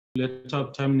letter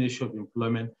of termination of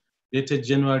employment dated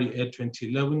January 8,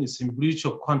 2011 is in breach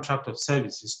of contract of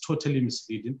service is totally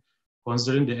misleading,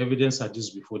 considering the evidence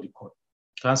adduced before the court.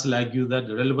 Counsel argued that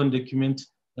the relevant document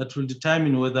that will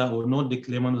determine whether or not the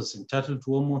claimant was entitled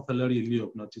to 1 month salary leave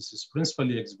of notice is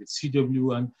principally Exhibit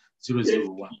CW1001.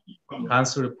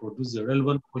 Counsel reproduced the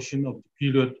relevant portion of the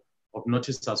period of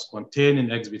notice as contained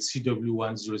in Exhibit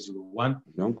CW1001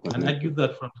 and argued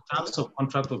that from the terms of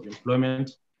contract of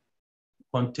employment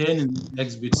contained in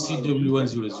Exhibit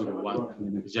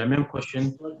CW1001, the germane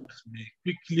question may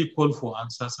quickly call for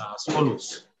answers as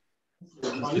follows.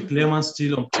 Is the claimant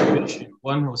still on probation?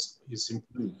 One is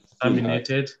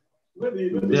terminated.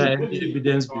 There any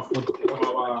evidence before the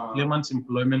claimant's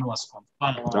employment was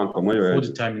confirmed before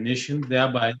the termination,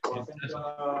 thereby 1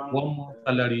 month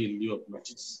salary in lieu of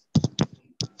notice.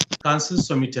 Counsel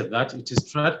submitted that it is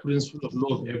third principle of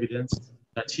law of evidence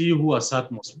that he who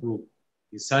asserts must prove.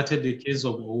 He cited the case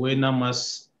of Owena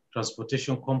Mass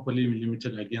Transportation Company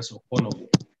Limited against Okonobo.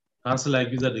 Counsel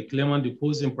argues that the claimant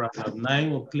deposed in paragraph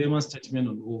 9 of claimant's statement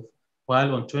on oath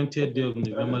filed on 20th day of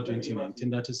November 2019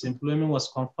 that his employment was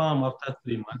confirmed after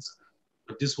 3 months,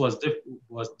 but this was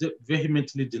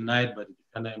vehemently denied by the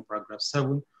defendant in paragraph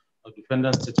 7 of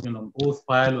defendant's statement on oath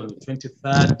filed on the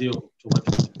 23rd day of October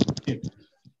 2019,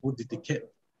 who dedicated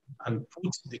and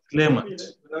put the claimant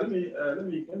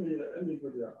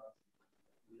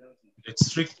the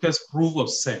strictest proof of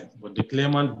sin, but the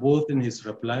claimant, both in his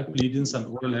reply pleadings and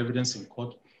oral evidence in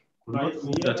court, could not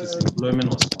prove that his employment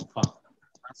was confirmed.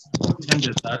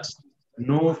 Contended that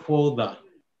no further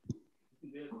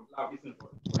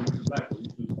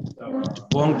to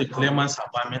bond the claimant's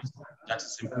affirmation that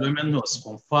his employment was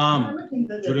confirmed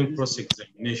during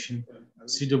cross-examination.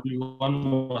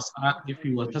 CW1 was asked if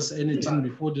he was just anything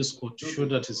before this court to show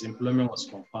that his employment was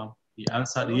confirmed. He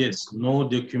answered yes, no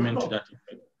document to that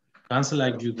effect. Counsel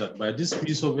argued that by this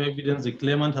piece of evidence, the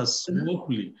claimant has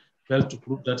willfully failed to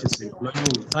prove that his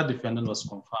employment with that defendant was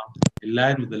confirmed, in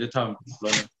line with the letter of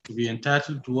employment, to be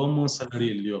entitled to 1 month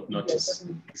salary in lieu of notice.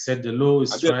 He said the law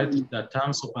is right that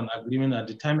terms of an agreement are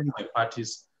determined by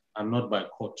parties and not by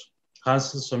court.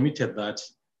 Counsel submitted that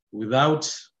without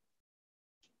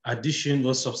addition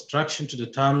or subtraction to the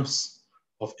terms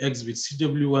of Exhibit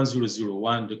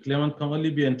CW1001, the claimant can only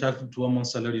be entitled to 1 month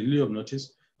salary in lieu of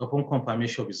notice upon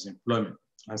confirmation of his employment.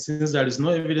 And since there is no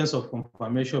evidence of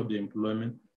confirmation of the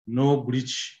employment, no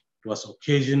breach was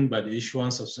occasioned by the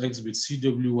issuance of Exhibit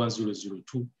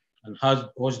CW1002 and has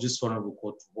urged this honorable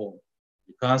court to hold.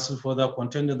 The counsel further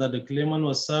contended that the claimant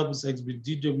was served with Exhibit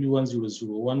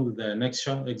DW1001 with the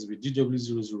annexure Exhibit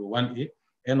DW001A,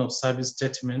 end of service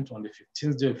statement on the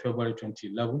 15th day of February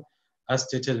 2011, as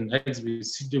stated in Exhibit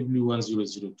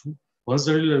CW1002.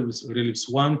 Considering reliefs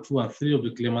 1, 2, and 3 of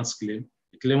the claimant's claim,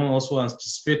 the claimant also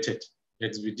anticipated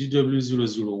Exhibit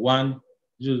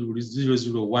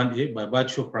DW001A by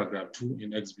virtue of paragraph 2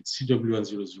 in Exhibit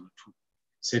CW1002.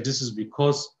 Said this is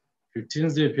because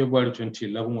 15th day of February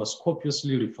 2011 was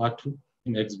copiously referred to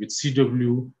in Exhibit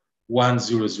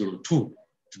CW1002 to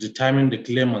determine the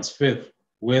claimant's faith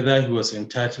whether he was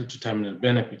entitled to terminal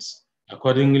benefits.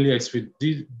 Accordingly, Exhibit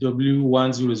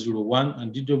DW1001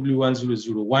 and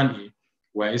DW1001A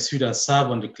were issued and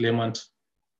served on the claimant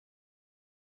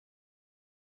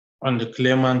on the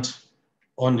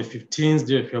 15th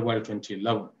day of February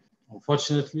 2011.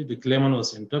 Unfortunately, the claimant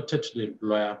was indebted to the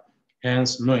employer,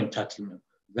 hence no entitlement.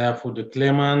 Therefore, the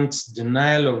claimant's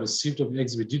denial of receipt of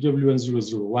Exhibit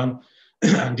DW1001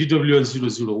 and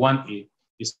DW1001A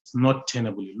is not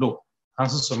tenable law.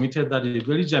 Counsel submitted that a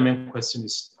very germane question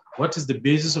is, what is the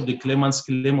basis of the claimant's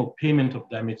claim of payment of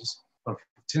damages from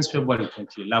 15th February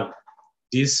 2011?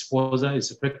 This further is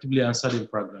effectively answered in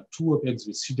paragraph 2 of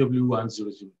Exhibit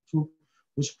CW1002,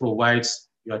 which provides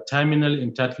your terminal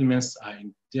entitlements are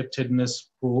indebtedness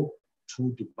pro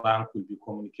to the bank will be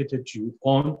communicated to you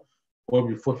on or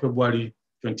before February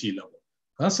 2011.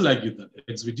 Counsel argued that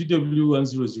Exhibit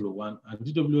DW1001 and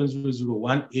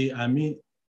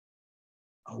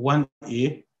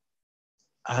DW1001A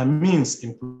are means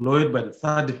employed by the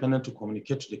third defendant to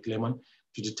communicate to the claimant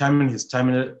to determine his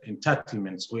terminal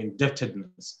entitlements or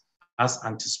indebtedness as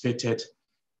anticipated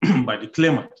by the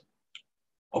claimant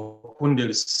upon the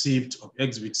receipt of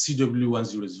Exhibit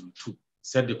CW1002.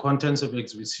 Said the contents of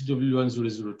Exhibit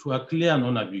CW1002 are clear and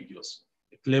unambiguous.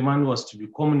 The claimant was to be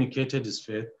communicated his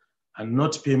faith and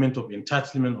not payment of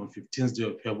entitlement on 15th day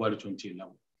of February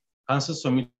 2011. Counsel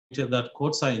submitted that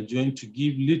courts are enjoined to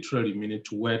give literary meaning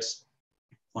to words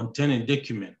contained in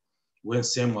document when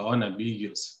same were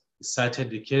unambiguous. He cited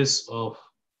the case of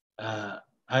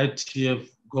ITF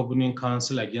Governing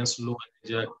Council against Lower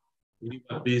Niger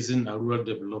River Basin and Rural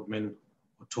Development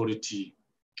Authority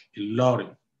in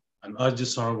Loring, and urged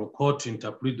this Honorable Court to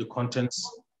interpret the contents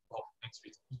of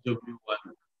Exhibit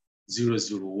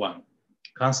PW1001.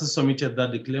 Counsel submitted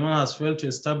that the claimant has failed to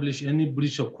establish any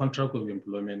breach of contract of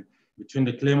employment between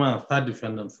the claimant and third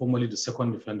defendant, formerly the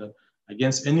second defendant,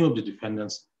 against any of the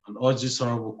defendants, and urged this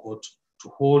Honorable Court to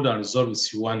hold and resolve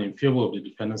issue 1 in favor of the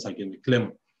defendants against the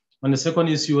claimant. On the second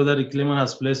issue, whether the claimant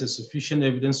has placed a sufficient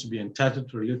evidence to be entitled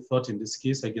to relief sought in this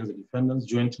case against the defendants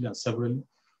jointly and severally,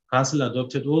 Counsel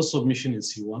adopted all submission in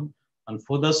C1 and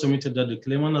further submitted that the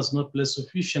claimant has not placed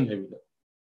sufficient evidence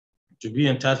to be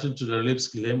entitled to the relief's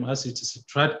claim, as it is a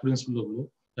tried principle of law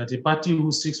that a party who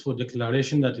seeks for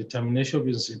declaration that the termination of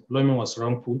his employment was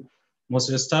wrongful must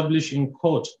establish in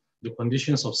court the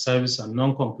conditions of service and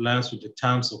non-compliance with the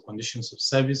terms of conditions of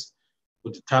service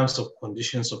with the terms of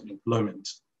conditions of employment.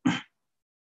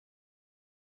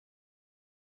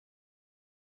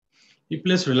 He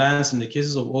placed reliance in the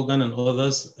cases of Oregon and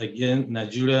others, again,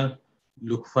 Nigeria,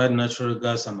 liquefied natural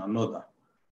gas and another,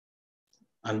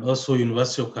 and also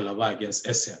University of Calabar against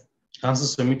SL. Counsel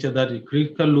submitted that a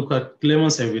critical look at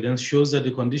claimant's evidence shows that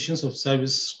the conditions of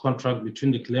service contract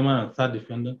between the claimant and third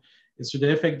defendant is to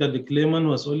the effect that the claimant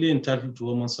was only entitled to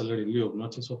 1 month's salary in lieu of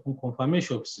notice upon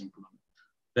confirmation of his employment.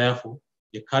 Therefore,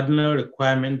 the cardinal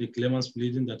requirement, the claimant's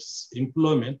pleading that his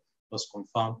employment was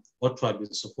confirmed, ought to have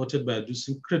been supported by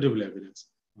adducing credible evidence.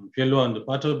 And failure on the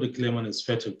part of the claimant is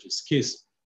fatal to his case.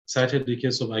 Cited the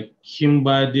case of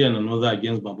Akimbadi and another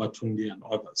against Babatunde and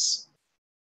others.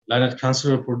 Learned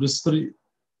Counsel reproduced the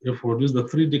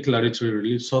 3 declaratory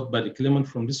reliefs sought by the claimant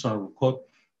from this Honorable Court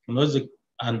and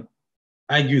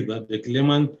argued that the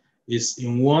claimant is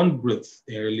in one breath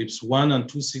a reliefs 1 and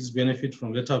 2.6 benefit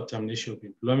from letter of termination of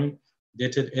employment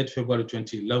dated 8 February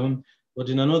 2011, but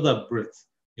in another breath,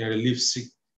 a relief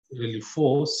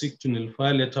 4 seek to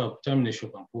nullify letter of termination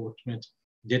of employment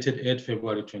dated 8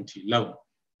 February 2011.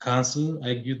 Counsel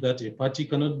argued that a party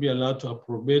cannot be allowed to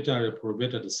approbate and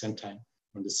reprobate at the same time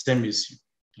on the same issue,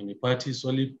 and a party is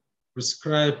only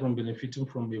prescribed from benefiting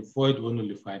from a void or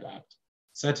nullified act.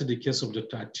 Cited the case of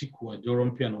Dr. Atiku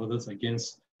Adorompi and others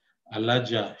against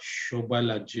Alaja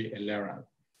Shobala J. Eleran.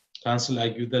 Counsel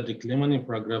argued that the claimant in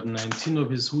paragraph 19 of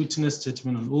his witness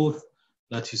statement on oath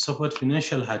that he suffered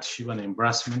financial hardship and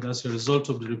embarrassment as a result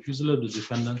of the refusal of the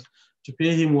defendant to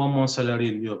pay him 1 month's salary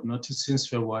in lieu of notice since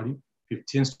February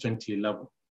 15, 2011.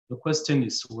 The question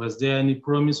is, was there any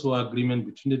promise or agreement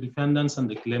between the defendants and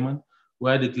the claimant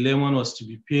where the claimant was to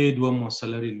be paid 1 month's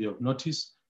salary in lieu of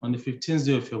notice on the 15th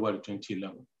day of February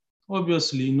 2011?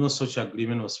 Obviously, no such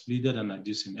agreement was pleaded and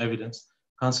adduced in evidence.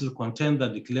 Counsel contend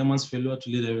that the claimant's failure to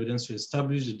lead evidence to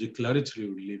establish the declaratory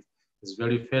relief is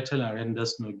very fatal and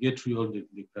renders nugatory all the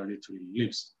declaratory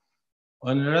reliefs.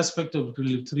 On the respect of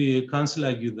relief 3A, counsel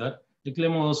argued that the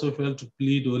claimant also failed to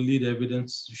plead or lead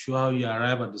evidence to show how he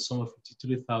arrived at the sum of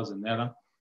 53,000 naira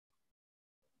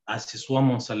as his 1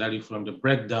 month salary from the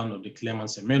breakdown of the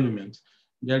claimant's emolument.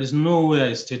 There is nowhere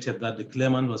I stated that the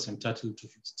claimant was entitled to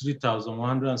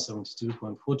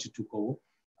 53,173.42 kobo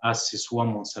as his 1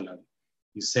 month salary.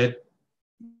 He said,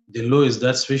 the law is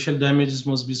that special damages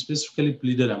must be specifically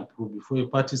pleaded and proved before a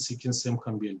party seeking same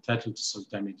can be entitled to such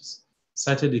damages.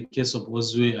 Cited the case of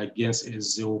Ozwe against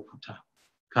Ezeo Puta.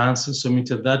 Counsel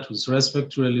submitted that with respect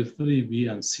to relief 3B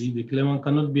and C, the claimant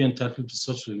cannot be entitled to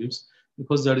such reliefs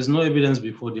because there is no evidence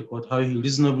before the court how he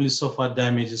reasonably suffered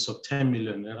damages of 10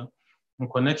 million naira in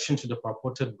connection to the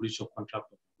purported breach of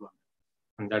contract of employment.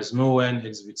 And there is nowhere in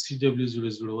Exhibit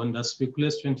CW001 that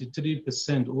speculates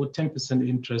 23% or 10%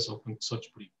 interest upon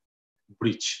such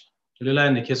breach. To rely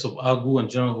in the case of Agu and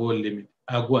General Oil Limited,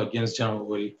 Agu against General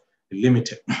Oil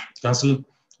Limited. Counsel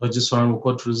urges the Honorable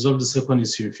Court to resolve the second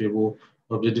issue in favor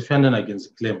of the defendant against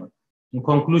the claimant. In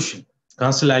conclusion,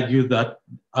 counsel argued that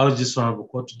urges the Honorable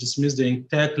Court to dismiss the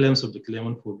entire claims of the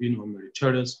claimant for being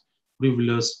unmeritorious,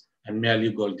 frivolous, and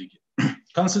merely gold digging.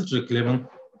 Counsel to the claimant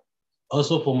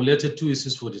also formulated 2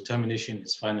 issues for determination in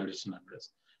his final written address.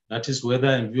 That is,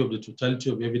 whether in view of the totality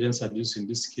of evidence adduced in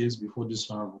this case before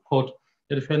this Honorable Court,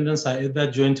 the defendants are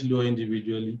either jointly or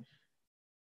individually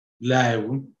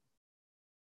liable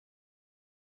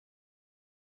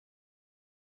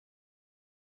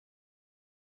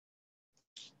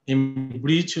in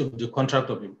breach of the contract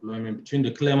of employment between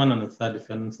the claimant and the third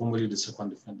defendant, formerly the second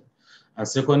defendant. And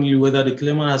secondly, whether the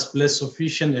claimant has placed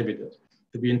sufficient evidence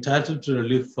to be entitled to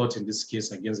relief sought in this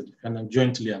case against the defendant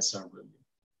jointly and severally.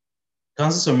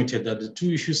 Counsel submitted that the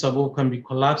 2 issues above can be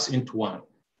collapsed into one,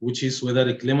 which is whether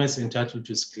the claimant is entitled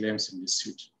to his claims in this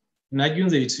suit. In arguing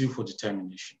the issue for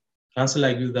determination, counsel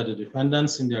argued that the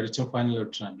defendants in their written final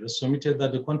written address submitted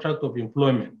that the contract of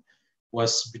employment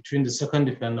was between the second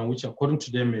defendant, which according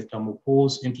to them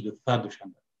metamorphosed into the third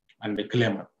defendant, and the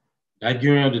claimant. The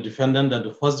argument of the defendant that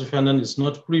the first defendant is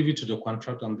not privy to the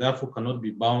contract and therefore cannot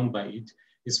be bound by it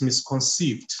is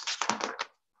misconceived.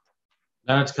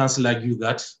 Learned counsel argued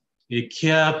that a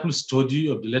careful study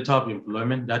of the letter of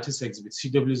employment, that is Exhibit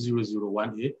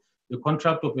CW001A, the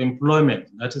contract of employment,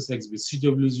 that is Exhibit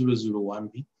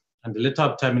CW001B, and the letter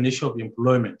of termination of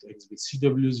employment, Exhibit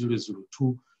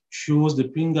CW002, shows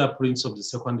the fingerprints of the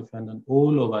second defendant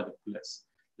all over the place.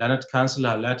 Learned counsel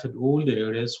highlighted all the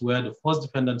areas where the first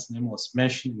defendant's name was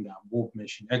mentioned in the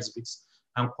above-mentioned exhibits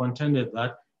and contended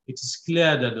that it is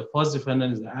clear that the first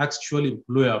defendant is the actual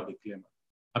employer of the claimant.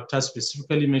 After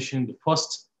specifically mentioning the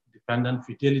first defendant,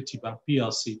 Fidelity Bank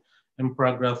PLC, in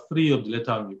paragraph 3 of the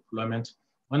letter of employment,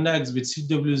 under Exhibit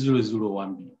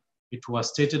CW001B, it was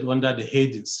stated under the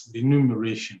headings,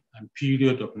 remuneration and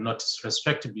period of notice,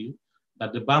 respectively,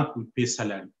 that the bank will pay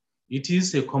salary. It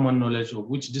is a common knowledge of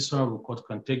which this honorable court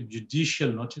can take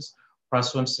judicial notice,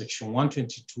 pursuant to Section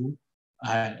 122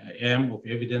 IM of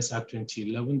Evidence Act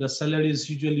 2011, the salary is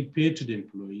usually paid to the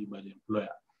employee by the employer.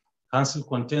 Counsel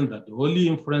contend that the only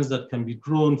inference that can be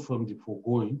drawn from the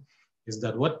foregoing is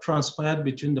that what transpired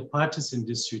between the parties in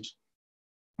this suit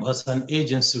was an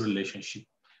agency relationship.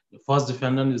 The first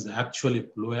defendant is the actual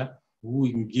employer who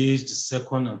engaged the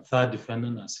second and third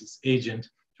defendant as his agent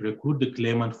to recruit the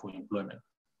claimant for employment.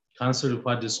 Counsel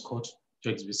referred this court to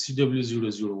Exhibit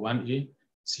CW001A,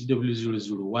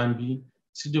 CW001B,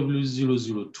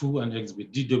 CW002, and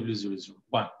Exhibit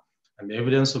DW001. And the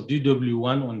evidence of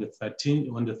DW1 on the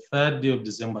 3rd day of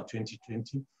December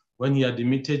 2020, when he had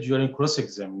admitted during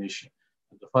cross-examination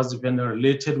that the first defendant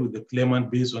related with the claimant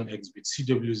based on Exhibit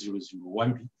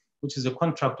CW001B, which is a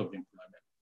contract of employment.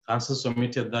 Counsel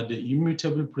submitted that the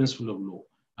immutable principle of law,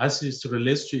 as it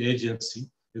relates to agency,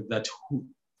 is that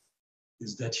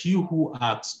he who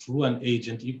acts through an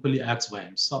agent equally acts by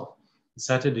himself. He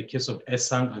cited the case of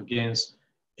Esang against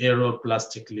Aero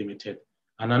Plastic Limited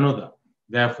and another.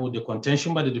 Therefore, the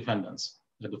contention by the defendants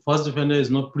that the first defendant is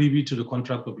not privy to the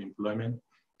contract of employment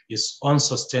is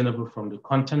unsustainable from the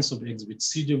contents of Exhibit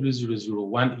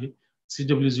CW001A,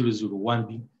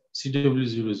 CW001B,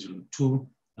 CW002,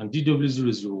 and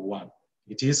DW001.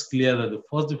 It is clear that the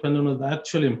first defendant was the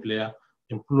actual employer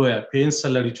paying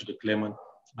salary to the claimant,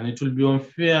 and it will be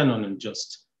unfair and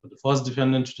unjust for the first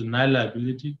defendant to deny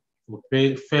liability for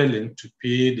failing to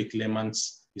pay the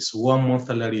claimant's his 1 month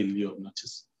salary in lieu of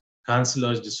notice. Counsel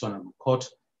urged this honorable court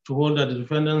to hold that the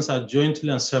defendants are jointly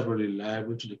and severally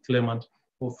liable to the claimant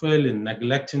for failing,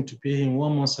 neglecting to pay him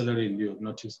 1 month salary in lieu of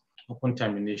notice upon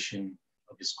termination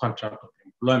of his contract of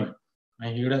employment.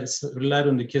 And he relied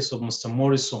on the case of Mr.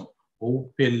 Morrison,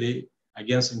 Oupele,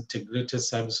 against Integrated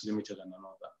Service Limited and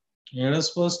another. In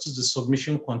response to the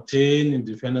submission contained in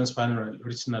the defendant's final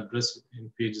written address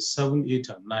in pages 7, 8,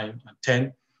 and 9, and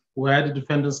 10, where the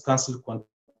defendant's counsel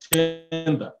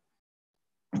contended that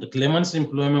the claimant's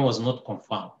employment was not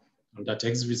confirmed and that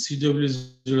Exhibit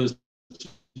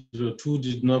CW002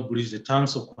 did not breach the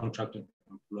terms of contract of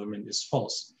employment is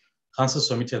false. Counsel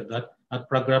submitted that at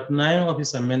paragraph 9 of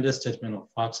his amended statement of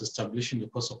facts establishing the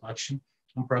course of action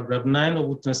and paragraph 9 of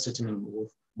witness statement of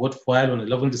oath, both filed on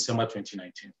 11 December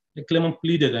 2019. The claimant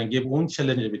pleaded and gave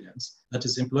unchallenged evidence that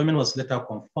his employment was later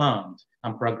confirmed,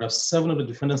 and paragraph 7 of the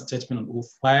defendant's statement of oath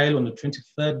filed on the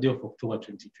 23rd day of October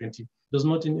 2020 does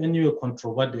not in any way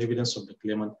controvert the evidence of the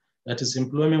claimant that his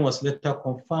employment was later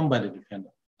confirmed by the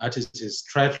defendant. That is his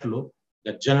tried law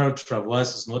that general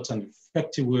traverse is not an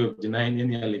effective way of denying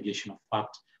any allegation of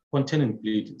fact contained in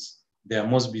pleadings. There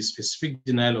must be specific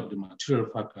denial of the material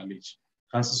fact alleged.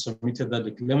 Counsel submitted that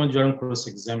the claimant during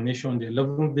cross-examination on the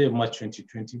 11th day of March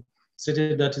 2020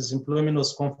 stated that his employment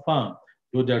was confirmed,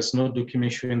 though there is no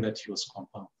document showing that he was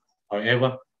confirmed.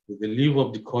 However, with the leave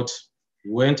of the court, he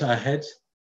went ahead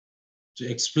to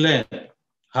explain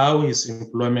how his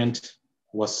employment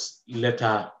was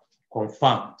later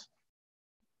confirmed.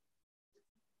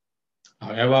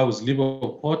 However, with leave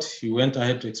of court, he went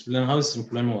ahead to explain how his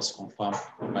employment was confirmed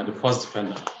by the first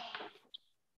defendant.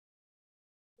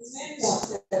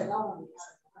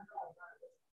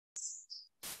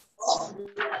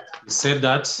 He said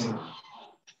that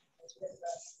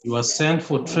he was sent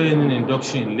for training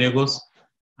induction in Lagos,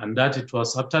 and that it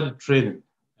was after the training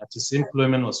that his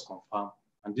employment was confirmed.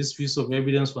 And this piece of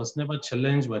evidence was never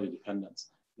challenged by the defendants.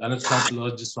 Learned counsel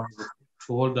urged this one to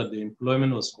hold that the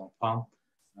employment was confirmed.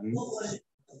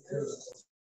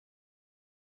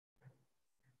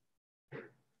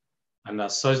 And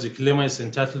as such, the claimant is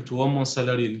entitled to 1 month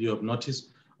salary in lieu of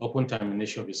notice upon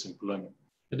termination of his employment.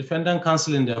 The defendant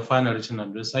counsel in their final written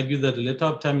address argued that the letter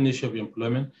of termination of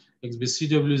employment, Exhibit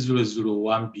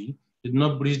CW001B, did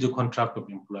not breach the contract of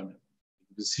employment.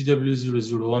 The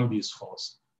CW001B is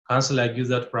false. Counsel argues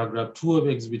that paragraph 2 of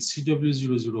Exhibit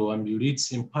CW001B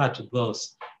reads in part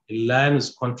thus: a line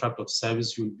with contract of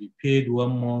service will be paid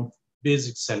 1 month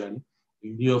basic salary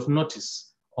in lieu of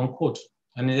notice, unquote.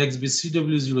 And in Exhibit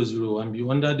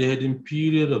CW001B, under the heading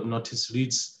period of notice,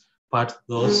 reads part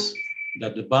thus: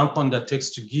 that the bank undertakes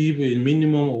to give a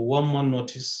minimum of 1 month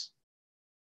notice,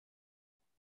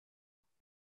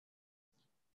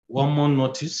 1 month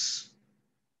notice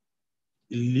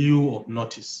in lieu of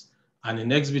notice. And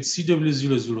in Exhibit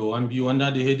CW001B,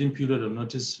 under the heading period of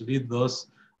notice, read thus: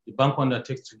 the bank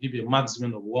undertakes to give a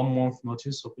maximum of 1 month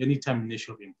notice of any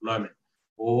termination of employment,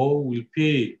 or will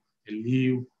pay a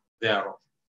lieu thereof.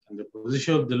 And the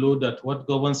position of the law that what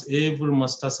governs every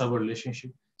master-servant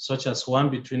relationship, such as one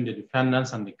between the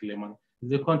defendants and the claimant, is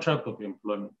the contract of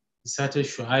employment. It cited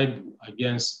Shuaibu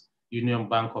against Union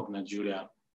Bank of Nigeria,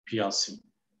 PLC.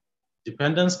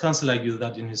 Defendants counsel argues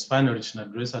that in his final written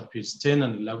address at page 10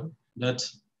 and 11, that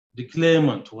the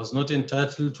claimant was not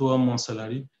entitled to 1 month's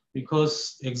salary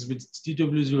because Exhibit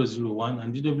DW001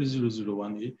 and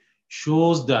DW001A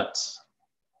shows that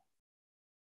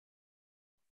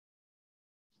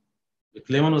the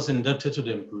claimant was indebted to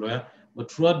the employer, but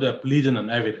throughout their pleading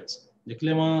and evidence, the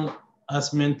claimant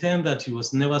has maintained that he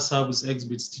was never served with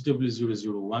Exhibits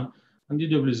DW001 and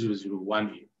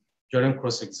DW001A during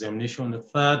cross-examination on the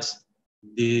 3rd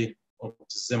day of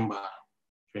December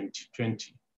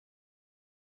 2020.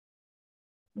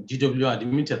 DW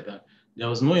admitted that there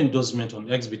was no endorsement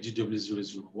on Exhibit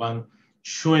DW001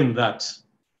 showing that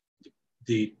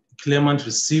the claimant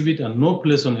received it, and no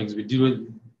place on Exhibit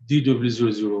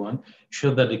DW001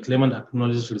 showed that the claimant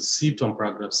acknowledged receipt on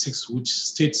paragraph 6, which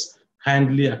states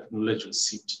kindly acknowledge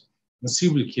receipt. In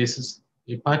civil cases,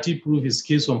 a party proves his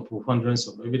case on preponderance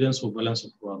of evidence or balance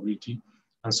of probability,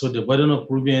 and so the burden of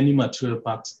proving any material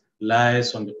facts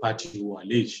lies on the party who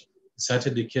alleged. He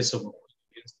cited the case of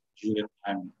Julian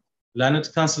Kanyip.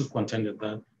 Learned counsel contended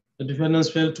that the defendants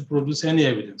failed to produce any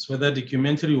evidence, whether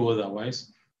documentary or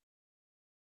otherwise,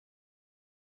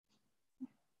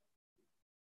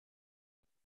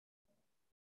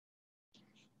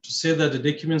 to say that the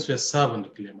documents were served on the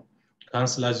claimant.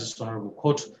 Counsel, as this honorable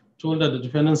court, told that the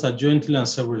defendants are jointly and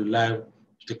severally liable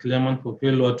to the claimant for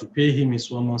failure to pay him his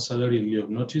 1 month salary in lieu of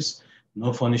notice,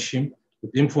 nor furnish him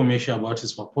with information about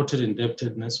his purported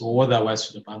indebtedness or otherwise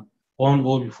to the bank on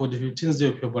or before the 15th day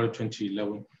of February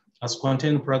 2011, as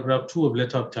contained in paragraph 2 of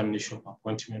letter of termination of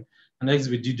appointment and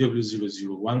Exhibit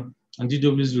DW001 and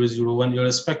DW001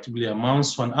 irrespectively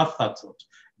amounts to an afterthought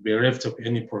bereft of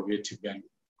any probative value.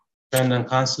 Defendant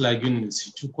counsel arguing in the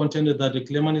C2 contended that the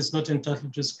claimant is not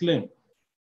entitled to his claim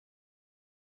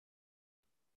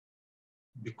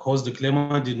because the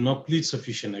claimant did not plead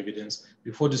sufficient evidence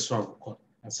before the honorable court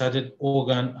and cited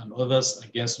Organ and others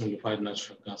against nullified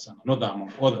natural gas and another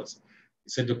among others. He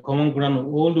said the common ground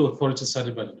of all the authorities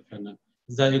cited by the defendant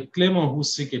is that a claimant who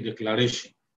seeks a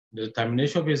declaration the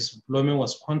determination of his employment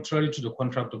was contrary to the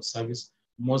contract of service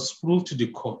must prove to the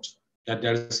court that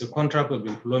there is a contract of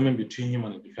employment between him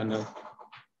and the defendant,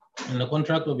 and the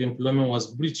contract of employment was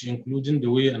breached, including the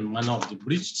way and manner of the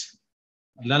breach.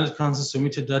 Learned counsel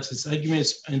submitted that his argument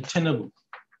is untenable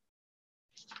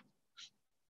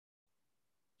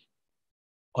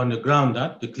on the ground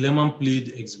that the claimant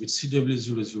plead Exhibit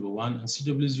CW001 and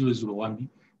CW001B,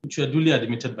 which were duly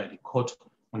admitted by the court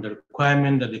on the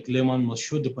requirement that the claimant must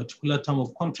show the particular term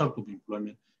of contract of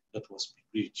employment that was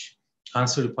breached.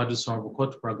 Counsel referred to honorable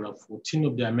court paragraph 14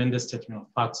 of the amended statement of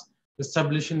facts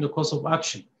establishing the course of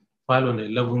action filed on the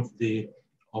 11th day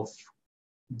of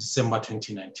December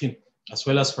 2019, as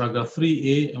well as paragraph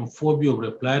 3A and 4B of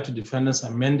reply to defendant's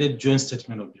amended joint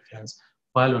statement of defense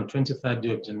filed on 23rd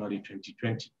day of January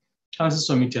 2020. Counsel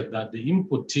submitted that the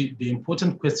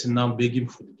important question now begging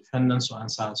for the defendants to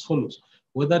answer as follows: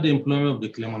 whether the employment of the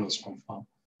claimant was confirmed,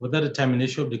 whether the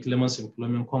termination of the claimant's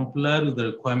employment complied with the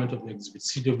requirement of Exhibit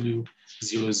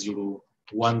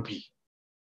CW001B.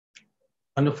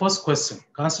 On the first question,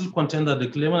 counsel contended that the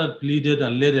claimant had pleaded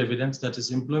and laid evidence that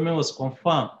his employment was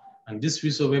confirmed, and this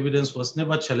piece of evidence was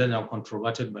never challenged or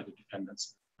controverted by the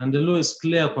defendants. And the law is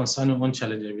clear concerning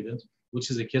unchallenged evidence, which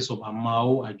is the case of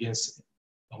Amao against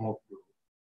Amokuro.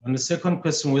 On the second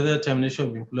question, whether the termination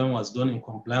of employment was done in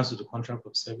compliance with the contract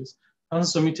of service,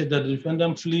 counsel submitted that the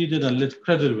defendant pleaded and laid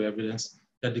credible evidence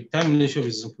that the termination of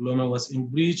his employment was in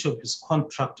breach of his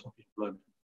contract of employment.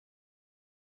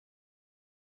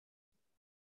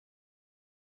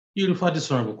 He referred this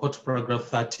honorable court to paragraph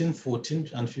 13,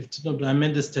 14, and 15 of the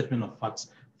amended statement of facts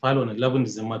filed on 11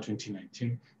 December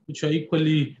 2019, which were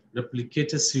equally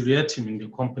replicated seriatim in the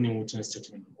accompanying witness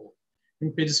statement.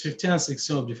 In pages 15 and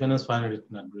 16 of defendant's final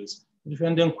written address, the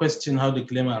defendant questioned how the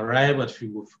claimant arrived at the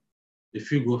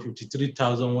figure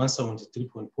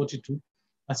 53,173.42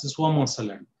 as his 1 month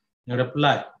salary. In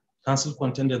reply, counsel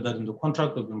contended that in the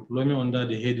contract of employment under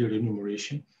the heading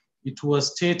remuneration, it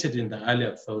was stated in the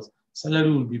earlier clause, salary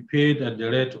will be paid at the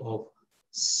rate of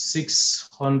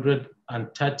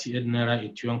 638 naira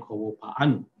 81 kobo per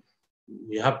annum.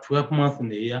 We have 12 months in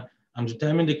the year, and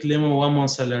determine the claimant 1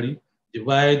 month salary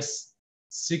divides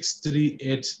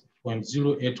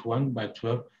 638.081 by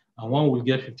 12, and one will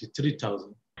get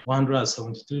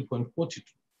 53,173.42.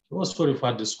 We also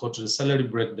referred this court to the salary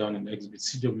breakdown in Exhibit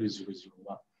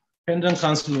CW001. Pendant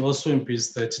counsel also in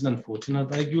pages 13 and 14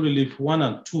 have argued relief 1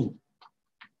 and 2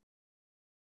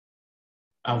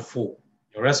 and 4.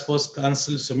 The response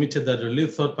counsel submitted that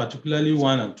relief thought particularly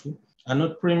 1 and 2 are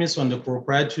not premised on the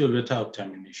propriety or letter of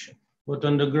termination, but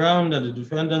on the ground that the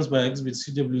defendants by Exhibit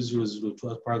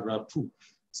CW002 as paragraph 2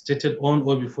 stated on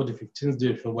or before the 15th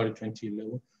day of February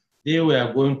 2011, they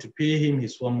were going to pay him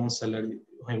his 1 month salary,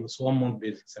 his 1 month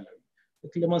basic salary. The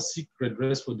claimant seeks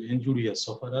redress for the injury he has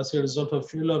suffered as a result of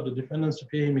failure of the defendants to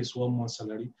pay him his 1 month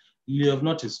salary, leave of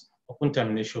notice upon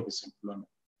termination of his employment.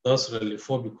 Thus, relief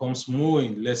 4 becomes more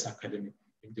and less academic.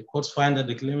 If the courts find that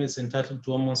the claimant is entitled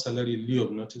to 1 month salary leave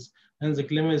of notice, and the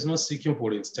claimant is not seeking for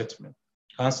reinstatement,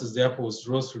 counsel therefore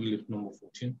withdraws relief number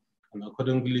 14 and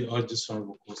accordingly urges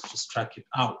honorable courts to strike it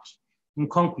out. In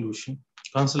conclusion,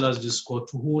 counsel urges this court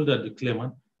to hold that the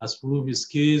claimant has proved his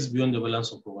case beyond the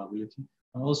balance of probability,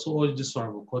 and also urge this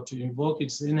honorable court to invoke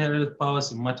its inherent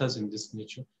powers in matters in this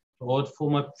nature to award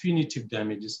former punitive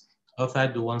damages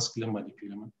outside the ones claimed by the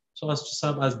claimant, so as to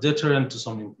serve as deterrent to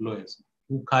some employers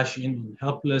who cash in on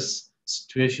helpless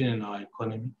situation in our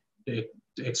economy to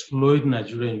exploit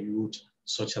Nigerian youth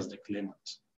such as the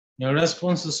claimant. In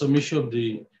response to the submission of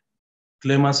the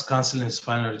claimant's counsel in his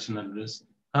final written address,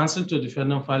 counsel to the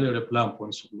defendant filed a reply on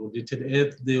points of law dated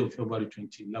 8th day of February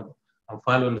 2011 and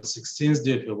filed on the 16th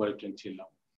day of February 2011.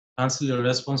 Counsel in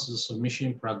response to the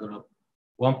submission paragraph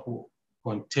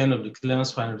 1.10 of the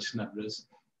claimant's final written address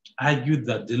argued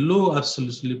that the law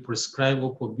absolutely prescribes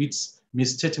or forbids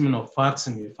misstatement of facts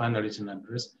in the final written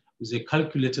address is a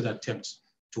calculated attempt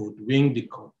to wing the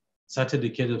court, cited the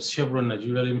case of Chevron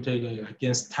Nigeria Limited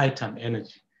against Titan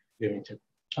Energy Limited.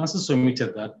 Counsel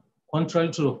submitted that, contrary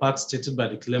to the facts stated by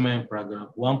the claimant in paragraph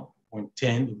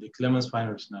 1.10 of the claimant's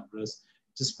final written address,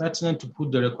 it is pertinent to put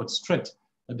the record straight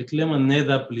that the claimant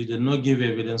neither pleaded nor gave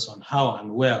evidence on how and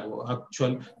where or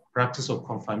actual practice of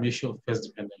confirmation of first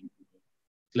dependent employment.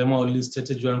 The claimant only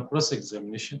stated during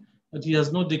cross-examination that he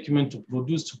has no document to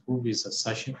produce to prove his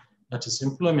assertion that his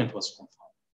employment was confirmed.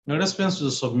 In response to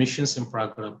the submissions in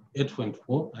paragraph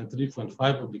 8.4 and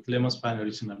 3.5 of the claimant's final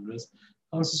written address,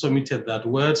 counsel submitted that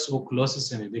words or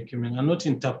clauses in a document are not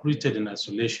interpreted in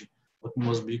isolation, but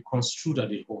must be construed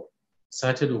as a whole,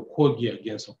 cited Okogie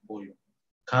against Okoyo.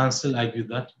 Counsel argued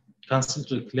that counsel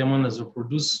to the claimant has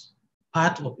reproduced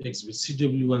part of Exhibit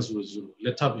CW100,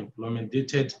 letter of employment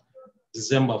dated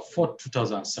December 4,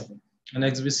 2007, and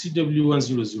Exhibit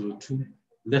CW1002,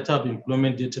 letter of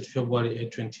employment dated February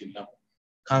 8, 2011.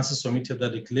 Counsel submitted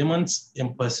that the claimant's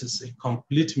emphasis a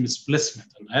complete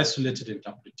misplacement and isolated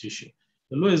interpretation.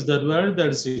 The law is that wherever there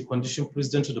is a condition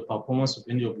precedent to the performance of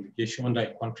any obligation under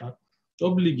a contract, the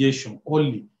obligation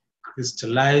only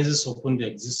crystallizes upon the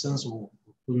existence or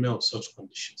fulfillment of such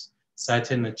conditions,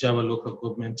 citing the Java Local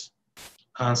Government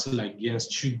Council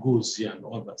against Chigozi and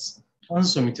others.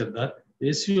 Counsel submitted that the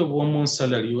issue of 1 month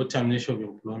salary or termination of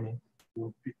employment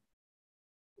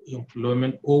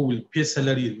or will pay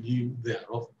salary leave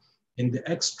thereof in the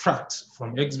extract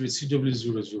from Exhibit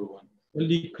CW001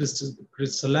 only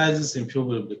crystallizes in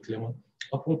favor of the claimant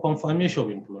upon confirmation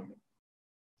of employment.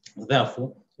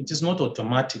 Therefore, it is not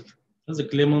automatic, as the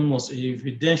claimant must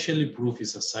evidentially prove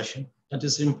his assertion that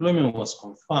his employment was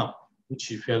confirmed, which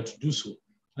he failed to do so.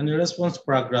 And in response to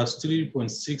paragraphs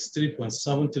 3.6,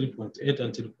 3.7, 3.8,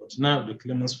 and 3.9 of the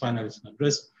claimant's final written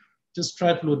address, it is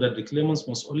strike law that the claimant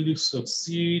must only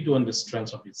succeed on the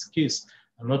strength of its case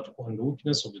and not on the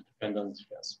weakness of the defendant's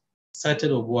defense.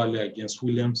 Cited Obuale against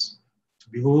Williams, to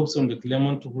be hopes on the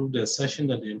claimant to prove the assertion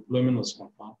that the employment was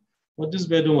confirmed, but this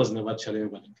burden was never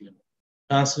challenged by the claimant.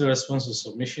 Counsel response to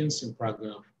submissions in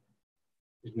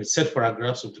the set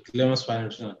paragraphs of the claimant's final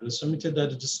written address submitted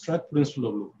that it is strict principle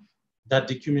of law that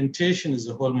documentation is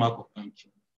the hallmark of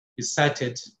banking. He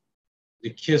cited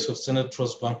the case of Senate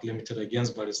Trust Bank Limited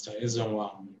against Barrister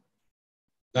Ezenwa Amu.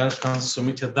 Counsel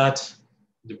submitted that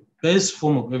the best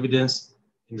form of evidence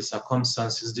in the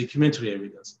circumstances is documentary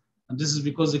evidence, And this is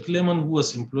because the claimant who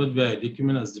was employed via a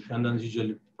document as defendant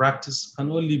usually practice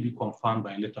can only be confirmed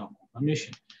by a letter of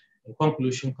confirmation. In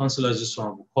conclusion, counsel urges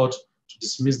the court to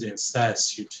dismiss the entire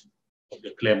suit of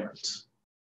the claimant.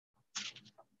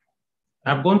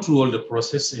 I've gone through all the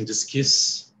process in this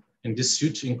case, in this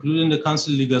suit, including the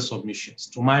counsel legal submissions.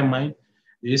 To my mind,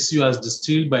 the issue as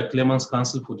distilled by claimant's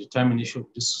counsel for determination of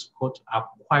this court are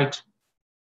quite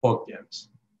poignant.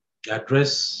 They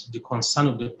address the concern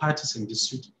of the parties in this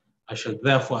suit. I shall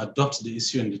therefore adopt the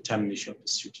issue and determination of the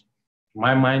suit. To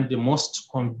my mind, the most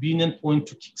convenient point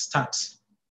to kickstart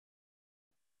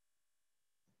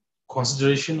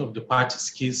consideration of the parties'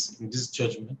 case in this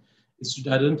judgment is to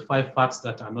identify facts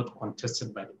that are not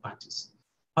contested by the parties.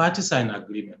 Parties are in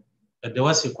agreement that there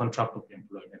was a contract of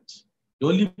employment. The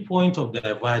only point of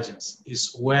divergence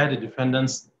is whether the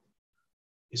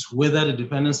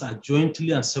defendants are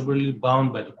jointly and severally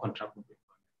bound by the contract of employment.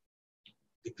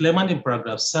 The claimant in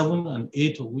paragraph 7 and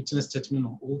 8 of witness statement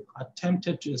of oath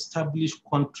attempted to establish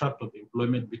contract of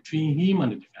employment between him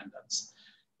and the defendants.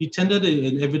 He tendered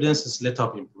in evidence his letter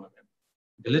of employment.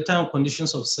 The letter and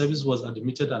conditions of service was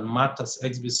admitted and marked as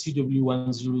exhibit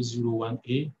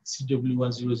CW1001A,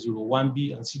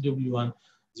 CW1001B, and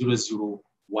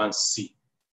CW1001C.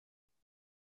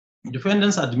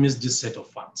 Defendants admit this set of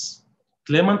facts.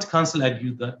 Claimant counsel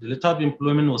argued that the letter of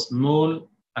employment was null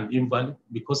and invalid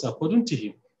because, according to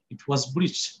him, it was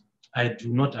breached. I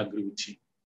do not agree with him.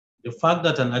 The fact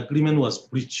that an agreement was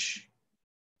breached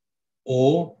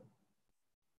or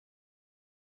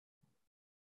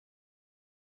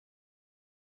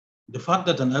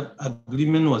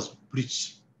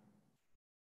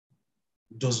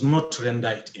does not render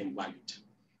it invalid.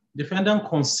 Defendant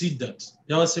considered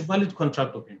there was a valid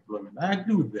contract of employment. I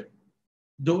agree with them.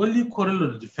 The only quarrel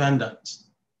of the defendant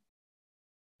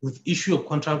with issue of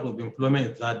contract of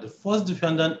employment is that the first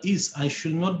defendant is and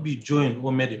should not be joined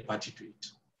or made a party to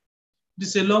it.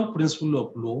 This is a long principle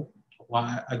of law or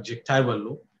adjectival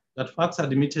law that facts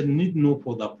admitted need no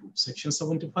further proof. Section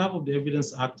 75 of the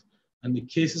Evidence Act and the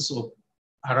cases of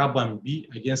Araban B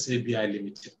against ABI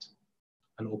Limited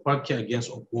and Opaki against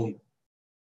Ogbongo.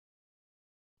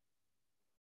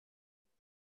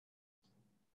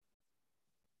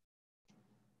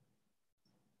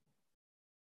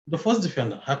 The first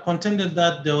defendant had contended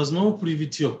that there was no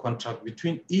privity of contract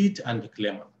between it and the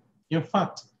claimant. In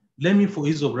fact, let me, for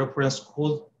ease of reference,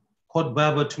 quote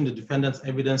verbatim the defendant's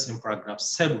evidence in paragraph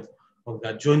 7 of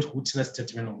their joint witness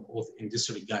statement of oath in this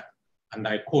regard. And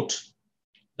I quote,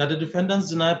 that the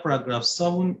defendants deny paragraph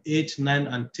 7, 8, 9,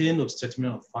 and 10 of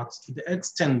statement of facts to the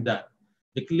extent that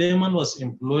the claimant was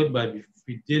employed by the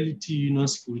Fidelity Union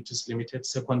Securities Limited,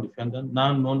 second defendant,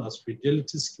 now known as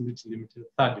Fidelity Security Limited,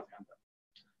 third defendant,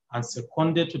 and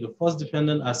seconded to the first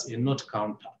defendant as a note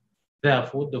counter.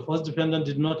 Therefore, the first defendant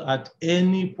did not at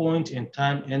any point in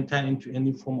time enter into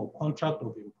any form of contract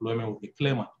of employment with the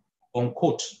claimant,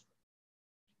 unquote.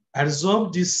 I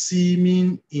resolve this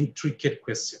seeming intricate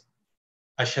question.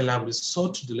 I shall have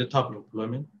resort to the letter of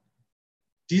employment.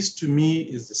 This to me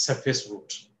is the safest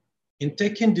route. In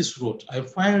taking this route, I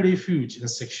find refuge in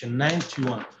section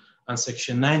 91 and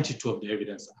section 92 of the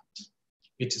Evidence Act.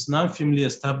 It is now firmly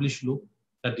established law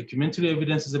that documentary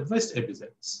evidence is the best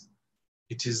evidence.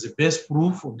 It is the best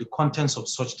proof of the contents of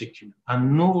such document,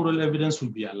 and no oral evidence will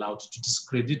be allowed to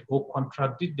discredit or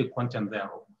contradict the content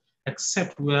thereof,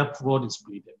 except where fraud is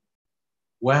pleaded.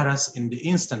 Whereas in the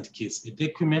instant case, a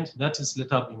document, that is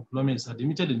letter of employment, is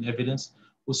admitted in evidence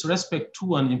with respect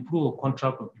to and improve a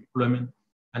contract of employment,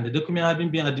 and the document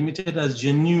having been admitted as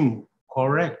genuine,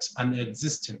 correct, and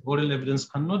existing, oral evidence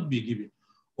cannot be given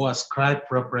or ascribe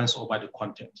preference over the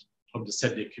content of the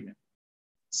said document.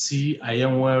 See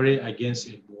Ayenwere against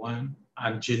Ebuwan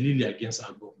and Jelili against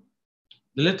Agbo.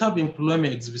 The letter of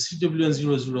employment exhibit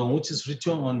CW001, which is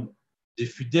written on the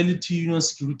Fidelity Union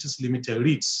Securities Limited,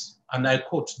 reads, and I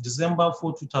quote, December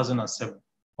 4, 2007,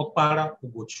 Okpara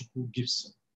Ugochukwu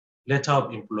Gibson, letter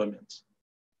of employment.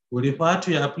 We refer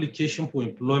to your application for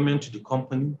employment to the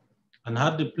company and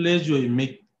have the pleasure in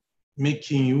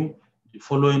making you the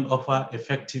following offer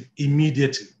effective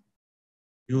immediately.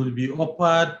 You will be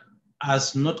offered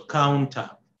as not counter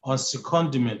on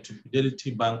secondment to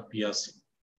Fidelity Bank PLC.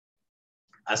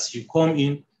 As you come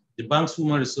in, the bank's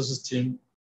human resources team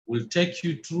will take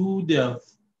you through their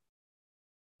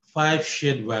 5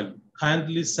 shared value.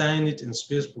 Kindly sign it in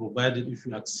space provided if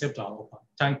you accept our offer.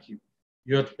 Thank you.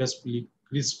 Yours faithfully,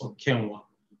 Chris Okenwa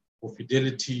for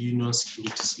Fidelity Union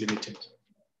Securities Limited.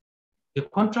 The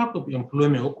contract of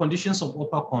employment or conditions of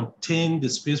offer contain the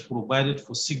space provided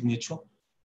for signature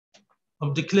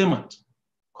of the claimant.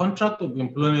 Contract of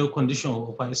employment or condition of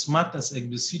offer is marked as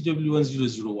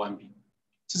XBCW1001B.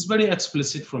 It is very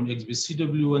explicit from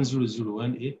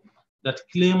XBCW1001A that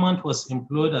claimant was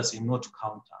employed as a note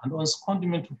counter and on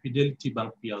secondment to Fidelity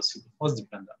Bank PLC, the first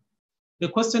defendant. The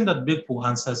question that begs for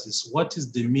answers is, what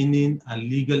is the meaning and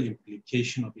legal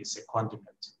implication of a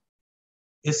secondment?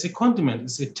 A secondment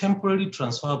is a temporary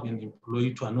transfer of an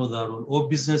employee to another role or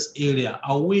business area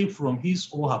away from his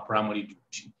or her primary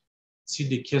duty. See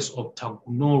the case of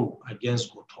Tagunoru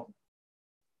against Goton.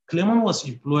 Claimant was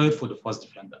employed for the first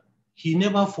defendant. He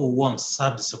never for once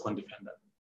served the second defendant.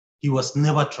 He was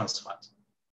never transferred.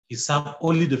 He served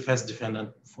only the first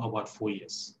defendant for about 4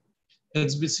 years.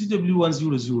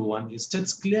 XBCW1001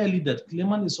 states clearly that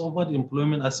claimant is offered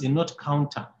employment as a note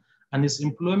counter and his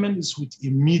employment is with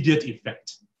immediate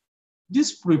effect.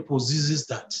 This presupposes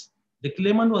that the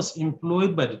claimant was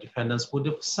employed by the defendants for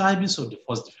the service of the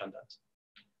first defendant.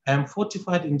 I am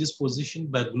fortified in this position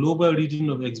by global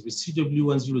reading of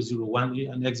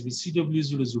XBCW1001A and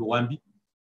XBCW001B.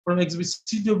 From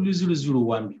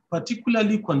XBCW001B,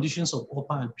 particularly conditions of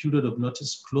offer and period of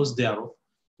notice close thereof,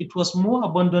 it was more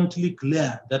abundantly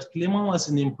clear that claimant was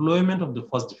in employment of the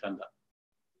first defendant.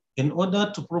 In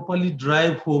order to properly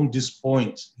drive home this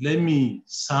point, let me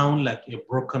sound like a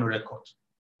broken record.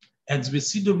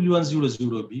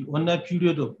 XBCW100B, under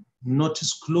period of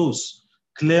notice close,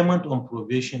 claimant on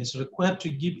probation is required to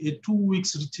give a 2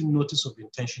 weeks written notice of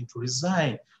intention to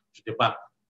resign to the bank.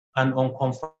 And on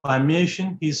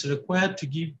confirmation, he is required to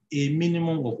give a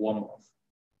minimum of 1 month.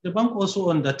 The bank also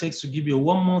undertakes to give a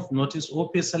 1 month notice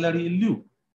or pay salary in lieu.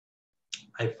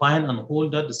 I find and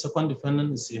hold that the second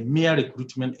defendant is a mere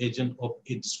recruitment agent of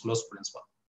a disclosed principal.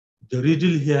 The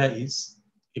riddle here is,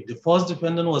 if the first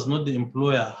defendant was not the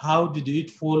employer, how did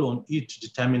it fall on it to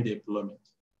determine the employment?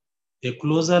 A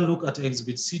closer look at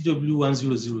exhibit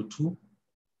CW1002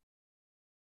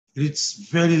 reads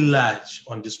very large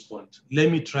on this point. Let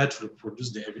me try to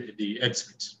reproduce the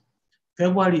exhibit.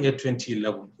 February 8,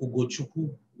 2011,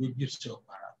 Ugochukwu gives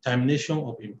termination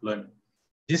of employment.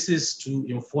 This is to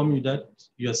inform you that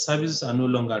your services are no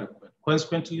longer required.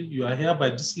 Consequently, you are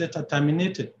hereby this letter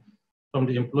terminated from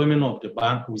the employment of the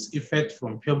bank with effect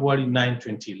from February 9,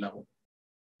 2011.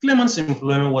 Claimant's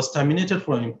employment was terminated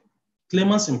from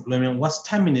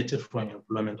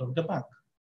employment of the bank.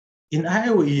 In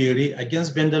IOERA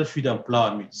against Bendel Feed and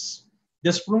Flour Mills,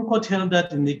 the Supreme Court held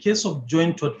that in the case of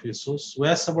joint tortfeasors,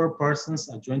 where several persons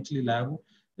are jointly liable,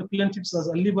 the plaintiff has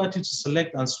a liberty to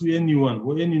select and sue anyone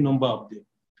or any number of them,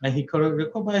 and he can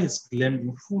recover his claim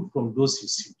in full from those he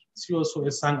sued. See also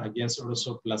Esang against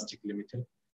Aerosol Plastic Limited,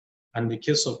 and the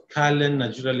case of Carlen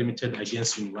Nigeria Limited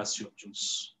against University of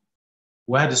Jos,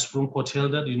 where the Supreme Court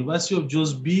held that the University of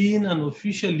Jos, being an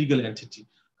official legal entity,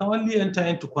 can only enter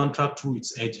into contract through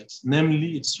its agents,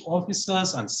 namely its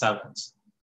officers and servants.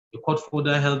 The court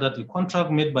further held that the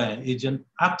contract made by an agent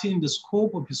acting in the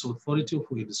scope of his authority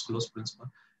for a disclosed principal,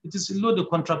 it is below the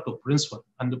contract of principal,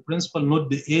 and the principal, not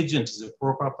the agent, is a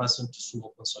proper person to sue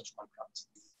upon such contracts.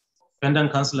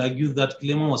 Defendant counsel argued that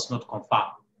claimant was not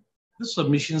confirmed. These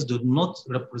submissions did not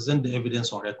represent the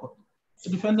evidence on record. The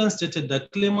defendant stated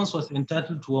that claimant was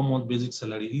entitled to 1 month basic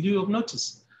salary in lieu of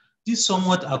notice. This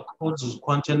somewhat accords with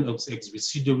content of exhibit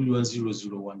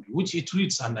CW1001, which it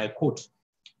reads, and I quote,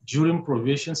 during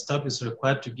probation, staff is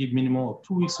required to give minimum of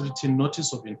 2 weeks written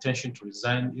notice of intention to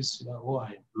resign his or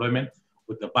her employment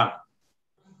with the bank.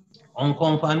 On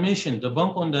confirmation, the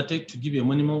bank undertakes to give a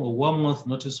minimum of 1 month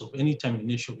notice of any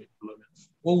termination of employment,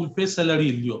 or will pay salary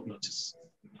in lieu of notice.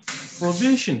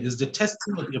 Probation is the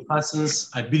testing of a person's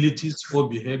abilities or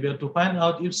behavior to find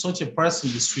out if such a person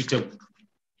is suitable.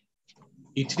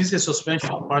 It is a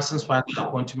suspension of a person's final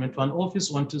appointment to an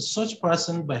office until such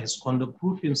person by his conduct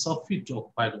prove himself fit to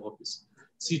occupy the office.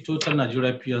 See Total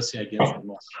Nigeria PLC against the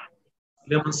law.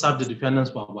 Claimant served the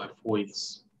defendants for about 4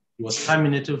 years. He was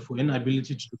terminated for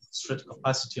inability to demonstrate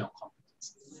capacity and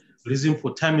competence. The reason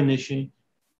for termination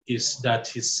is that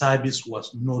his service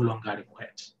was no longer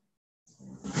required.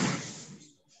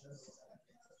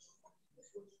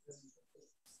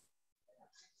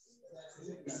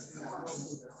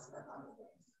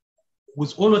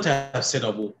 With all what I have said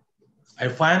above, I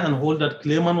find and hold that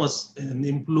claimant was an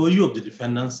employee of the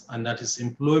defendants and that his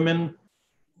employment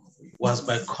was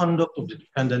by conduct of the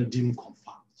defendant deemed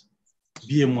confirmed.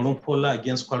 B.A. Moronpola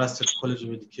against Kwara State College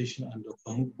of Education and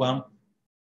Dr. Mukbam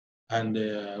and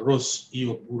Rose E.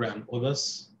 Obura and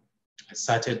others. I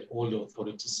cited all the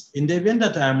authorities. In the event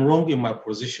that I am wrong in my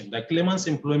position, that claimant's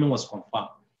employment was confirmed,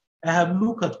 I have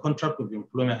looked at contract of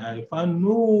employment and I found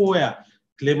nowhere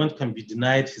claimant can be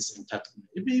denied his entitlement,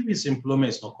 even if his employment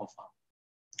is not confirmed.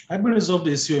 Having resolved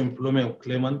the issue of employment of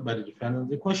claimant by the defendant,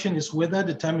 the question is whether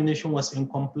the termination was in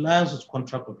compliance with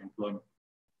contract of employment.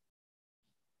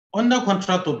 Under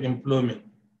contract of employment,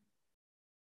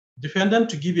 defendant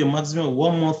to give a maximum of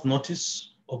 1 month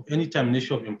notice of any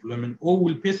termination of employment or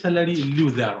will pay salary in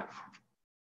lieu thereof.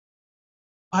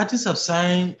 Parties have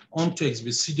signed onto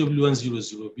Exhibit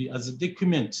CW100B as a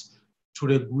document to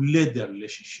regulate their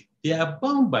relationship. They are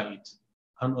bound by it,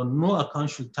 and on no account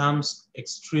should terms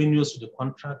extraneous to the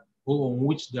contract or on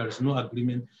which there is no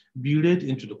agreement be read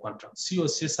into the contract. See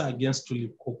Osesa against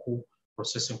Tulip Cocoa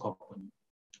Processing Company.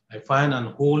 I find and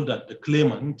hold that the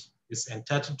claimant is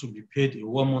entitled to be paid a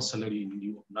 1 month salary in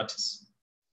lieu of notice.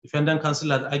 Defendant counsel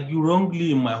has argued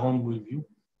wrongly in my home review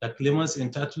that claimant is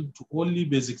entitled to only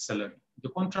basic salary. The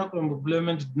contract of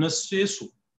employment did not say so.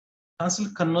 Counsel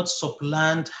cannot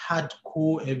supplant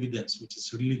hardcore evidence with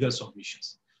its legal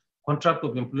submissions. Contract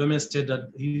of employment stated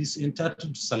that he is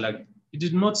entitled to salary. It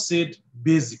did not say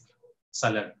basic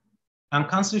salary. And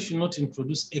counsel should not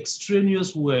introduce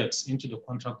extraneous words into the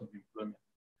contract of employment.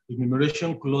 The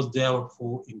enumeration clause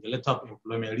therefore in the letter of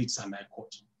employment reads, and I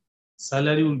quote,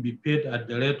 salary will be paid at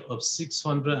the rate of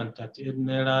 638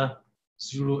 naira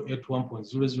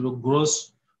 081.00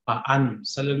 gross per annum.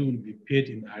 Salary will be paid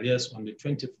in arrears on the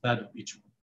 23rd of each month.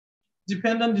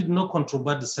 Defendant did not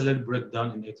controvert the salary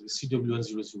breakdown in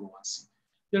CW1001C.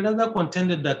 They rather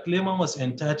contended that claimant was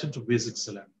entitled to basic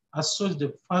salary. As such,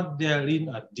 the fact therein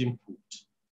are deemed proved.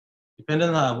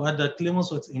 Defendant, however, that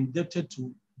claimant was indebted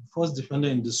to the first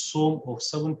defendant in the sum of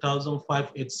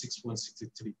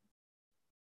 7,586.63,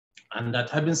 and that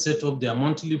having set up their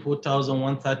monthly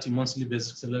 4,130 monthly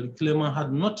basic salary, claimant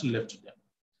had not left to them.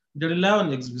 They rely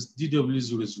on Exhibit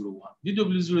DW001.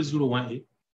 DW001A,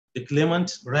 the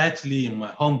claimant, rightly in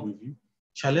my home review,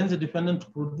 challenged the defendant to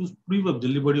produce proof of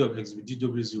delivery of Exhibit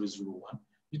DW001,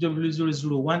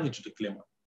 DW001A to the claimant.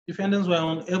 Defendants were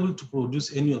unable to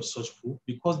produce any of such proof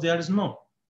because there is none.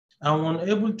 I'm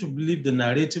unable to believe the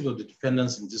narrative of the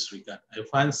defendants in this regard. I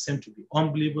find them to be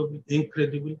unbelievable,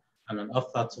 incredible, and an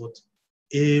afterthought,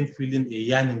 filling a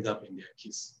yearning gap in their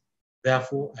case.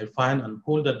 Therefore, I find and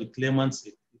hold that the claimant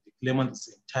is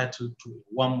entitled to a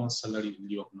 1 month salary in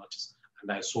lieu of notice,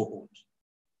 and I so hold.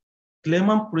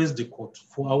 Claimant praised the court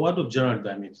for award of general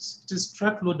damages. It is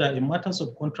struck law that in matters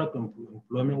of contract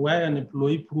employment, where an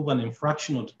employee prove an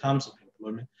infraction of the terms of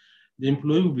employment, the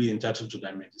employee will be entitled to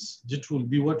damages. This will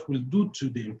be what will do to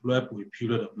the employer for a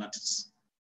period of notice.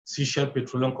 See Shell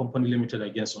Petroleum Company Limited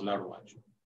against Olaruwaju.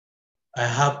 I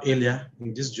have earlier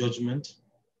in this judgment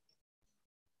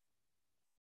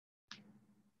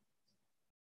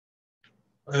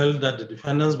held that the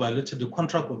defendants violated the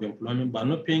contract of employment by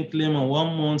not paying claimant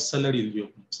 1 month salary in lieu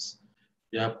of notice.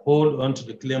 They have held on to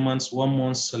the claimant's 1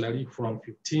 month salary from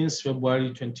 15th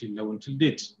February 2011 till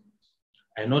date.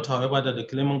 I note, however, that the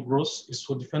claimant gross is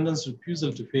for defendant's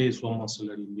refusal to pay his 1 month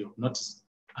salary in lieu of notice,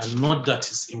 and not that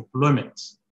his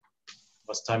employment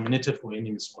was terminated for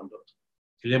any misconduct.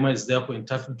 Claimant is therefore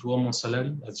entitled to 1 month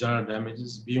salary as general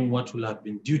damages, being what will have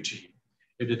been due to him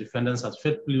if the defendants had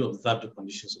faithfully observed the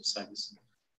conditions of service.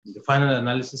 In the final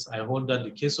analysis, I hold that the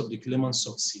case of the claimant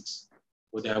succeeds.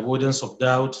 For the avoidance of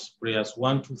doubt, prayers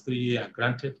 1, 2, 3 are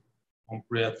granted. On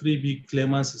prayer 3B,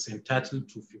 claimants is entitled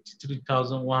to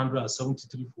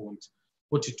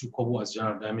 53,173.42 kobo as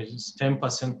general damages.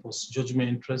 10% post-judgment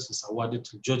interest is awarded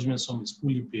till judgment sum is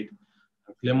fully paid,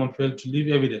 and claimant failed to leave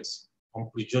evidence on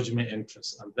pre-judgment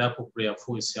interest, and therefore prayer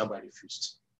 4 is hereby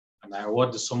refused. And I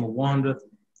award the sum of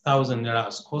 100,000 naira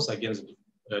as cost against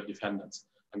the defendants,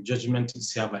 and judgment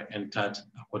is hereby entered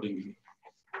accordingly.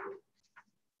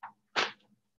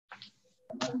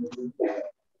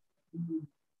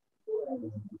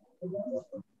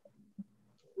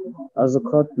 As the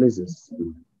court pleases.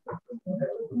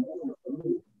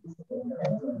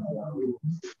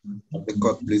 The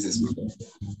court pleases.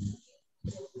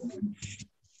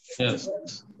 Yes.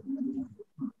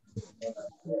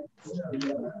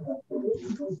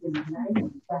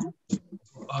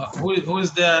 Who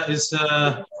is there? Is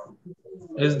the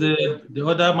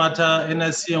other matter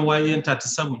NSC and YN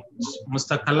 37?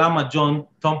 Mr. Kalama John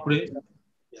Tompre.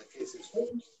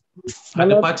 Are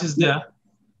the parties there?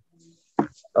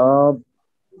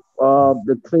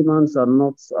 The claimants are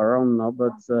not around now,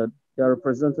 but they are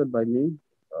represented by me,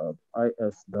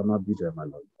 I.S. Damabide, my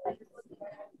lord.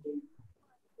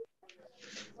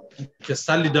 Okay,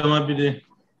 Stanley Damabide.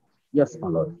 Yes, my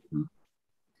lord.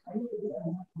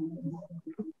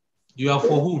 You are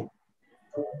for who?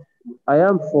 I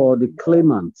am for the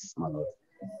claimants, my lord.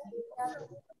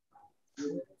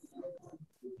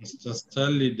 Mr.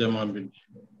 Stanley Damabide.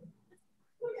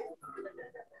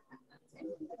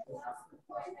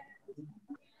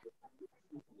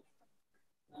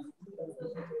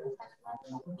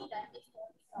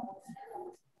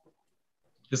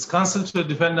 Is counsel to the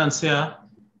defendants here?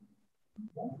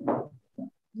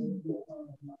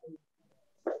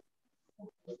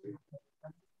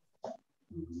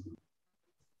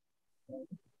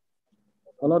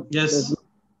 Yes.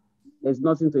 There's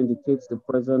nothing to indicate the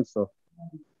presence of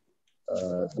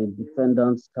the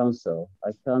defendant's counsel.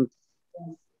 I can't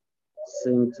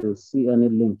seem to see any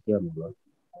link here, my lord,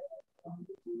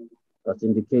 that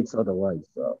indicates otherwise.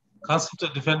 Counsel to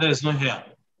the defendant is not here.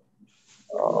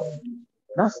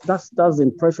 That's the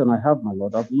impression I have, my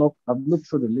lord. I've looked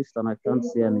through the list and I can't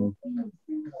see any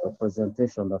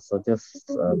representation that suggests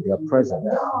they are present.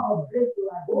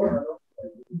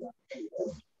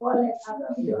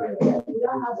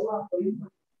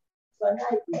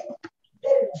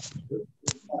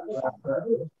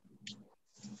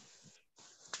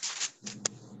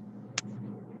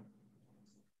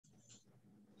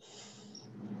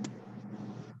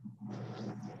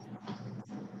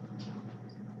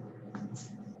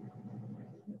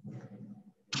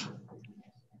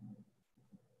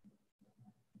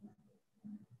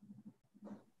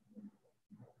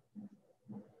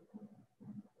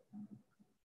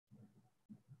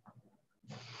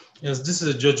 Yes, this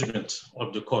is a judgment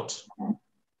of the court.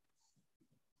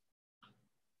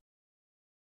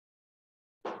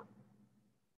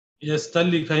 Yes,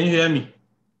 Stanley, can you hear me?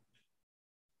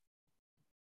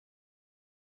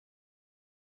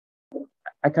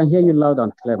 I can hear you loud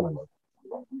and clear, my lord.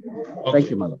 Okay.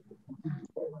 Thank you, my lord.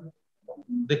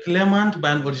 The claimant, by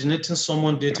an originating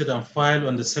summons dated and filed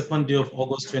on the 2nd day of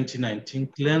August 2019,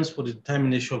 claims for the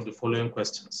determination of the following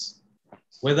questions: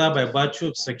 whether by virtue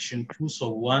of Section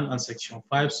 2(1) and Section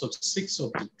 5(6)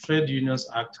 of the Trade Unions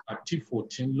Act, Article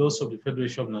 14, Laws of the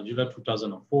Federation of Nigeria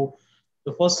 2004,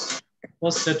 the first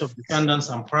set of defendants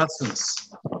and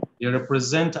persons they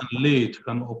represent and lead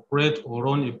can operate or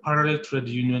run a parallel trade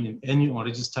union in any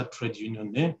unregistered trade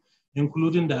union name,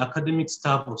 including the academic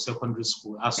staff of secondary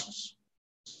school ASUS,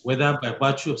 whether by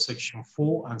virtue of Section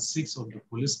 4 and 6 of the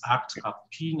Police Act, Cap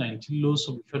P19, Laws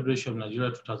of the Federation of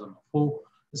Nigeria 2004,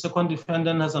 the second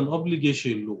defendant has an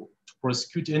obligation in law to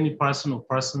prosecute any person or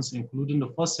persons, including the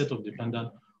first set of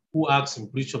defendants, who acts in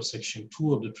breach of Section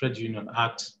 2 of the Trade Union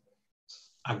Act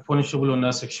and punishable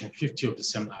under Section 50 of the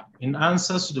same Act. In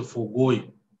answers to the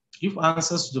foregoing, if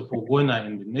answers to the foregoing are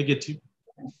in the negative,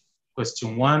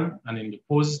 question 1, and in the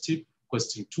positive,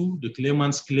 question 2, the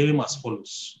claimants claim as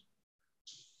follows: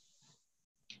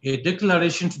 a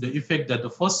declaration to the effect that the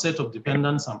first set of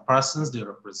defendants and persons they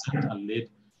represent and lead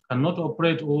cannot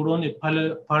operate or run a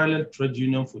parallel trade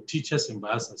union for teachers in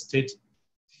Bayelsa State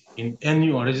in any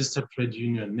unregistered trade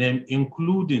union name,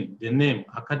 including the name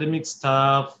Academic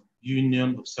Staff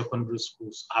Union of Secondary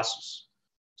Schools, ASUS.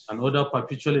 An order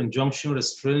perpetual injunction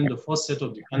restraining the first set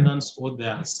of defendants or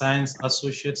their assigned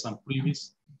associates and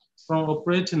privies from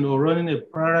operating or running a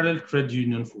parallel trade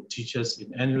union for teachers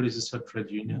in any registered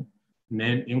trade union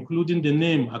name, including the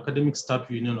name Academic Staff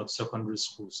Union of Secondary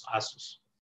Schools, ASUS.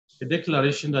 A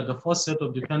declaration that the first set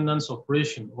of defendants'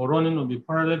 operation or running of a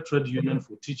parallel trade union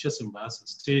for teachers in Bayelsa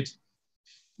State,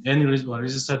 any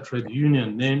registered trade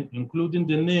union name, including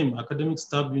the name Academic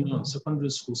Staff Union of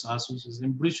Secondary Schools, ASUS, is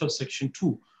in breach of Section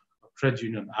 2 of Trade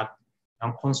Union Act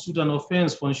and constitute an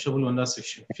offense punishable under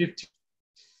Section 50.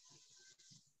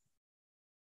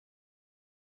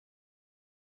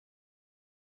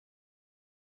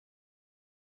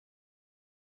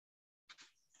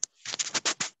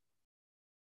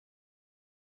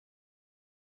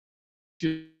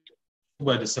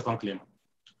 By the second claimant.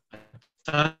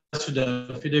 Attached to the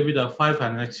affidavit are 5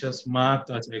 annexures marked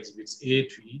as exhibits A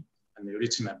to E and a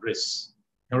written address.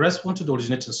 In response to the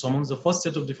originating summons, the first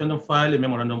set of defendants filed a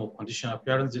memorandum of conditional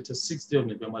appearance dated 6th day of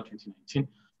November 2019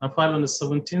 and filed on the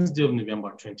 17th day of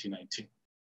November 2019.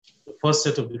 The first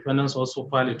set of defendants also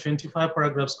filed a 25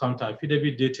 paragraphs counter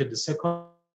affidavit dated the 2nd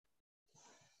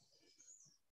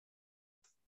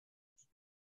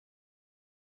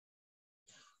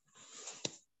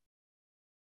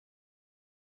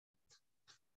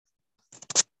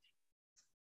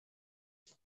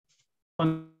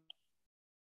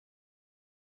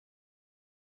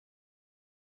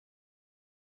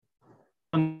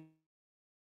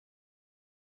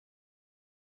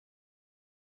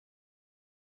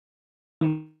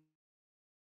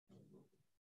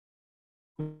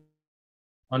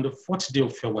on the 4th day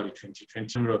of February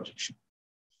 2020, no objection.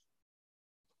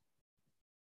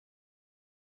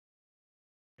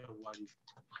 February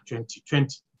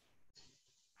 2020.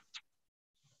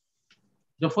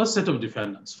 The first set of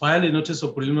defendants filed a notice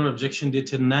of preliminary objection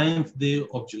dated 9th day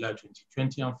of July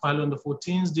 2020 and filed on the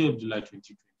 14th day of July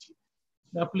 2020.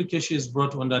 The application is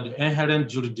brought under the inherent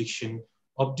jurisdiction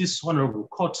of this honorable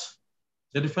court,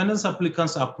 the defendants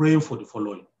applicants are praying for the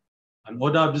following: an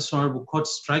order of this honorable court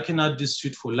striking out this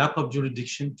suit for lack of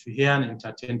jurisdiction to hear and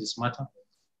entertain this matter,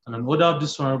 and an order of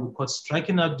this honorable court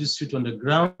striking out this suit on the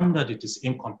ground that it is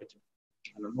incompetent,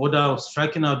 and an order of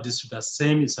striking out this suit as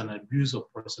same is an abuse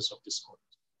of process of this court,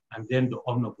 and then the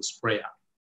omnibus prayer.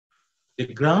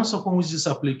 The grounds upon which this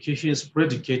application is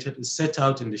predicated is set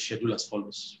out in the schedule as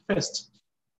follows. First,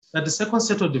 that the second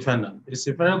set of defendants is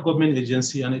a federal government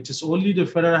agency, and it is only the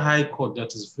Federal High Court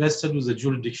that is vested with the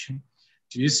jurisdiction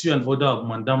to issue an order of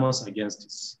mandamus against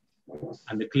this.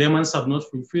 And the claimants have not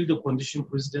fulfilled the condition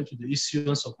precedent to the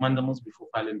issuance of mandamus before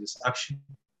filing this action.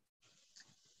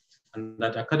 And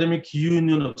that Academic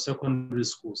Union of Secondary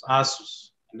Schools,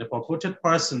 ASUS, and the purported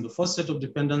person, the first set of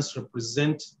defendants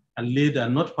represent and lead are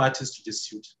not parties to this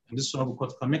suit. And this honorable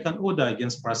court can make an order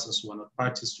against persons who are not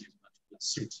parties to this particular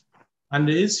suit. And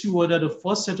the issue whether the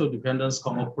first set of defendants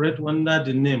can operate under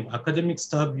the name Academic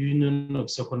Staff Union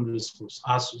of Secondary Schools,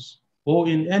 ASUS, or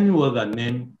in any other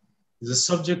name, is the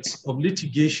subject of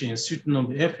litigation in suit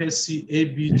number FSC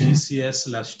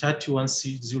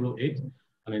ABGCS/31C08,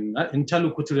 and an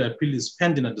interlocutory appeal is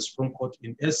pending at the Supreme Court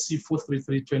in SC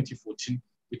 433/2014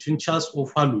 between Charles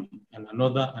O'Fallon and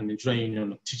another, and Nigerian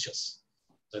Union of Teachers.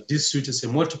 That this suit is a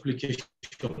multiplication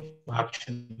of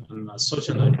action and as such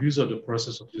an abuse of the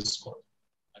process of this court.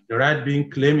 And the right being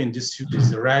claimed in this suit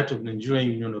is the right of the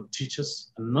Nigerian Union of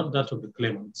Teachers and not that of the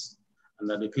claimants, and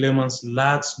that the claimants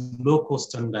lacks local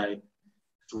standard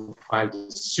to file the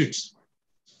suit.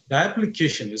 The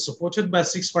application is supported by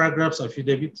 6 paragraphs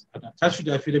affidavit, and attached to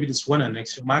the affidavit is one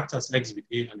annex marked as Exhibit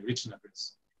A and written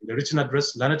address. In the written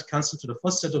address, learned counsel to the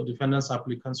first set of defendants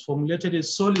applicants formulated a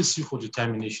sole issue for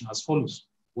determination as follows: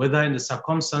 whether in the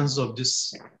circumstances of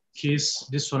this case,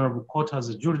 this honorable court has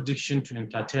a jurisdiction to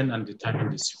entertain and determine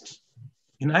the suit.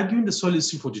 In arguing the sole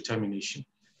issue for determination,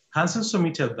 counsel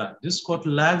submitted that this court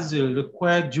lacks the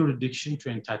required jurisdiction to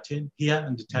entertain, hear,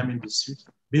 and determine the suit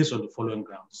based on the following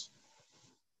grounds.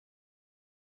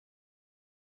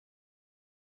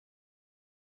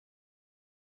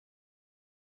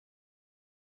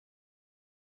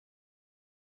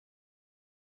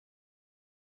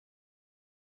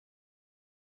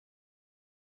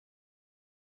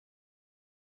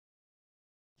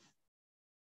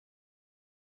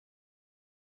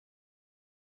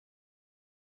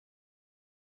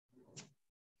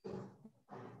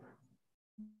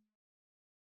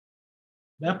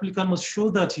 The applicant must show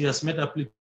that he has made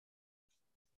application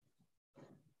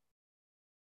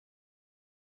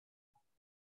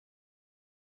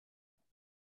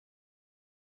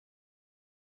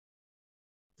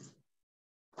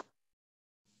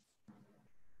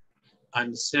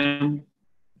and the same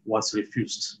was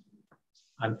refused.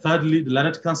 And thirdly, the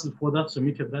learned counsel further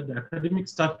submitted that the Academic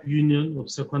Staff Union of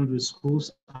Secondary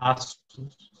Schools, ASUS,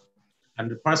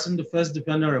 and the person the first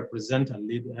defendant represent and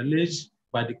lead alleged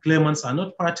by the claimants are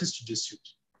not parties to this suit.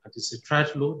 It is a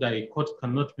trite law that a court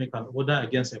cannot make an order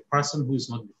against a person who is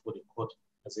not before the court,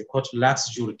 as a court lacks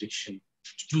jurisdiction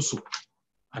to do so.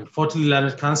 And fourthly,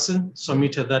 learned counsel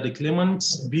submitted that the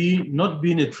claimants, not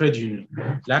being a trade union,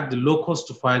 lack the locus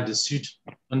to file the suit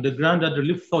on the ground that the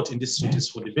relief thought in this suit is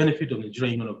for the benefit of the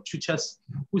Nigerian Union of Teachers,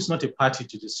 who is not a party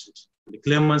to this suit. The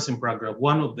claimants in paragraph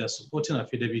 1 of their supporting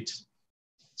affidavit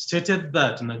stated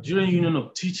that Nigerian Union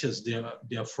of Teachers they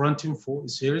are fronting for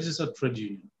is a registered trade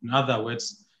union. In other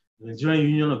words, the Nigerian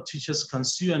Union of Teachers can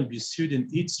sue and be sued in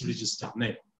its registered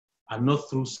name and not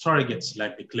through surrogates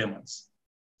like the claimants.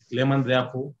 The claimants,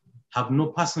 therefore, have no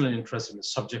personal interest in the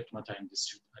subject matter in this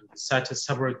suit, and they cited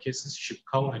several cases: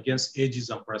 Shipkau against Aegis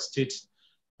and Zamfara State,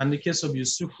 and the case of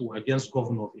Yusufu against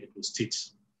Governor of Edo State.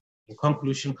 In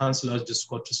conclusion, counsel urged this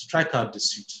court to strike out the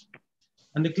suit.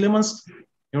 And the claimants,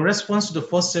 in response to the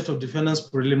first set of defendants'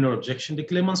 preliminary objection, the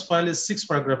claimants filed a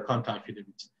 6-paragraph counter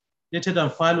affidavit, dated and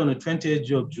filed on the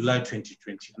 28th of July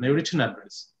 2020, and a written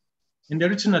address. In the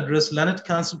written address, learned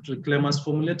counsel to the claimants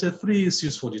formulated 3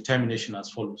 issues for determination as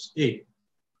follows: A,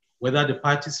 whether the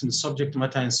parties in the subject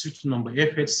matter in suit number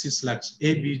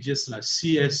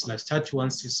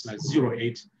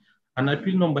FHC/ABJ/CS/31C/08 and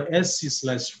appeal number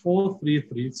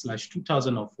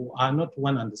SC/433/2004 are not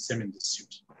one and the same in the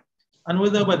suit, and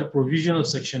whether by the provision of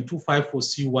section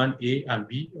 254C1A and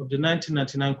B of the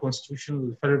 1999 Constitution of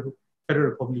the Federal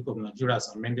Republic of Nigeria as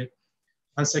amended,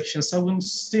 and section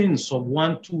 17 sub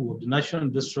 1(2) of the National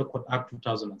Industrial Code Act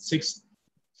 2006,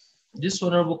 this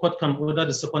honorable court can order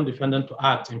the second defendant to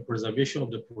act in preservation of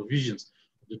the provisions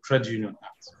of the Trade Union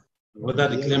Act, and whether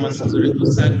the claimant has a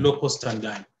requisite local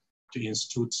standard to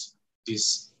institute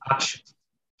this action.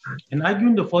 In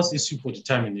arguing the first issue for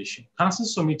determination, counsel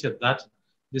submitted that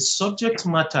The subject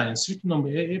matter in suit number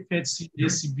AFHC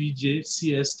ACBJ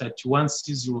CS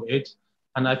 31C08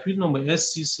 and appeal number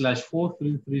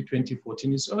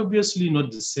SC/433/2014 is obviously not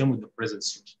the same with the present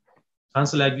suit.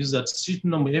 Council argues that suit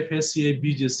number FSCA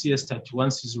BJCS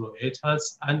 31C08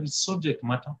 has, and its subject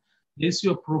matter, the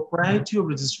issue of propriety of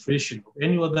registration of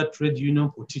any other trade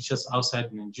union for teachers outside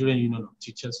the Nigerian Union of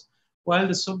Teachers, while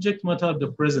the subject matter of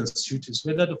the present suit is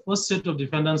whether the first set of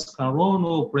defendants can run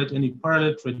or operate any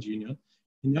parallel trade union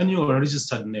in any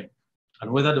unregistered name,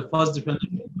 and whether the first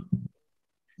defendant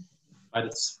by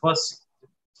the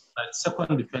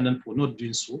second defendant for not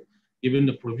doing so, given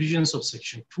the provisions of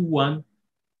Section 2(1),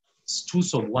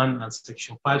 2(1) and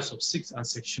Section 5(6) and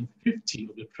Section 50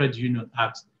 of the Trade Union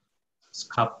Act,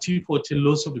 Cap T14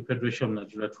 Laws of the Federation of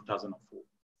Nigeria 2004.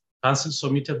 Council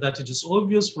submitted that it is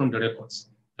obvious from the records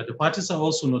that the parties are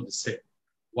also not the same,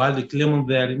 while the claimant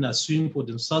therein are suing for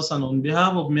themselves and on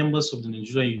behalf of members of the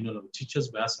Nigerian Union of Teachers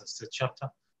Bayelsa State Chapter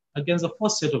against the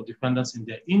first set of defendants in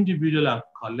their individual and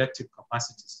collective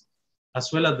capacities,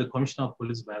 as well as the Commissioner of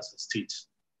Police Bayelsa State.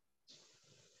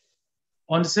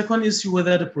 On the second issue,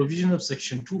 whether the provision of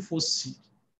Section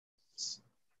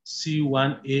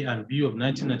 24C1A and B of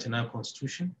 1999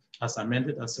 Constitution, as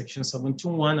amended as Section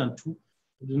 17(1) and 2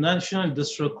 of the National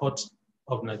Industrial Court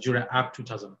of Nigeria Act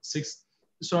 2006,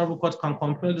 this Honorable Court can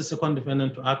compel the second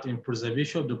defendant to act in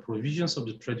preservation of the provisions of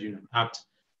the Trade Union Act.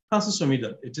 Council submit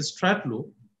that it is strike law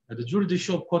that the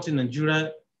judicial court in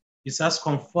Nigeria is as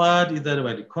conferred either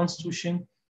by the Constitution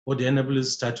or the enabling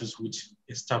statutes which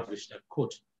established that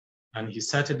court. And he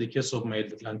cited the case of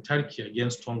Mailantarki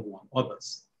against Tongo and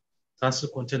others. Council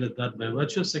contended that by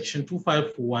virtue of Section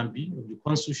 2541B of the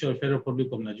Constitution of the Federal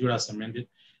Republic of Nigeria as amended,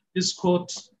 this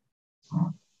court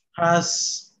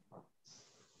has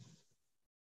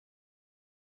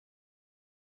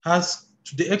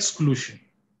to the exclusion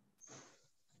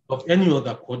of any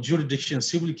other court jurisdiction,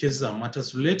 civil cases and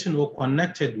matters relating or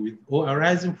connected with or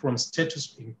arising from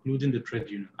statutes, including the Trade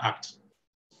Union Act.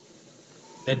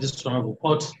 That this Honorable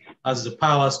Court has the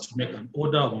powers to make an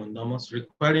order of mandamus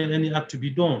requiring any act to be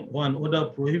done or an order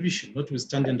of prohibition,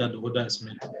 notwithstanding that the order is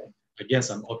made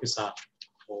against an officer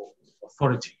or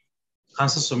authority.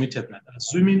 Council submitted that,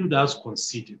 assuming it has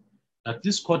conceded that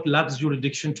this court lacks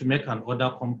jurisdiction to make an order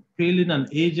compelling an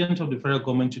agent of the federal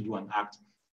government to do an act.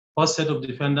 First set of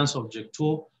defendants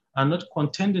objector are not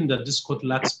contending that this court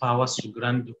lacks powers to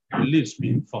grant the reliefs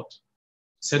being fought.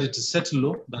 Said it is set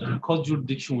law that the court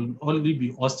jurisdiction will only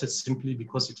be ousted simply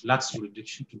because it lacks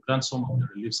jurisdiction to grant some of the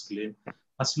reliefs claim,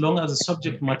 as long as the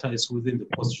subject matter is within the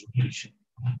court's jurisdiction.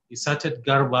 He cited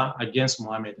Garba against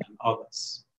Mohammed and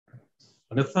others.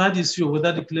 On the third issue,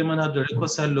 whether the claimant had the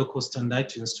requisite local standard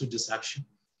to institute this action,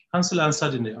 Council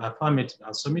answered in the affirmative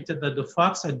and submitted that the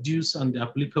facts adduced and the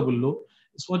applicable law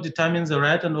is what determines the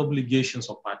right and obligations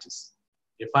of parties.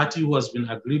 A party who has been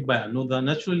aggrieved by another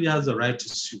naturally has the right to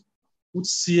sue, which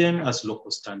CM as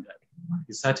local standard.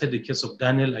 He cited the case of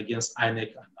Daniel against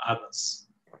INEC and others.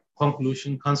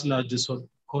 Conclusion, Council urged this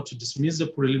court to dismiss the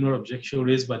preliminary objection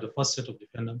raised by the first set of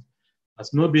defendants,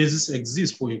 as no basis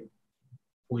exists for a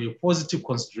positive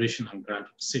consideration and grant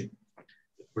of same.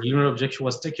 The preliminary objection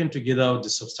was taken together with the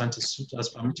substantive suit as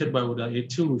permitted by Order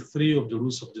 18 Rule 3 of the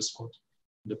rules of this court.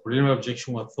 The preliminary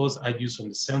objection was thus argued on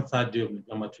the same third day of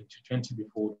November 2020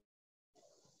 before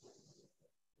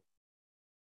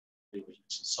the originating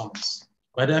summons.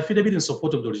 By the affidavit in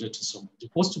support of the originating summons,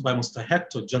 deposed by Mr.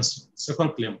 Hector Johnson,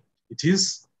 second claimant, it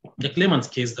is the claimant's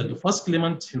case that the first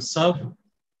claimant himself,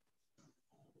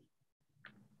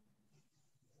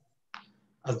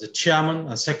 as the chairman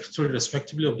and secretary,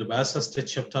 respectively, of the Bayelsa State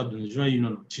Chapter of the Nigerian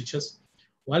Union of Teachers,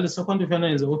 while the second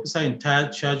defendant is the officer in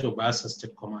charge of Bayelsa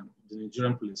State Command, the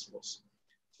Nigerian Police Force.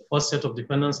 The first set of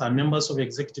defendants are members of the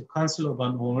Executive Council of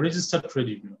an unregistered trade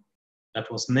union that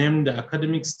was named the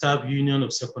Academic Staff Union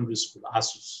of Secondary School,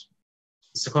 ASUS.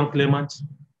 The second claimant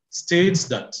states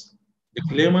that the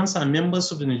claimants are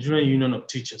members of the Nigerian Union of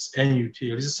Teachers, NUT,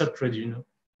 a registered trade union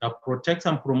that protect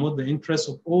and promote the interests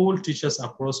of all teachers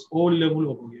across all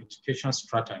levels of education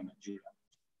strata in Nigeria.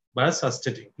 Bayelsa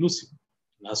State inclusive,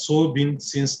 and has so been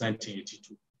since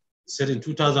 1982. Said in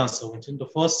 2017, the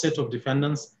first set of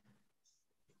defendants,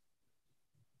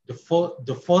 the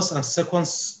first and second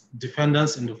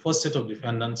defendants in the first set of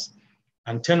defendants,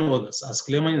 and 10 others, as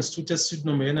claimant instituted suit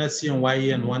number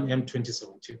NICNYEN 1M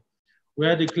 2017,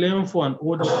 where the claim for an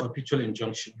order of perpetual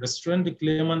injunction restrained the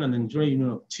claimant and the Nigerian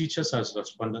Union of Teachers as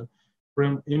respondent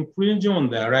from infringing on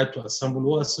their right to assemble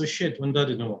or associate under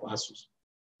the name of ASUS.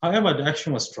 However, the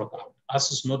action was struck out,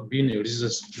 ASUS not being a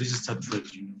registered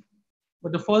trade union.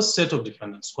 But the first set of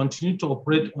defendants continued to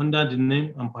operate under the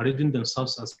name and parading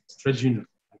themselves as trade union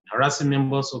and harassing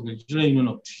members of the Nigerian Union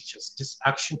of Teachers. This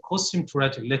action caused him to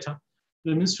write a letter to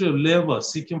the Ministry of Labor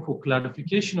seeking for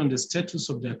clarification on the status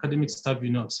of the Academic Staff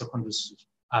Union of Secondary Schools,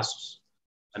 ASUS.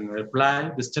 And in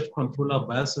reply, the State Controller of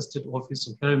Bayelsa State Office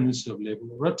of Federal Ministry of Labor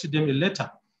wrote to them a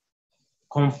letter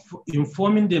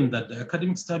informing them that the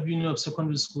Academic Staff Union of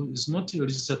Secondary School is not a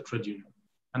registered trade union,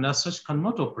 and as such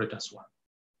cannot operate as one.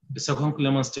 The second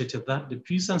claimant stated that the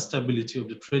peace and stability of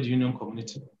the trade union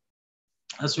community,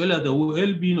 as well as the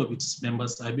well-being of its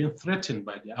members, are being threatened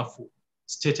by the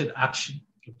stated action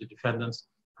of the defendants,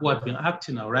 who have been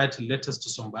acting and writing letters to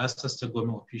some Bayelsa State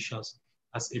government officials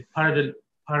as a parallel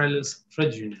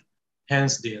trade union.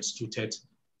 Hence, they instituted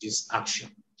this action.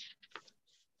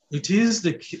 It is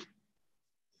the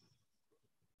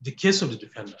case of the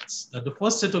defendants that the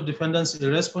first set of defendants,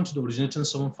 in response to the originating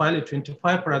summons, filed a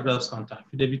 25 paragraphs counter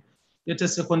affidavit dated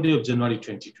 2nd day of January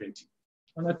 2020.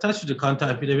 And attached to the counter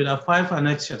affidavit are 5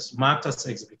 annexures marked as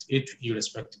Exhibit A to E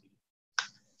respectively.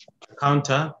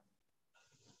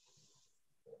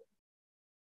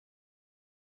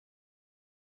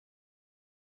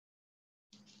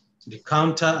 The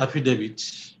counter affidavit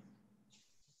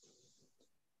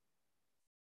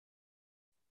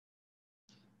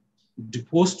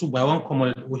deposed to by one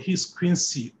comrade Ohis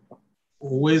Quincy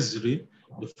Owezri,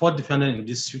 the fourth defendant in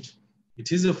this suit.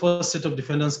 It is the first set of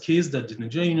defendants' case that the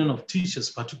Nigerian Union of Teachers,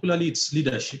 particularly its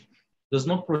leadership, does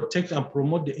not protect and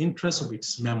promote the interests of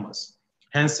its members.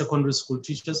 Hence, secondary school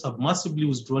teachers have massively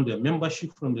withdrawn their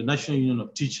membership from the National Union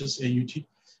of Teachers, NUT,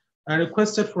 and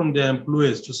requested from their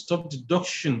employers to stop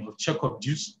deduction of check-off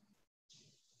dues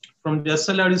from their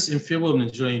salaries in favor of the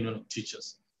Nigerian Union of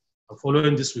Teachers. And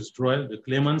following this withdrawal, the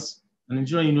claimants and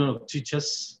Nigerian Union of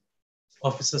Teachers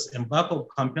officers embark on a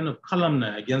campaign of calumny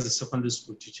against the secondary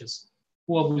school teachers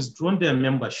who have withdrawn their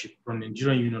membership from the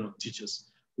Nigerian Union of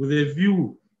Teachers with a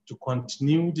view to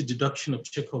continue the deduction of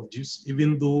check-off dues,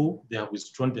 even though they have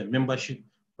withdrawn their membership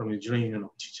from the Nigerian Union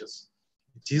of Teachers.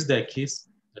 It is their case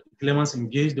that the claimants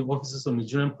engaged the officers of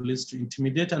Nigerian police to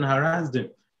intimidate and harass them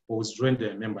for withdrawing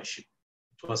their membership.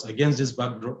 It was against this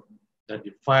backdrop that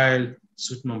they filed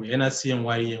suit number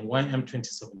NRCNYE and YM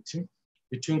 2017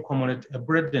 between Comrade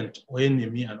Ebredent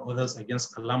Oyenemi and others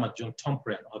against Kalama John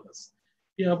Tompre and others.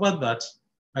 Here about that,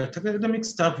 the Academic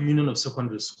Staff Union of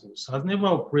Secondary Schools has never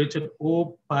operated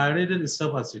or paraded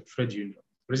itself as a trade union,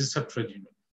 registered trade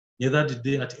union. Neither did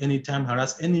they at any time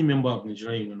harass any member of the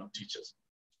Nigerian Union of Teachers.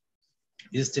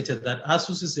 It stated that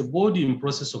ASUS is a body in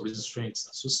process of registering its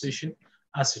association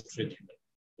as a trade union.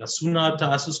 That soon after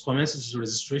ASUS commenced its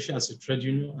registration as a trade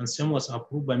union, and same was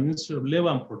approved by Ministry of Labor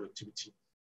and Productivity,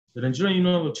 the Nigerian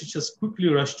Union of Teachers quickly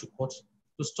rushed to court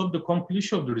to stop the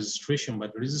completion of the registration by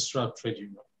the Registrar of Trade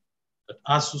Union. That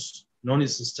ASUS, known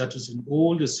its status in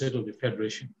all the state of the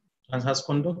Federation, and has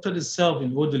conducted itself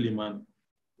in orderly manner.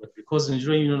 But because the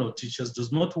Nigerian Union of Teachers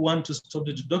does not want to stop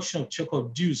the deduction of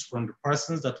check-off dues from the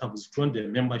persons that have withdrawn their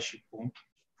membership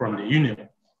from the union,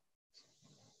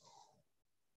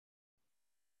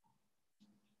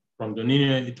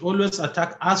 it always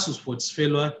attacked ASUS for its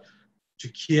failure to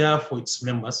care for its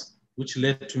members, which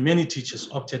led to many teachers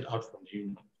opted out from the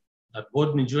union. That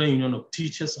both Nigerian Union of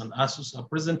Teachers and ASUS are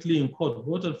presently in court,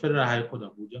 both at Federal High Court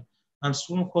Abuja and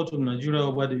Supreme Court of Nigeria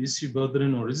over the issue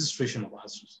bordering on registration of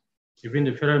ASUS. Even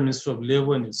the Federal Ministry of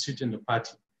Labor and its seat in the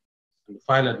party, and the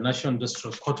file at National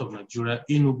Industrial Court of Nigeria,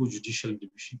 Enugu Judicial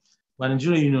Division, by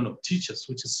Nigerian Union of Teachers,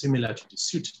 which is similar to the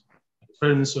suit. The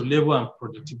Federal Ministry of Labor and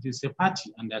Productivity is a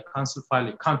party, and their counsel filed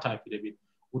a counter affidavit,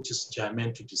 which is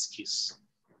germane to this case.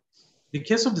 The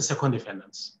case of the second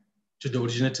defendants to the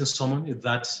originating summons is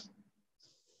that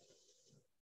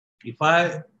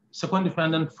second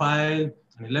defendant filed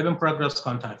an 11 paragraphs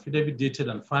counter affidavit dated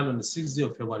and filed on the 6th day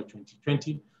of February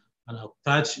 2020, and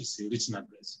attached is a written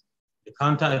address. The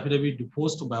counter affidavit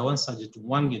deposed by one Sergeant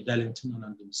Wange Darlington, an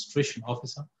administration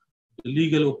officer, the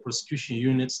Legal or Prosecution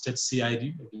Unit, State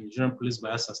CID of the Nigerian Police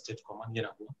Bayelsa State Command,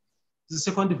 Yenagoa. The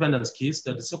second defendant's case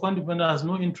that the second defendant has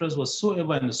no interest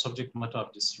whatsoever in the subject matter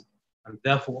of this suit, and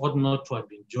therefore ought not to have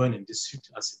been joined in this suit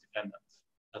as a defendant.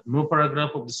 That no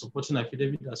paragraph of the supporting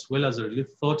affidavit, as well as the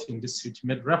relief thought in this suit,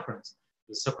 made reference to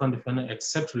the second defendant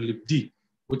except relief D,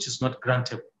 which is not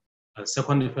grantable. The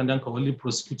second defendant can only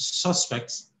prosecute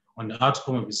suspects on the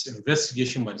outcome of its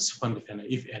investigation by the second defendant,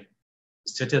 if any. It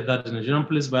stated that the Nigerian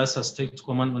Police Bayelsa State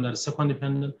Command under the second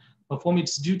defendant perform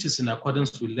its duties in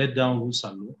accordance with laid down rules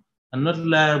and law, and not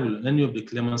liable on any of the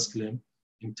claimants' claim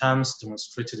in terms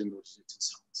demonstrated in the originating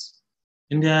summons.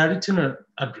 In their written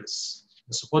address,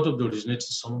 in support of the originating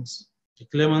summons, the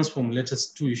claimants formulated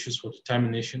 2 issues for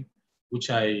determination, which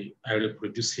I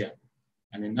reproduce here.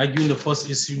 And in arguing the first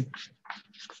issue,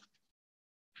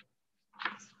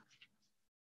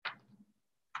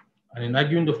 And in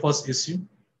arguing the first issue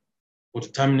for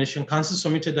determination, counsel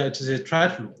submitted that it is a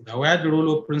trifle, that where the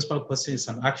role of principal person is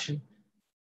an action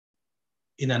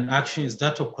is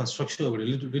that of construction of a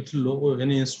written law or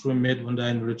any instrument made under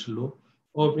any written law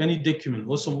or of any document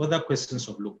or some other questions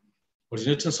of law.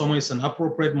 Originating somewhere is an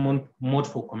appropriate mode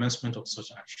for commencement of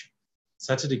such action.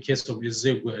 Such is the case of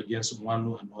Idigbe against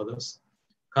Nwanu and others.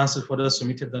 Counsel further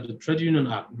submitted that the Trade Union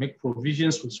Act make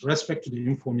provisions with respect to the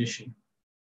information,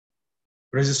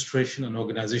 registration, and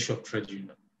organization of trade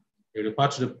union. They refer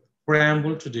to the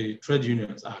preamble to the Trade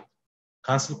Unions Act.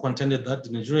 Counsel contended that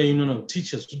the Nigerian Union of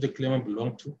Teachers, which the claimant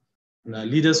belonged to, and the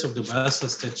leaders of the Bayelsa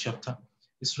State chapter,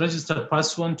 is registered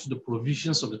pursuant to the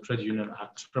provisions of the Trade Union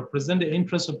Act to represent the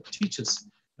interests of teachers,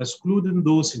 excluding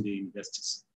those in the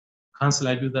universities. Counsel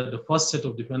argued that the first set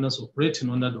of defendants operating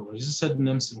under the registered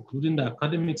names, including the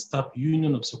Academic Staff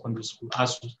Union of Secondary School,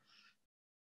 ASUS,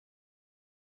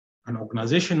 an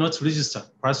organization not registered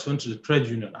pursuant to the Trade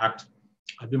Union Act,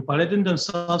 have been parading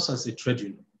themselves as a trade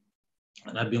union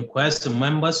and have been coercing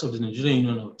members of the Nigerian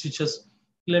Union of Teachers,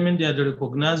 claiming they are the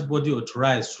recognized body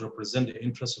authorized to represent the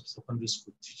interests of secondary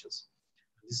school teachers.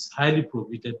 This is highly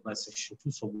prohibited by Section 2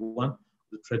 of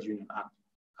the Trade Union Act.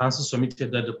 Counsel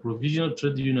submitted that the provision of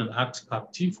Trade Union Act,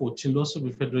 Cap T14, Laws of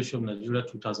the Federation of Nigeria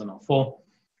 2004,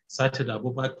 cited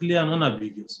above are clear and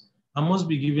unambiguous and must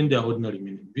be given their ordinary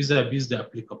meaning, vis-a-vis the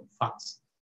applicable facts.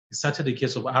 He cited the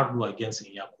case of Ardo against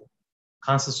Inyako.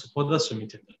 Counsel further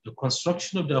submitted that the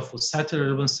construction of the aforementioned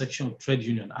relevant section of Trade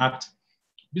Union Act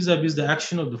vis-a-vis the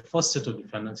action of the first set of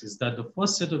defendants is that the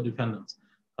first set of defendants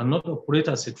cannot operate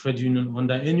as a trade union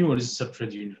under any registered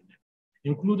trade union,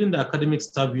 including the Academic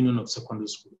Staff Union of Secondary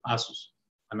School, ASUS,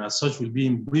 and as such will be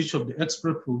in breach of the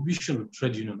express provision of the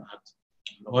Trade Union Act,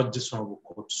 and urged this honorable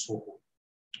court to so hold.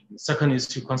 The second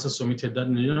issue, counsel submitted that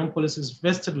the Nigerian police is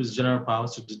vested with general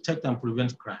powers to detect and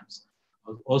prevent crimes,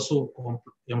 and also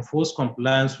enforce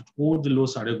compliance with all the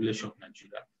laws and regulations of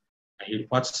Nigeria. And he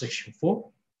referred to Section 4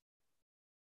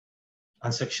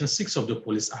 and Section 6 of the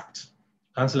Police Act.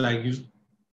 Counsel argues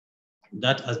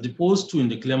that as deposed to in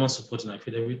the claimant's supporting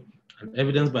affidavit and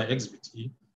evidenced by Exhibit E,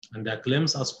 and their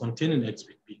claims as contained in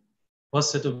Exhibit B,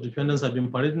 first set of defendants have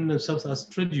been parading themselves as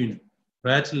trade union,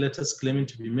 writing letters claiming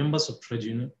to be members of trade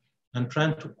union and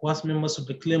trying to coerce members of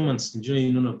the claimant's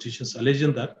Nigerian Union of Teachers,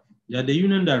 alleging that they are the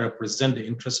union that represent the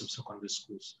interests of secondary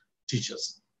schools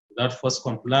teachers, without first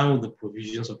complying with the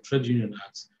provisions of Trade Union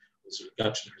Acts with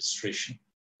regard to the registration.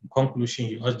 In conclusion,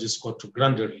 he urged this court to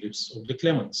grant the reliefs of the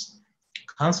claimants.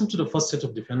 Counsel to the first set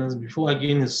of defendants, before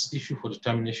again his issue for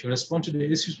determination, respond to the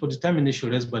issues for determination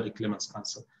raised by the claimants'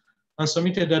 counsel, and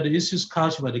submitted that the issues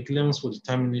couched by the claimants for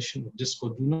determination of this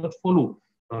court do not follow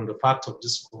from the fact of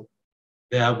this court,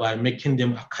 thereby making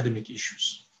them academic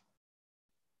issues.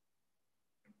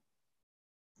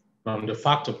 From the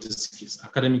fact of this case,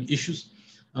 academic issues,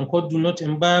 and court do not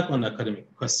embark on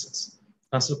academic questions.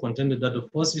 Counsel contended that the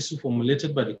first issue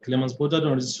formulated by the claimants bordered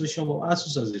on registration of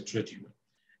ASUS as a trade union.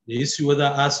 The issue whether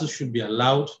ASUS should be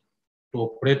allowed to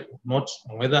operate or not,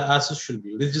 and whether ASUS should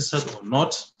be registered or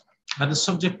not, are the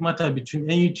subject matter between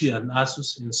NUT and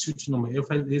ASUS in suit number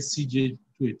FIACJ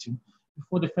 218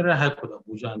 before the Federal High Court of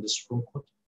Abuja and the Supreme Court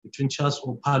between Charles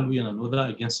Opalu and another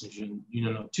against the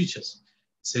Union of Teachers.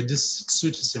 He said this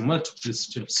suit is a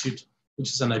multiplicity of suit, which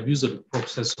is an abuse of the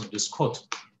process of this court.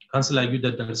 Counsel argued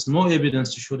that there is no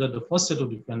evidence to show that the first set of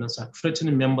defendants are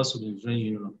threatening members of the Nigerian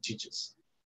Union of Teachers.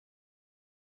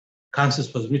 Counsel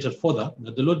submitted further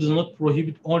that the law does not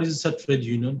prohibit unregistered trade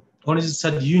union,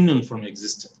 unregistered union from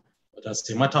existing, but as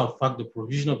a matter of fact, the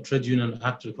provision of Trade Union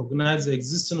Act recognizes the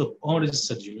existence of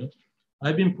unregistered union,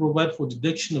 have been provided for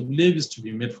deduction of levies to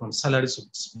be made from salaries of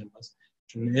its members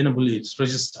to enable it to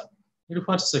register. He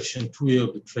referred to Section 2A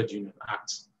of the Trade Union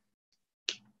Act.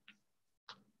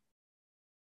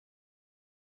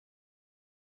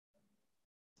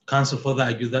 Counsel further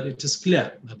argued that it is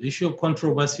clear that the issue of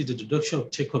controversy, the deduction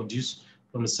of take-up dues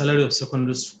from the salary of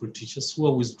secondary school teachers who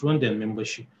are withdrawn their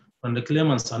membership from the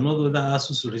claimants are not whether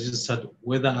ASUS registered,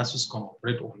 whether ASUS can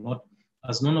operate or not,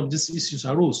 as none of these issues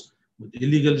arose with the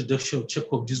illegal deduction of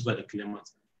take-up dues by the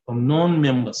claimants from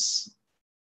non-members.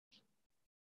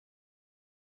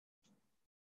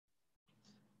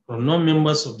 From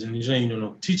non-members of the Nigerian Union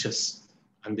of Teachers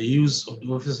and the use of the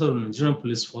officers of the Nigerian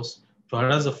Police Force to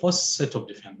harass the first set of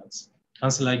defendants.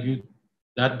 Counsel argued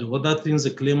that the other things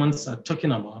the claimants are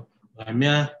talking about are a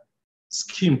mere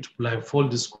scheme to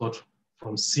blindfold this court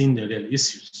from seeing the real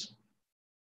issues.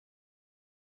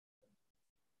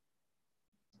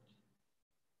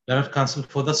 Direct Counsel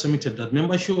further submitted that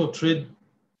membership of trade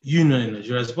union in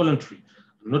Nigeria is voluntary,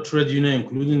 and no trade union,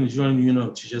 including the Nigerian Union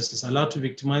of Teachers, is allowed to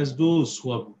victimize those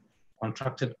who have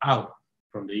contracted out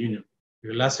from the union. We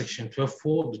realize Section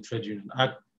 12(4) of the Trade Union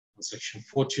Act and Section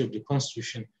 40 of the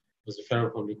Constitution of the Federal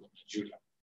Republic of Nigeria.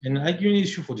 In arguing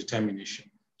issue for determination,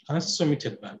 counsel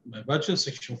submitted by virtue of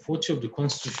Section 40 of the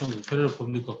Constitution of the Federal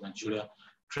Republic of Nigeria,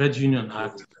 Trade Union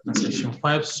Act, and Section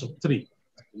 5(3)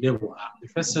 Labor Act. The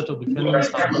first set of defendants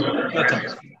have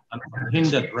better and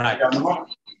unhindered right to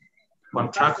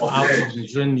contract out of the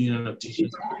Nigerian Union of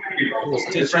Teachers who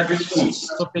stated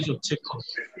stoppage of take-off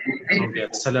from their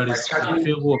salaries in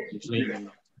favor of the Nigerian Union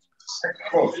of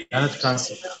Teachers. The Senate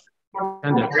Council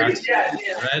defended that the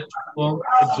right to form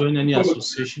or join any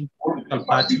association, political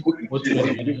party, or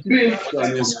trade union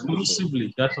is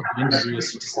exclusively that of the individual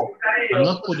citizen, and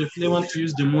not for the claimant to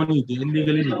use the money they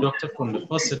illegally deducted from the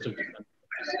first set of defendants,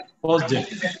 force them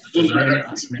to join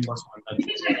as members under the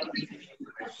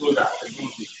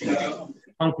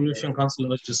conclusion.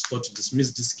 Council urged this court to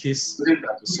dismiss this case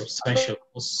as substantial,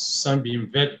 for some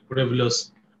being vague,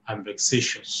 frivolous, and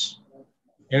vexatious.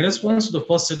 In response to the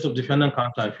first set of defendant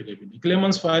counter affidavit, the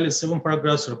claimants filed a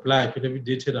 7-paragraph reply affidavit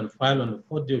dated and filed on the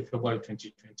 4th day of February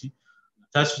 2020.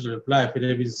 Attached to the reply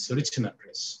affidavit is a written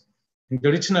address. In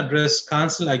the written address,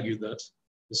 counsel argued that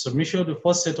the submission of the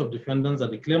first set of defendants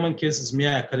that the claimant case is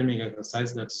mere academic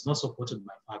exercise that is not supported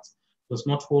by facts does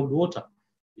not hold water,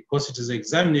 because it is the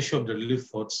examination of the relief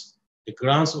thoughts, the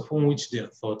grounds upon which they are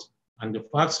thought, and the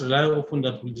facts rely upon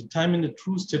that will determine the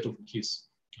true state of the case,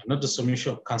 and not the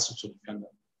submission of counsel to the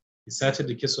defendant. He cited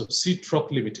the case of C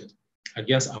Truck Limited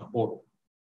against Aboro.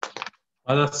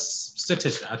 Others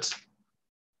stated that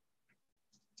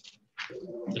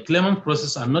the claimant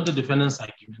process are not the defendant's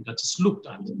argument that is looked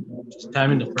at to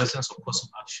determine the presence of cause of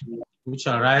action, which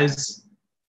arises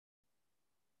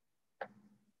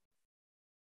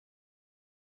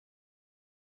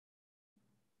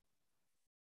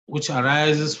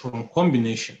from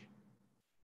combination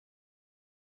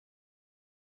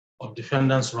of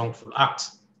defendant's wrongful act.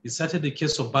 He cited the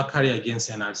case of Bakari against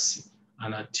NRC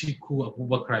and Atiku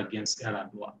Abubakar against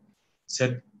Eradua.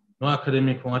 Said no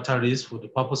academic matter raised for the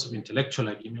purpose of intellectual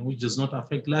argument, which does not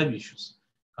affect live issues.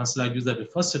 Counsel argues that the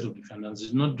first set of defendants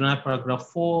did not deny paragraph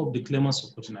 4 of the claimant's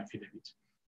supporting affidavit.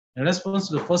 In response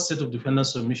to the first set of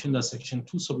defendants' submission that Section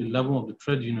 2(11) of the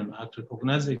Trade Union Act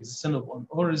recognized the existence of an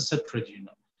unregistered trade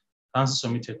union, counsel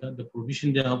submitted that the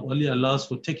provision thereof only allows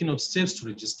for taking of steps to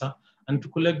register and to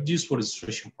collect dues for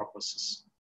registration purposes.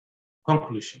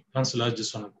 Conclusion, counsel urged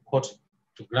this honorable court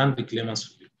to grant the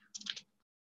claimant's relief.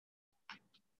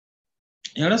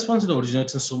 In response to the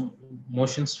originating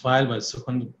motions filed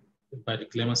by the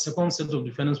claimant, second set of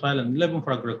defendants filed an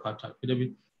 11-paragraph counter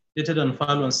affidavit dated and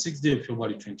filed on 6th day of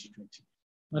February 2020.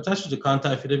 Attached to the counter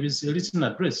affidavit is a written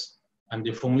address, and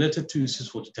they formulated 2 issues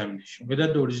for determination: whether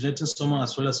the originating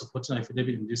summons as well as supporting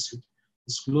affidavit in this suit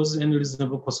discloses any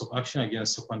reasonable cause of action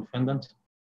against the second defendant,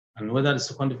 and whether the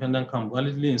second defendant can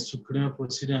validly institute criminal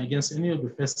proceeding against any of the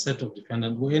first set of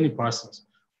defendants or any persons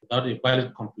without a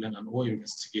valid complaint and or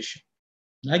investigation.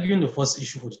 In arguing the first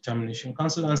issue for determination,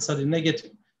 counsel answered in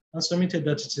negative and submitted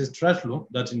that it is threat law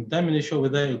that in determination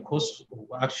whether a cause of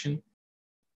action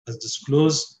is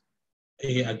disclosed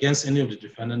against any of the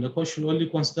defendants, the court should only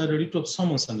consider the writ of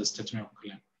summons and the statement of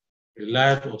claim.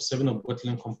 Relied of 7 of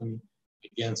Bottling Company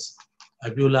against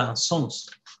Abiola and Sons,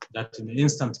 that in the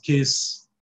instant case,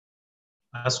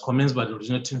 as commenced by the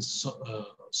originating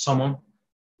summon,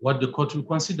 what the court will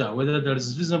consider whether there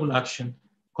is reasonable action,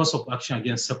 cause of action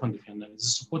against second defendant is a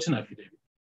supporting affidavit.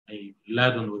 I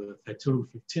relied on whether 13 Rule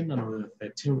 15 and whether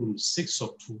 13 Rule 6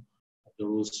 of 2 of the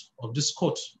rules of this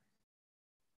court.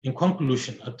 In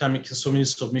conclusion, after making so many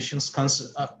submissions,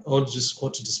 counsel urged this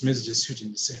court to dismiss the suit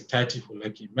in its entirety for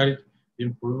lacking merit,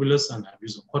 being frivolous, and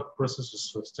abuse of court process with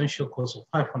substantial cost of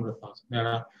 500,000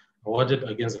 naira awarded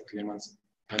against the claimants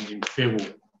and in favor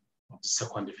of the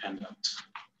second defendant.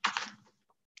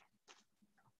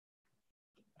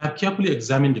 I have carefully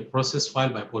examined the process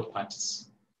filed by both parties.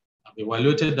 I've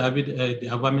evaluated the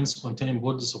arguments contained in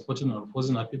both the supporting and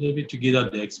opposing affidavit together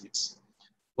with the exhibits.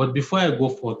 But before I go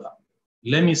further,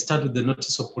 let me start with the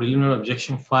notice of preliminary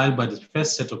objection filed by the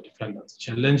first set of defendants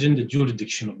challenging the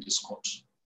jurisdiction of this court.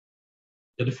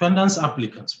 The defendants'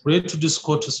 applicants prayed to this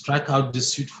court to strike out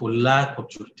this suit for lack of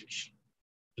jurisdiction.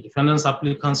 The defendants'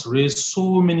 applicants raised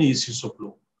so many issues of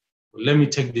law. But let me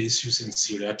take the issues in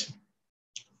seriety.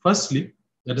 Firstly,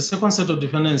 that the second set of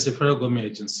defendants is a federal government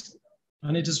agency,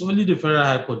 and it is only the Federal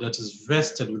High Court that is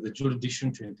vested with the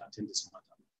jurisdiction to entertain this matter.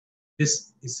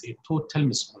 This is a total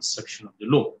misconception of the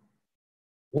law.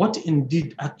 What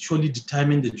indeed actually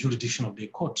determines the jurisdiction of the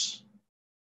court?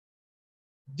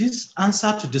 This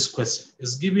answer to this question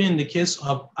is given in the case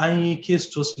of Anyi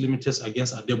Case Trust Limited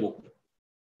against Adebo.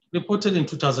 reported in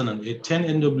 2008, 10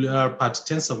 NWR Part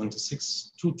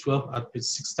 1076, 212 at page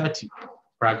 630,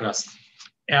 paragraphs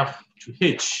F to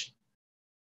H.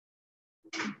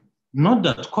 Note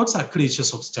that courts are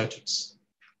creatures of statutes,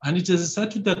 and it is a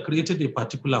statute that created a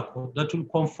particular court that will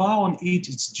confer on it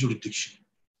its jurisdiction.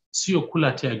 See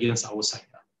Okulate against Awosanya.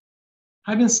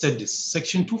 Having said this,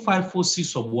 Section 254C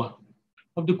sub 1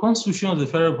 of the Constitution of the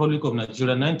Federal Republic of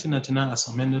Nigeria 1999 as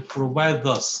amended provides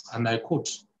thus, and I quote,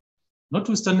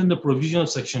 notwithstanding the provision of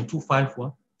Section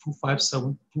 251,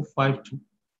 257, 252,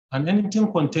 and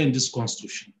anything contained in this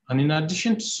Constitution, and in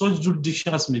addition to such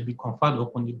jurisdiction as may be conferred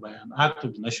upon it by an act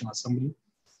of the National Assembly,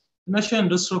 the National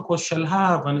Industrial Court shall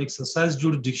have and exercise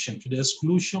jurisdiction to the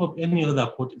exclusion of any other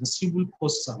court in civil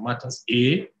causes and matters,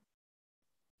 A,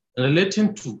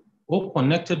 relating to or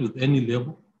connected with any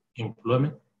labor,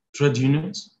 employment, trade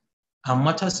unions, and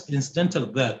matters incidental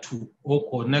thereto or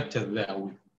connected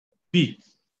therewith. B,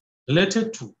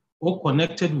 related to or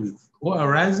connected with or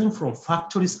arising from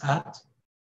Factories Act,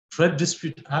 Trade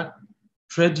Dispute Act,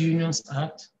 Trade Unions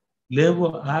Act,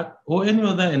 Labor Act, or any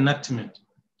other enactment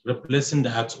replacing the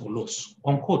acts or laws,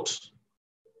 unquote.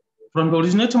 From the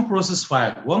originating process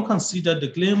file, one can see that the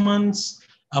claimants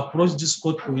approach this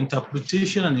court for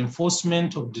interpretation and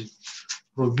enforcement of the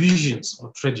provisions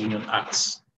of trade union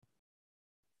acts.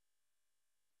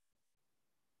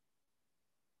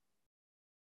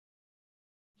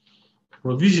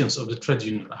 Provisions of the Trade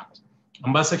Union Act.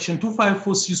 And by Section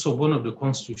 254C sub 1 of the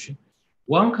Constitution,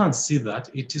 one can see that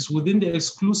it is within the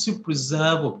exclusive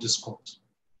preserve of this court,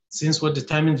 since what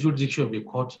determines jurisdiction of a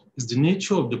court is the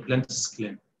nature of the plaintiff's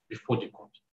claim before the court.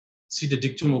 See the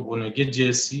dictum of Onoge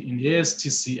JSC in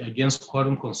ASTC against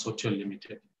Quorum Consortium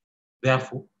Limited.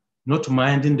 Therefore, not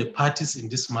minding the parties in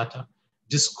this matter,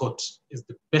 this court is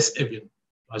the best evidence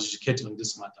to adjudicate on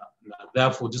this matter. And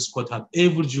therefore, this court has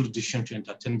every jurisdiction to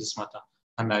entertain this matter,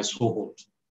 and I so hold.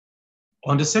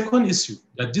 On the second issue,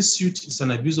 that this suit is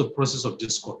an abuse of process of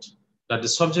this court, that the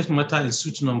subject matter in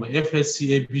suit number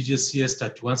FSCA BJCS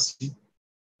 31C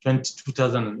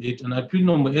 2008 and appeal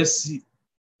number SC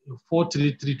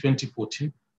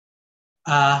 433-2014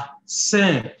 are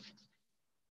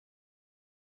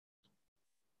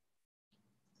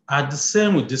the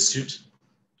same with this suit.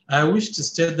 I wish to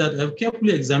state that I've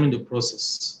carefully examined the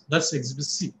process. That's Exhibit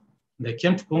C. And I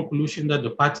came to conclusion that the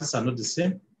parties are not the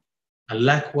same, and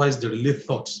likewise the relief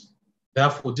thought.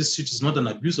 Therefore, this suit is not an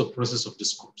abuse of process of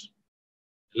this court.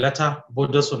 The latter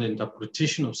borders on the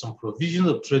interpretation of some provisions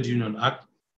of Trade Union Act,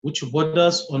 which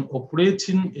borders on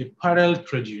operating a parallel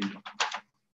trade union,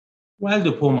 while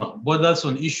the former borders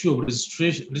on issue of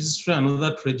registering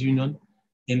another trade union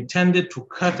intended to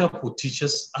cater for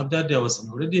teachers after there was an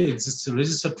already existing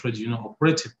registered trade union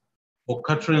operating or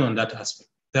catering on that aspect.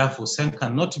 Therefore, same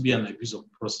cannot be an abuse of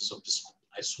process of this court.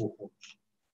 I so hold.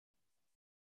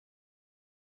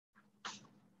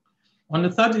 On the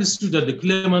third issue, that the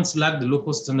claimants lack the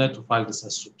local standard to file this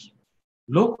suit.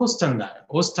 Local standard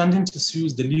or standing to sue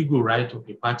is the legal right of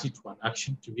a party to an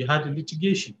action to be heard in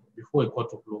litigation before a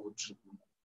court of law or tribunal.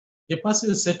 A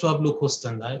person is said to have local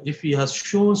standard if he has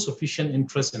shown sufficient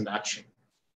interest in the action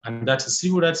and that his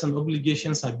civil rights and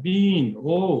obligations are being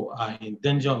or are in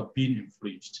danger of being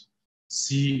infringed.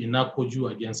 See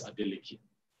Inakoju against Adeleke.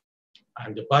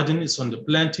 And the burden is on the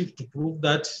plaintiff to prove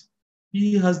that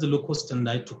he has the local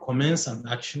standard to commence an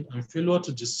action, and failure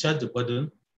to discharge the burden,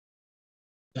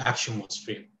 the action must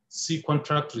fail. See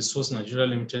Contract Resource Nigeria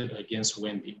Limited against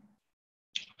Wendy.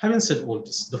 Having said all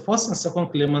this, the first and second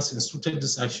claimants instituted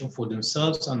this action for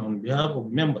themselves and on behalf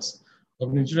of members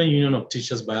of the Nigerian Union of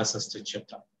Teachers Bayelsa State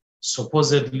Chapter.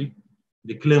 Supposedly,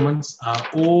 the claimants are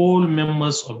all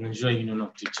members of the Nigerian Union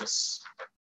of Teachers.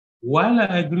 While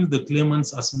I agree with the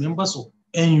claimants as members of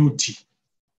NUT,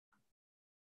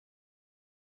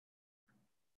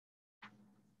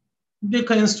 they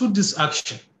can institute this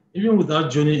action even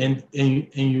without joining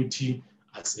NUT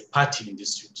as a party in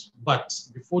this suit. But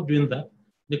before doing that,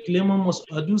 the claimant must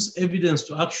produce evidence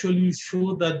to actually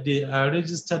show that they are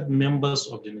registered members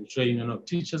of the Nigerian Union of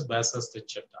Teachers Bayelsa State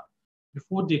Chapter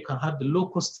before they can have the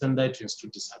local standard to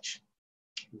institute this action.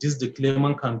 This the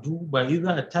claimant can do by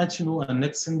either attaching or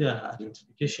annexing their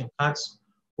identification cards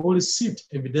or receipt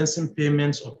evidencing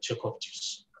payments of check-off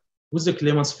dues, which the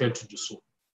claimants failed to do so.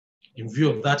 In view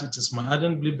of that, it is my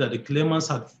ardent belief that the claimants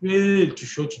had failed to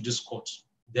show to this court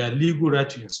their legal right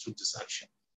to institute this action,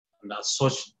 and as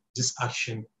such, this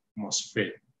action must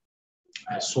fail.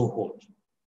 I so hold.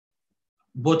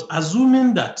 But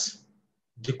assuming that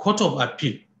the Court of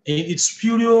Appeal, in its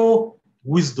superior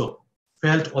wisdom,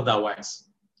 felt otherwise,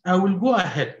 I will go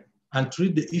ahead and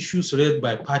treat the issues raised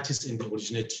by parties in the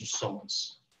originating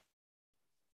summons.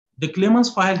 The claimants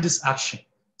filed this action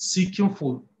seeking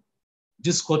for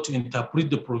this court to interpret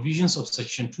the provisions of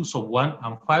Section 2 sub 1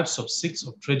 and 5 sub 6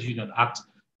 of Trade Union Act,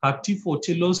 Part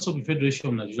 40 Laws of the Federation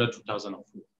of Nigeria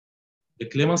 2004. The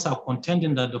claimants are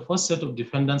contending that the first set of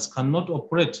defendants cannot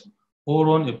operate or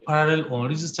run a parallel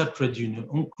unregistered trade union,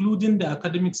 including the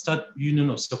Academic Staff Union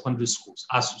of Secondary Schools,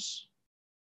 ASUS.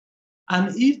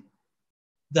 And if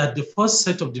that the first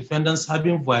set of defendants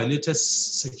having violated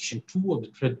Section 2 of the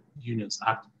Trade Unions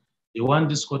Act, they want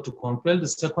this court to compel the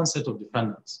second set of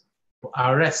defendants to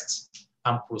arrest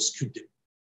and prosecute them.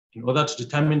 In order to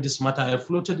determine this matter, I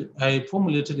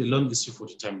formulated a long issue for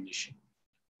determination,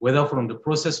 whether from the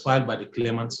process filed by the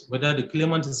claimants, whether the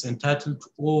claimant is entitled to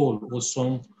all or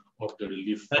some of the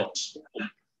relief sought.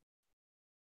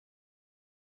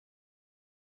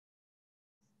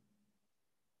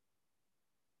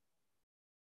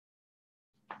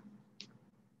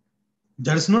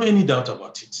 There is no any doubt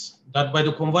about it, that by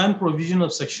the combined provision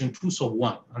of Section 2 sub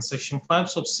 1 and Section 5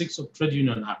 sub 6 of Trade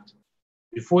Union Act,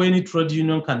 before any trade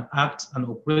union can act and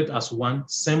operate as one,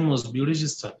 same must be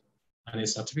registered and a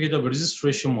certificate of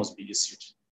registration must be issued.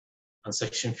 And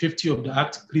Section 50 of the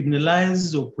Act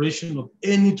criminalizes the operation of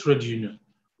any trade union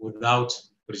without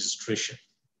registration.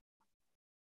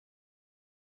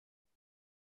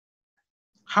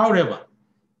 However,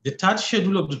 the third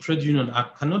schedule of the Trade Union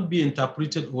Act cannot be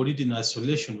interpreted or read in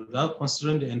isolation without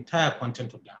considering the entire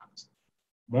content of the Act.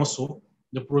 More so,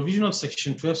 the provision of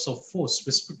Section 12 sub 4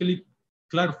 specifically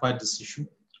clarified this issue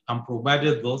and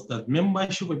provided thus that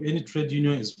membership of any trade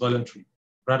union is voluntary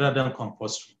rather than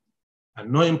compulsory,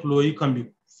 and no employee can be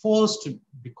forced to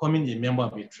becoming a member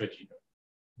of a trade union.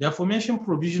 The aforementioned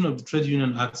provision of the Trade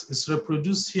Union Act is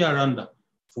reproduced hereunder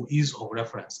for ease of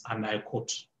reference, and I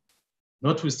quote,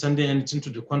 "Notwithstanding anything to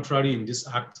the contrary in this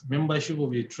act, membership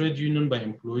of a trade union by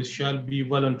employees shall be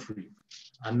voluntary,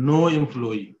 and no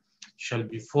employee shall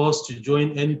be forced to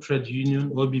join any trade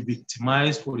union or be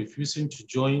victimized for refusing to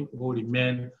join or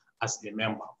remain as a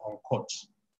member," unquote.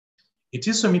 It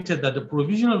is submitted that the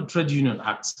provision of the Trade Union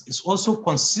Act is also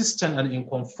consistent and in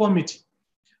conformity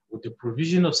with the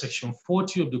provision of Section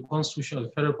 40 of the Constitution of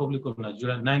the Federal Republic of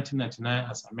Nigeria, 1999,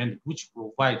 as amended, which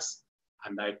provides,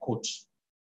 and I quote,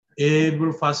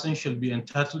 "Every person shall be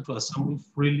entitled to assemble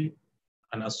freely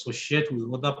and associate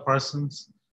with other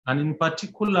persons, and in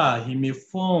particular, he may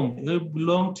form or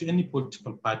belong to any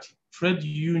political party, trade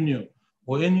union,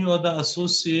 or any other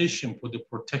association for the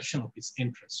protection of his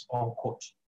interests," unquote.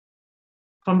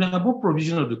 From the above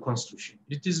provision of the Constitution,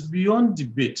 it is beyond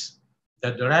debate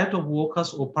that the right of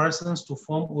workers or persons to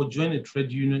form or join a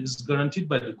trade union is guaranteed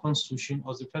by the Constitution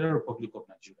of the Federal Republic of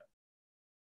Nigeria.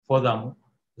 Furthermore,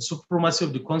 the supremacy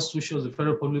of the Constitution of the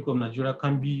Federal Republic of Nigeria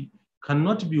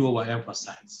cannot be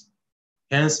overemphasized.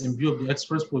 Hence, in view of the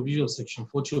express provision of Section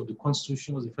 40 of the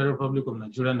Constitution of the Federal Republic of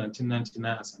Nigeria,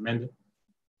 1999, as amended,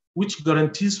 which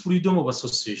guarantees freedom of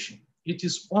association, it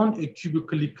is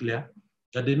unequivocally clear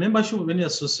that the membership of any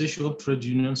association of trade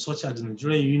unions, such as the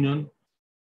Nigerian Union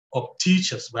of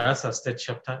Teachers Bayelsa State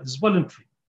Chapter, is voluntary.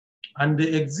 And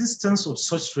the existence of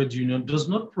such trade union does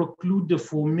not preclude the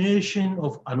formation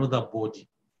of another body,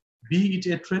 be it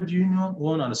a trade union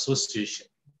or an association,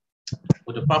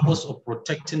 for the purpose of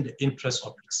protecting the interests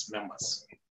of its members.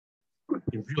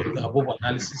 In view of the above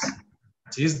analysis,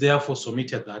 it is therefore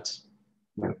submitted that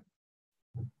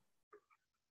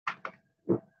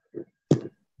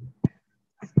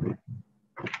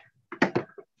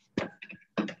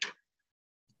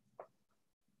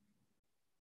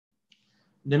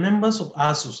the members of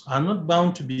ASUS are not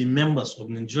bound to be members of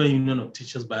the Nigerian Union of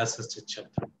Teachers Bayelsa State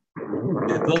Chapter.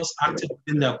 They thus acted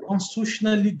within their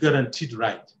constitutionally guaranteed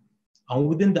right and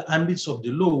within the ambits of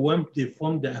the law when they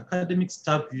formed the Academic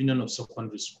Staff Union of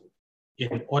Secondary School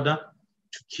in order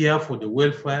to care for the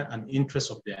welfare and interests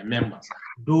of their members,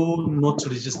 though not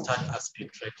registered as a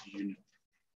trade union.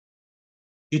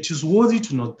 It is worthy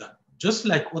to note that, just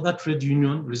like other trade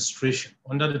union registration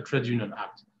under the Trade Union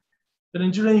Act, the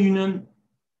Nigerian Union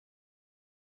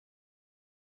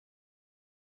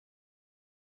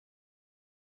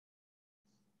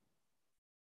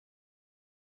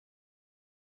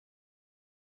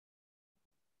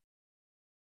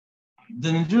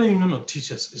Union of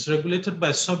Teachers is regulated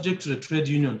by subject to the Trade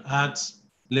Union Act,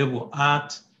 Labor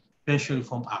Act, Pension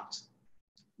Reform Act.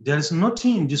 There is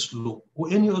nothing in this law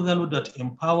or any other law that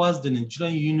empowers the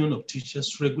Nigerian Union of Teachers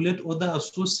to regulate other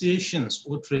associations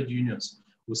or trade unions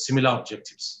with similar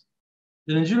objectives.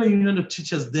 The Nigerian Union of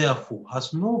Teachers, therefore,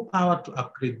 has no power to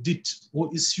accredit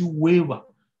or issue waiver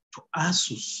to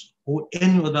ASUS or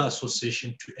any other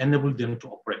association to enable them to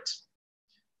operate.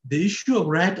 The issue of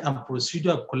right and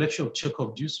procedure of collection of check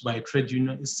of dues by a trade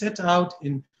union is set out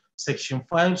in Section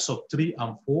 5, Sub 3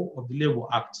 and 4 of the Labour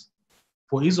Act,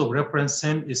 for ease of reference,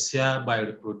 same is hereby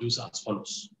reproduced as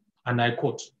follows. And I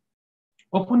quote,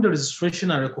 upon the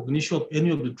registration and recognition of any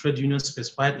of the trade unions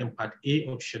specified in Part A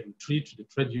of Schedule 3 to the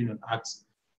Trade Union Act,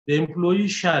 the employee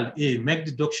shall A, make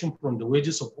deduction from the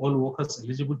wages of all workers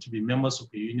eligible to be members of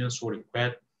a union so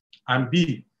required, and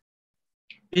B,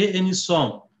 pay any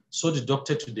sum so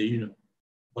deducted to the union.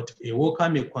 But a worker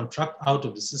may contract out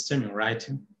of the system in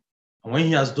writing, and when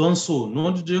he has done so,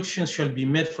 no deduction shall be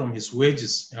made from his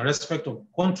wages in respect of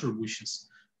contributions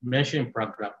mentioned in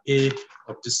paragraph A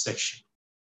of this section.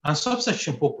 And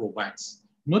subsection 4 provides,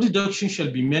 no deduction shall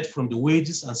be made from the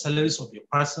wages and salaries of the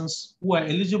persons who are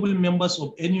eligible members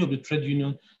of any of the trade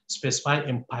union specified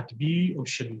in Part B of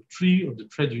Schedule 3 of the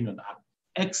Trade Union Act,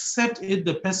 except if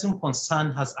the person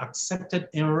concerned has accepted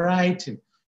in writing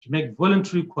to make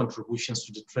voluntary contributions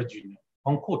to the trade union,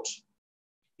 unquote.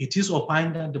 It is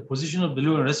opined that the position of the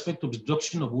law in respect of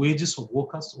deduction of wages of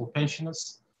workers or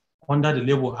pensioners under the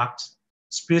Labour Act,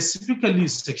 specifically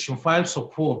Section 5,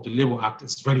 Sub 4 of the Labour Act,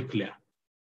 is very clear.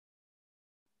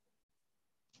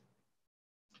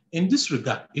 In this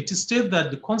regard, it is stated that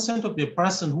the consent of a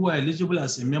person who are eligible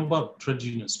as a member of trade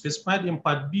union specified in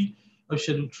Part B of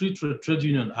Schedule 3 to the Trade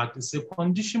Union Act is a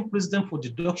condition precedent for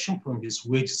deduction from his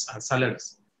wages and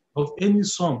salaries of any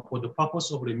sum for the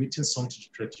purpose of remitting sum to the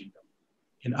trade union.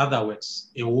 In other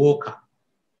words, a worker,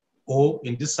 or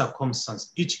in this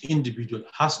circumstance, each individual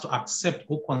has to accept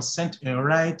or consent in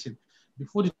writing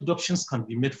before the deductions can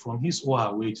be made from his or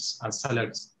her wages and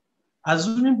salaries,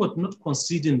 assuming but not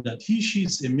conceding that he/she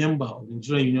is a member of the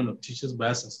Nigerian Union of Teachers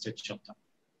Biafra State Chapter.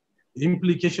 The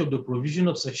implication of the provision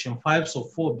of Section 5 Sub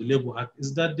 4 of the Labour Act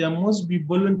is that there must be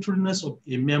voluntariness of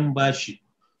a membership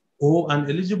or an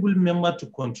eligible member to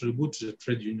contribute to the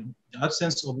trade union, the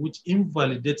absence of which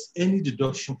invalidates any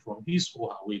deduction from his or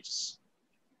her wages.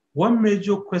 One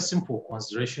major question for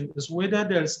consideration is whether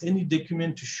there is any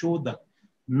document to show that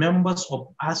members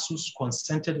of ASUS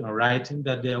consented in writing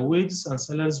that their wages and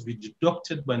salaries be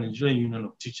deducted by the Nigerian Union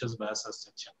of Teachers Biafra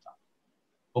State Chapter.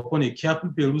 Upon a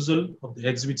careful perusal of the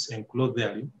exhibits enclosed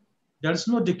therein, there is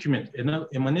no document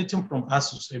emanating from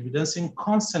ASUS evidencing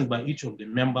consent by each of the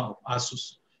members of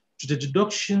ASUS to the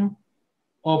deduction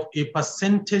of a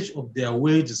percentage of their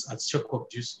wages as check-off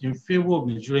dues in favor of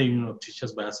the Nigerian Union of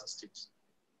Teachers Biafra State.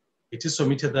 It is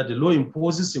submitted that the law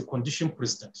imposes a condition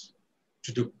precedent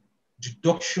to the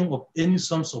deduction of any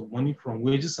sums of money from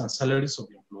wages and salaries of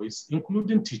employees,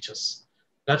 including teachers.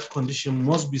 That condition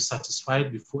must be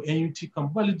satisfied before NUT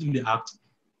can validly act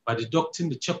by deducting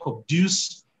the check-off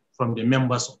dues from the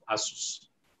members of ASUS.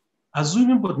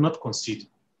 Assuming but not conceding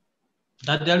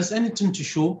that there is anything to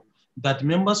show that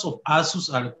members of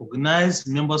ASUS are recognized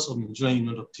members of the Nigerian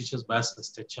Union of Teachers Biafra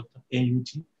State Chapter,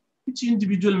 NUT, each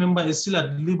individual member is still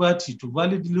at liberty to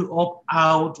validly opt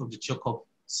out of the check-off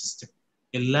system,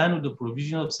 in line with the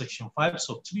provision of Section 5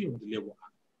 Sub 3 of the Labour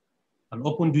Act. And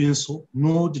upon doing so,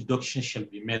 no deduction shall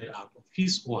be made out of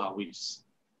his or her wages.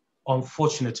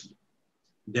 Unfortunately,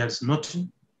 there is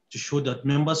nothing to show that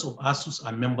members of ASUS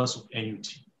are members of NUT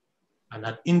and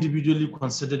had individually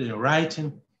considered in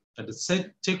writing that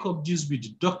the take-up dues be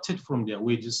deducted from their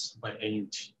wages by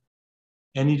NUT.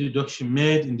 Any deduction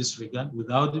made in this regard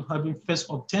without them having first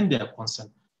obtained their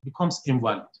consent becomes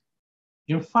invalid.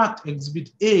 In fact,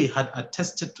 Exhibit A had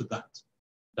attested to that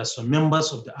some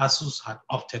members of the ASUS had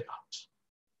opted out.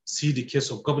 See the case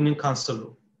of Governing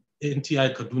Council,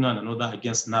 NTI Kaduna and another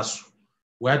against NASU,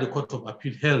 where the Court of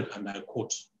Appeal held, and I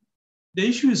quote, the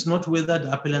issue is not whether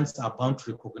the appellants are bound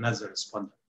to recognize the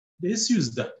respondent. The issue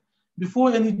is that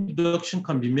before any deduction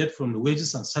can be made from the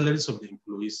wages and salaries of the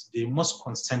employees, they must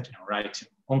consent in writing,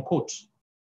 unquote.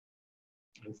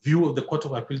 In view of the Court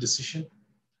of Appeal decision,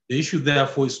 the issue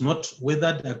therefore is not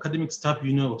whether the Academic Staff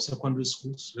Union of Secondary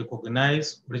Schools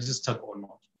recognize, registered or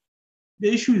not.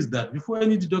 The issue is that before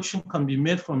any deduction can be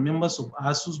made from members of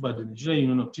ASUS by the Nigerian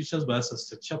Union of Teachers Biafra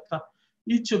State Chapter,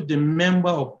 each of the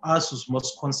members of ASUS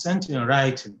must consent in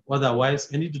writing. Otherwise,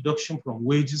 any deduction from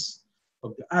wages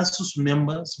of the ASUS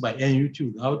members by NUT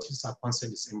without his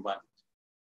consent is invalid.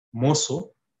 More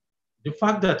so, the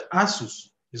fact that ASUS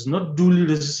is not duly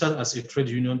registered as a trade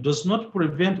union does not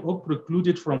prevent or preclude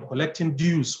it from collecting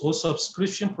dues or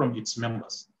subscription from its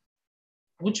members,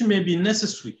 which may be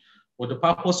necessary for the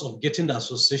purpose of getting the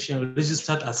association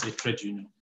registered as a trade union.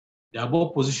 The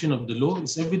above position of the law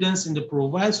is evidenced in the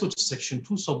proviso to Section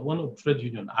 2 Sub 1 of the Trade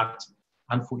Union Act,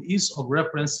 and for ease of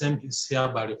reference, same is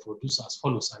hereby reproduced as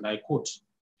follows, and I quote,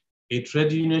 a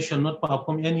trade union shall not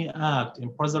perform any act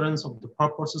in furtherance of the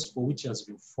purposes for which it has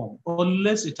been formed,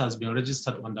 unless it has been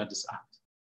registered under this act.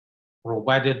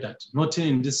 provided that nothing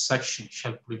in this section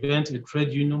shall prevent a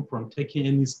trade union from taking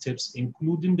any steps,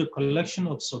 including the collection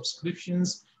of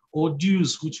subscriptions or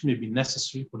dues which may be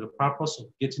necessary for the purpose of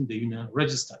getting the union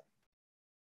registered.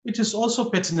 It is also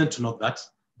pertinent to note that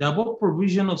the above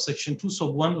provision of Section 2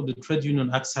 sub 1 of the Trade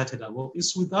Union Act cited above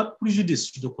is without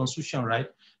prejudice to the constitutional right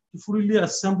to freely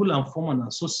assemble and form an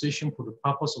association for the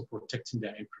purpose of protecting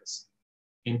their interests.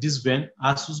 In this vein,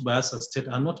 ASUS Bayelsa State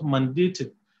are not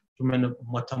mandated to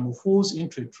metamorphose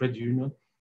into a trade union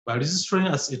by registering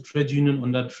as a trade union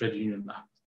under the Trade Union Act.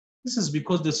 This is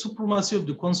because the supremacy of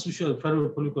the Constitution of the Federal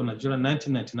Republic of Nigeria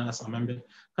 1999 as amended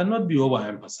cannot be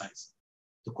overemphasized.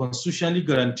 The constitutionally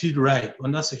guaranteed right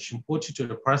under Section 40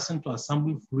 to a person to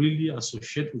assemble, freely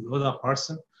associate with other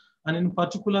person, and in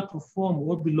particular to form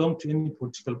or belong to any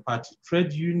political party,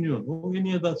 trade union, or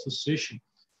any other association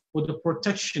for the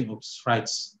protection of its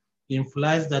rights,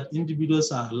 implies that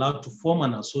individuals are allowed to form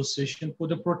an association for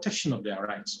the protection of their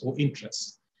rights or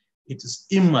interests. It is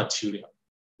immaterial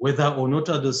whether or not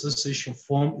the association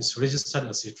form is registered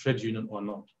as a trade union or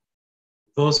not.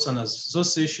 Thus, an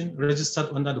association registered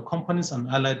under the Companies and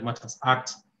Allied Matters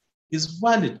Act is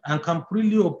valid and can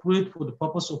freely operate for the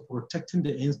purpose of protecting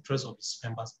the interests of its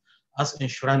members as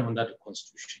enshrined under the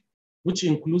Constitution, which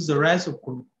includes the rights of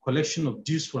collection of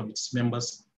dues from its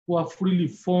members who are freely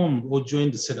formed or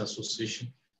joined the said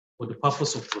association for the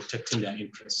purpose of protecting their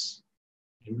interests.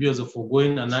 In view of the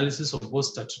foregoing analysis of both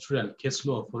statutory and case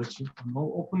law authority, and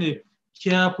upon a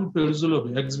careful perusal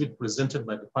of the exhibit presented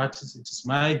by the parties, it is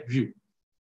my view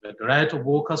that the right of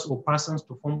workers or persons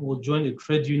to form or join a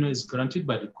trade union is guaranteed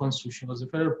by the Constitution of the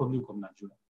Federal Republic of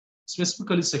Nigeria,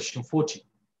 specifically Section 40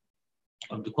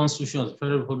 of the Constitution of the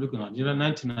Federal Republic of Nigeria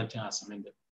 1990 as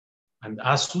amended. And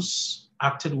ASUS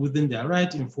acted within their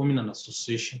right in forming an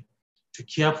association to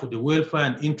care for the welfare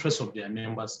and interests of their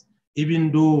members,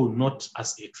 even though not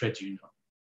as a trade union.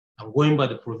 And going by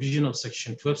the provision of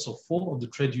Section 12 sub 4 of the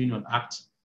Trade Union Act,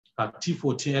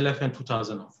 T14 LFN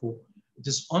 2004, it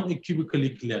is unequivocally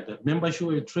clear that membership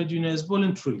of a trade union is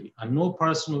voluntary, and no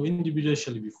person or individual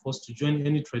shall be forced to join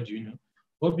any trade union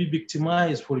or be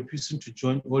victimized for refusing to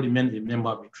join or remain a member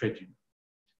of a trade union.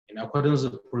 In accordance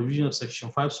with the provision of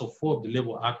Section 5 sub 4 of the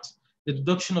Labour Act, the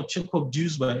deduction of check-up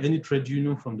dues by any trade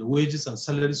union from the wages and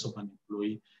salaries of an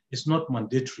employee is not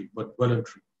mandatory but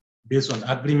voluntary, based on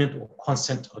agreement or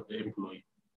consent of the employee.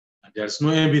 And there is no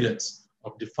evidence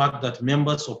of the fact that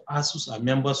members of ASUS are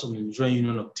members of the Nigerian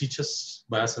Union of Teachers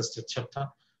Bayelsa State Chapter,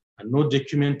 and no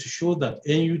document to show that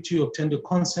NUT obtained the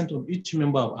consent of each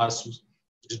member of ASUS,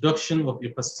 deduction of a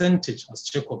percentage as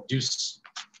check-up dues,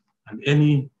 and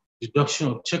any deduction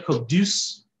of check-up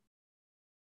dues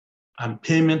and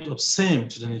payment of same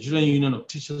to the Nigerian Union of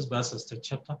Teachers Bayelsa State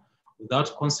Chapter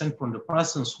without consent from the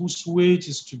persons whose wage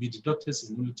is to be deducted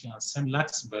in nullity and same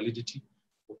lacks validity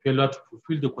or failure to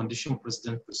fulfill the condition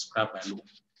precedent prescribed by law.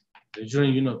 The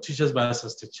Nigerian Union of Teachers Bayelsa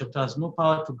State Chapter has no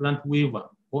power to grant waiver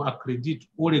or accredit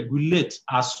or regulate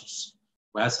ASUS,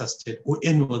 Bayelsa State, or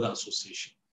any other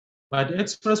association. By the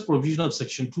express provision of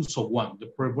Section 2 sub 1,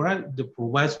 the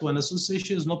provides for an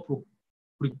association is not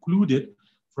precluded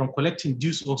from collecting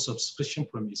dues or subscription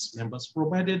from its members,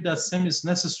 provided that same is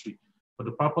necessary for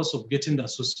the purpose of getting the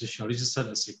association registered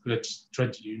as a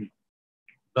trade union.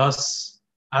 Thus,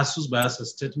 ASUS Bayelsa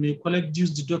State may collect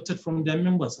dues deducted from their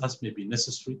members as may be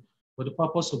necessary for the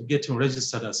purpose of getting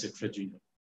registered as a trade union.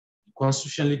 The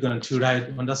constitutionally guaranteed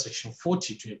right under Section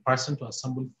 40 to a person to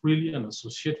assemble freely and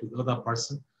associate with other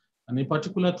person, and in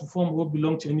particular to form or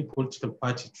belong to any political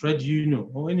party, trade union,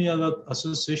 or any other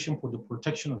association for the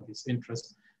protection of its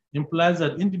interests, implies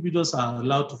that individuals are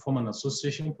allowed to form an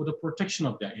association for the protection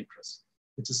of their interests.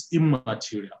 It is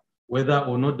immaterial whether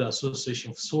or not the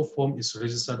association so formed is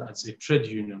registered as a trade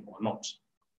union or not.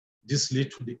 This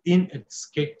leads to the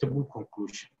inescapable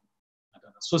conclusion that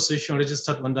an association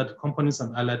registered under the Companies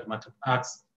and Allied Matters Act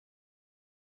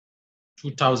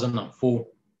 2004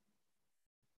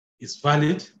 is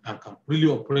valid and can freely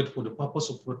operate for the purpose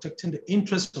of protecting the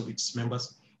interests of its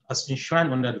members as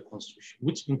enshrined under the Constitution,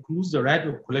 which includes the right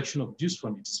of collection of dues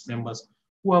from its members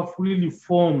who have freely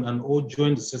formed and or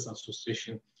joined the said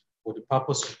association for the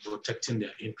purpose of protecting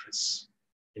their interests.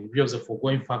 In view of the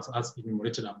foregoing facts as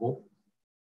enumerated above,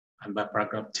 and by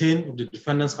paragraph 10 of the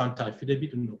defendant's counter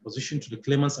affidavit in opposition to the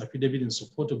claimant's affidavit in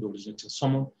support of the originating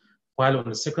summons filed on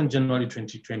the 2nd January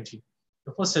 2020,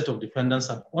 the first set of defendants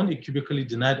had unequivocally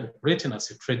denied operating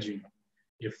as a trade union,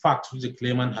 a fact which the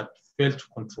claimant had failed to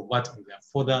controvert in their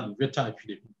further and better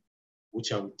affidavit,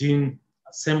 which I would deem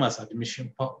same as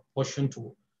admission portion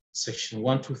to Section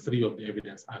 123 of the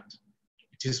Evidence Act.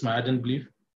 It is my ardent belief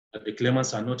that the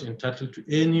claimants are not entitled to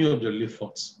any of the relief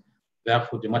thoughts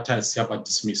Therefore, the matter is hereby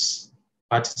dismissed.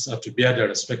 Parties are to bear their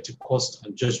respective costs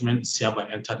and judgment is hereby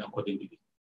entered accordingly.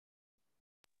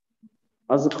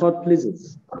 As the court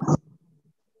pleases.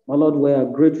 My lord, we are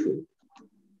grateful.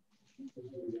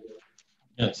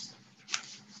 Yes.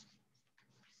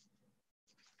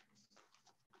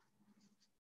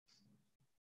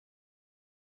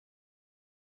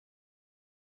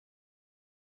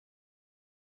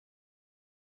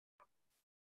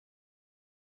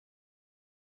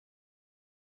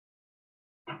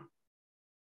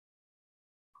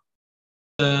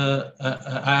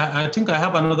 I think I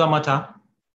have another matter.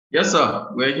 Yes, sir.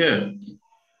 We're here.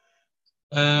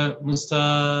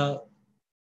 Mr.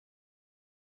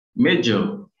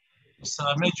 Major.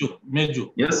 Mr. Major.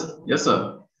 Yes,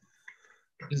 sir.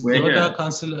 Is the other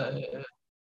council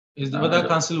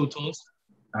council with us?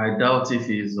 I doubt if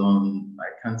he's on. I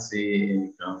can't see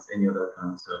any other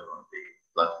council on the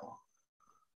platform.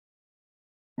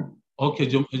 Okay,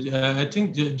 I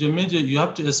think Major, you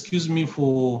have to excuse me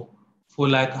for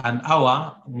like an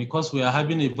hour because we are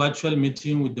having a virtual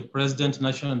meeting with the President,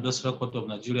 National Industrial Court of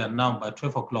Nigeria now by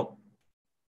 12 o'clock.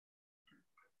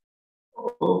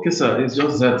 Okay, sir. It's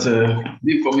just that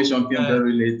the information came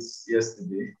very late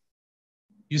yesterday.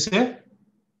 You say?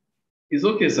 It's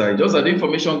okay, sir. Just that the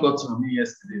information got to me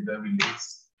yesterday very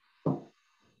late.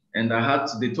 And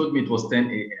they told me it was 10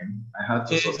 a.m. I had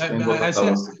to suspend what I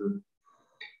was to do.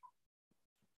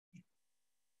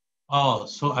 Oh,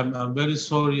 so I'm very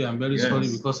sorry. I'm very sorry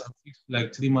because I fixed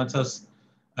like 3 matters.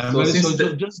 I'm very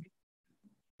sorry.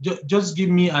 Just give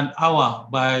me an hour.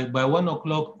 By 1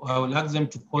 o'clock, I will ask them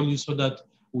to call you so that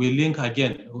we link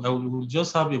again. We'll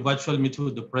just have a virtual meeting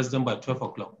with the president by 12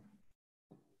 o'clock.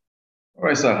 All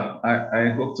right, sir. I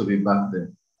hope to be back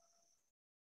then.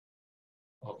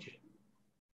 Okay.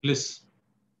 Please.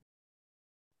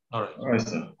 All right. All right,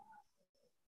 sir.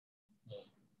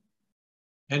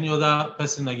 Any other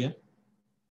person again?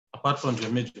 Apart from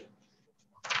Jomejo.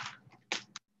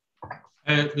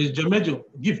 With Jomejo,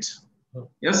 gift.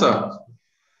 Yes, sir.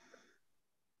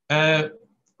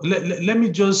 Let me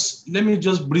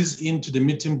just breeze into the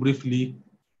meeting briefly,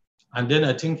 and then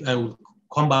I think I will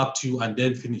come back to you and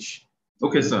then finish.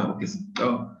 Okay, sir. Okay, sir.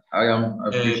 Oh, I am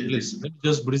appreciative. Please, let me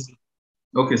just breeze in.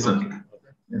 Okay, sir. Okay.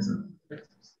 Yes, sir.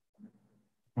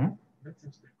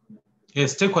 Yeah,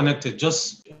 stay connected.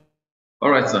 Just. All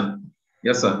right, sir.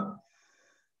 Yes, sir.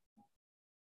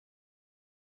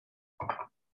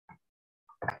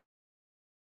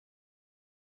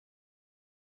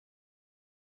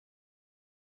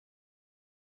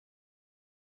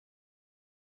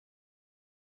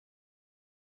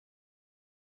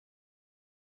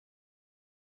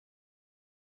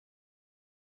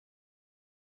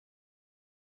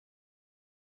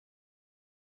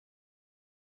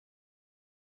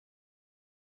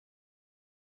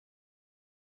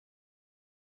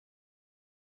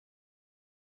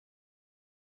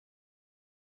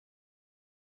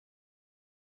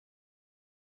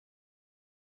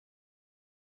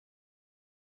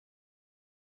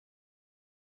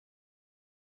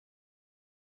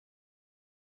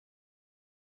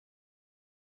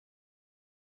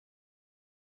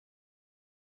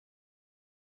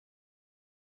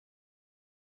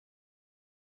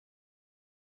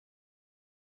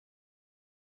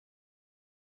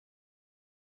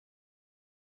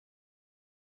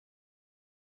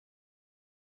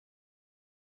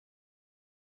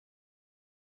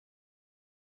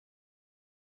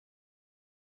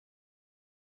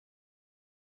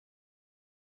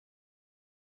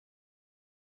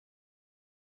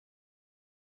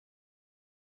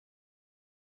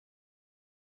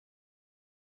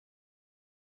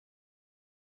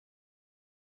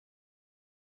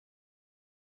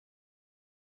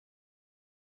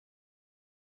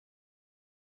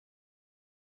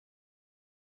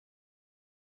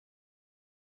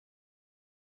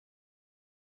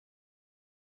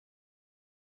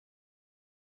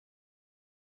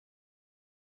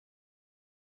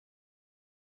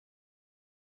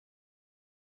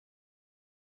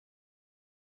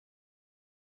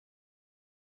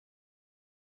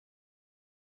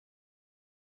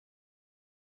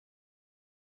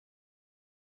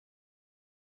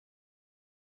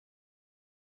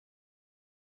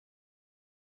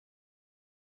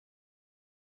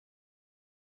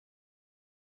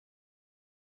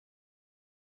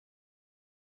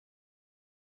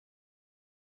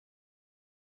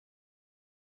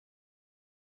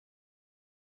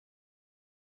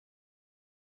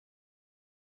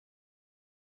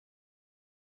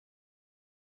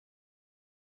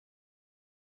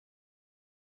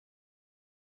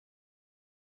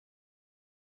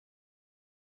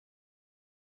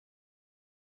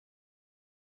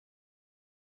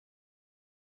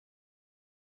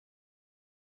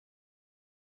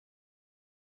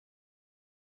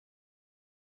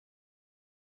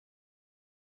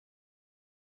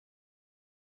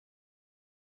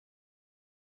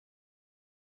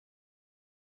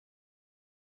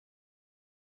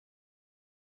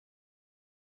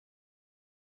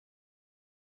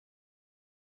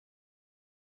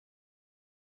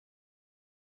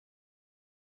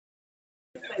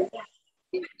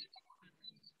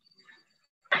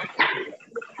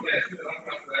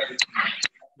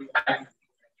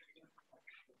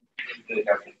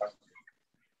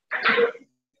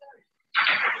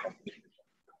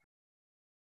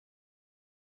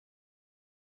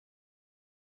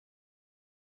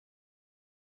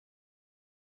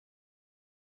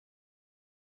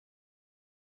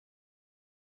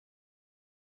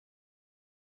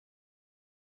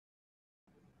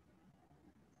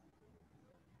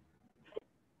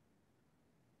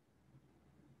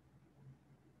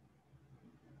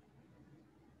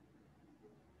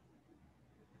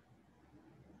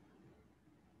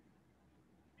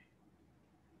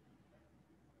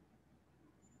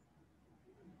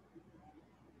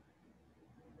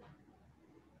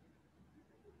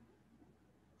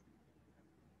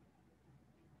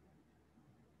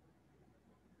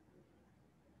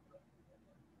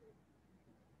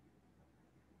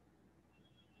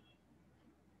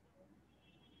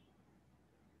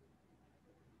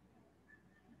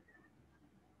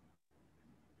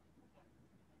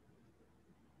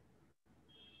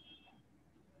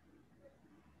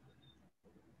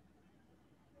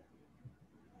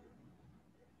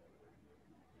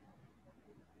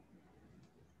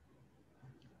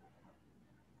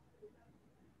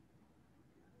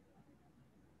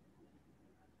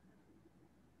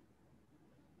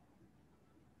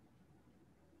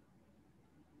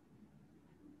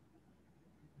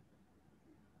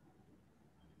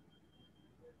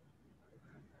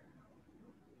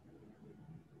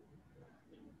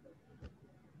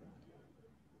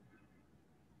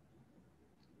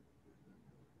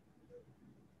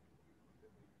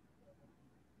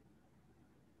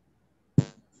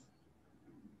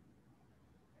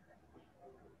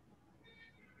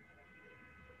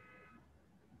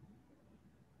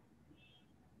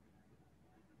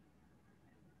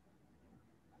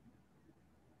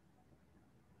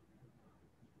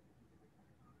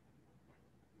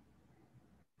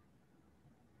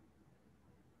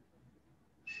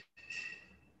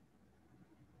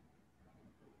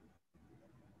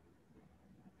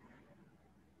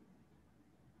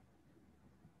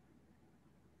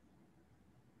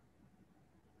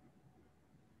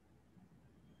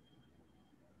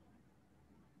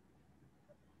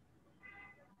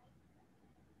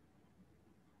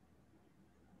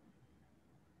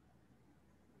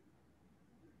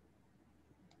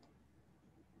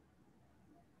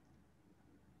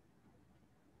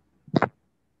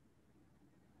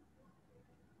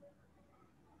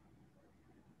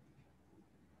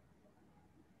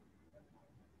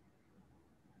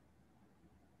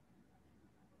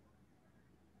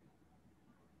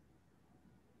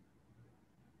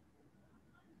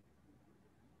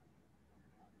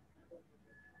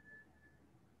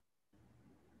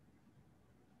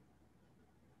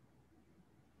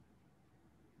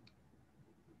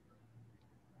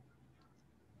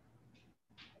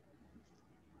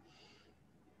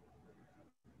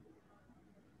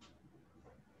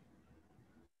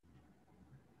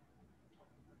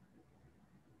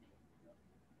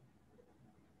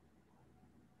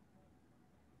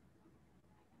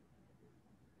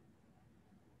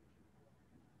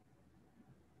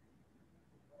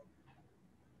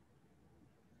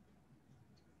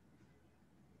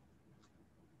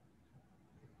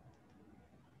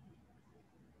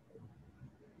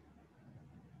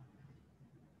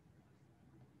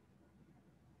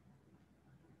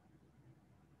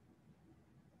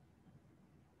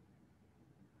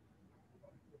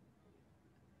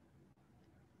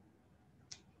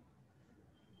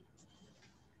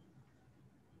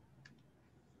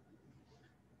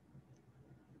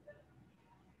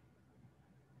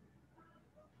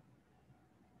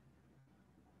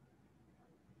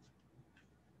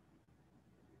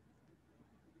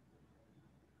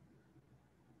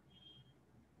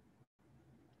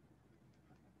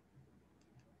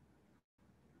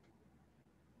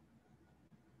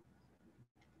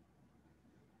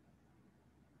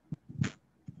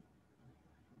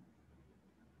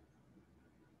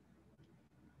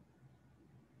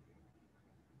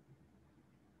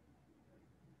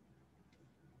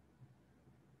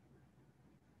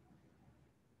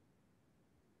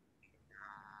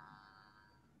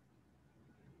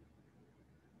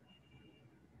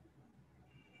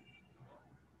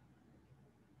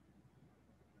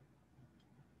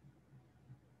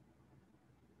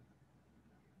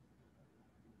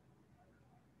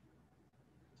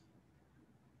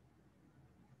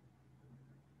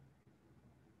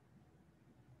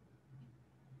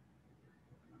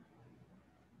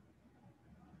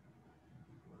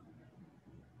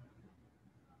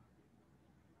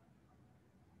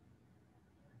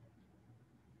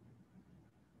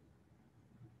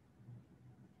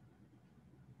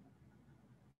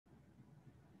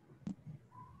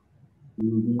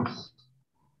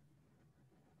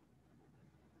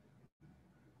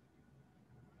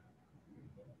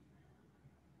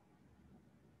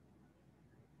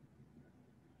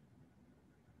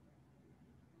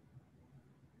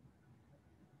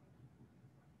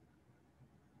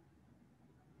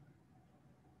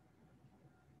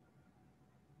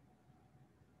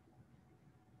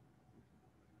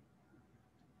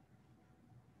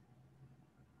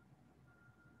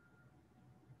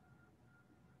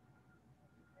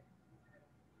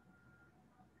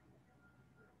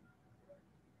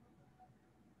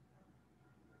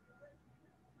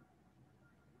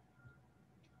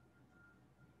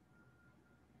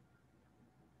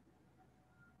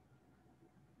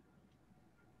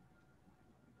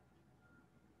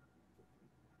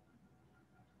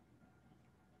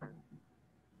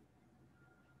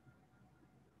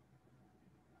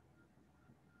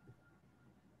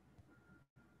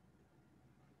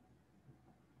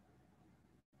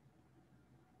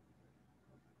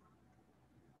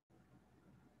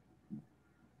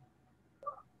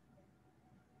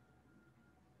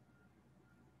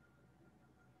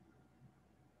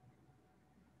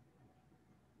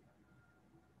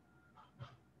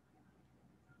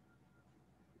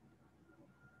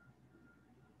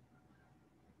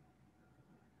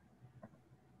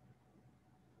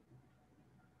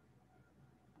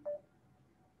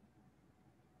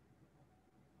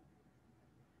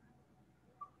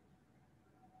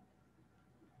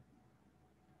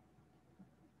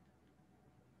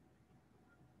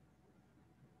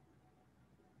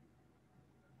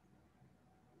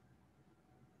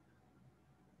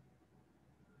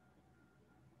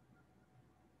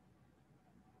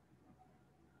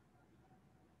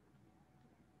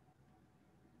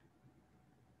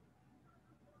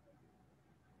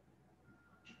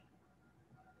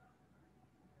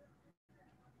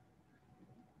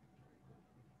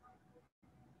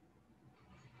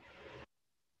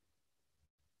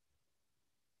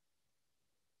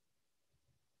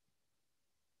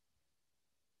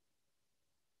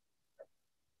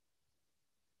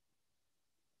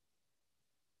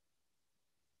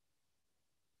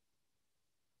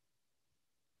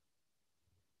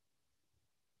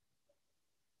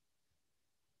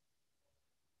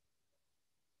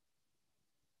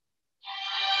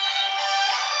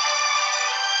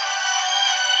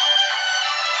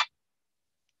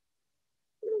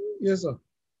 Yes, sir.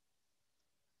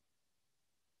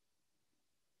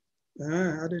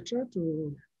 I dey try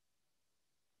to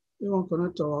even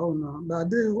connect to our own now.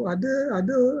 But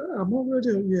I'm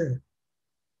already here.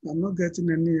 I'm not getting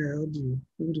any audio,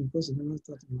 maybe because I never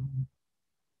started my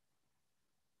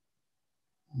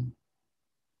own.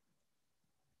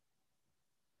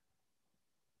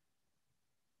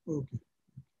 Okay.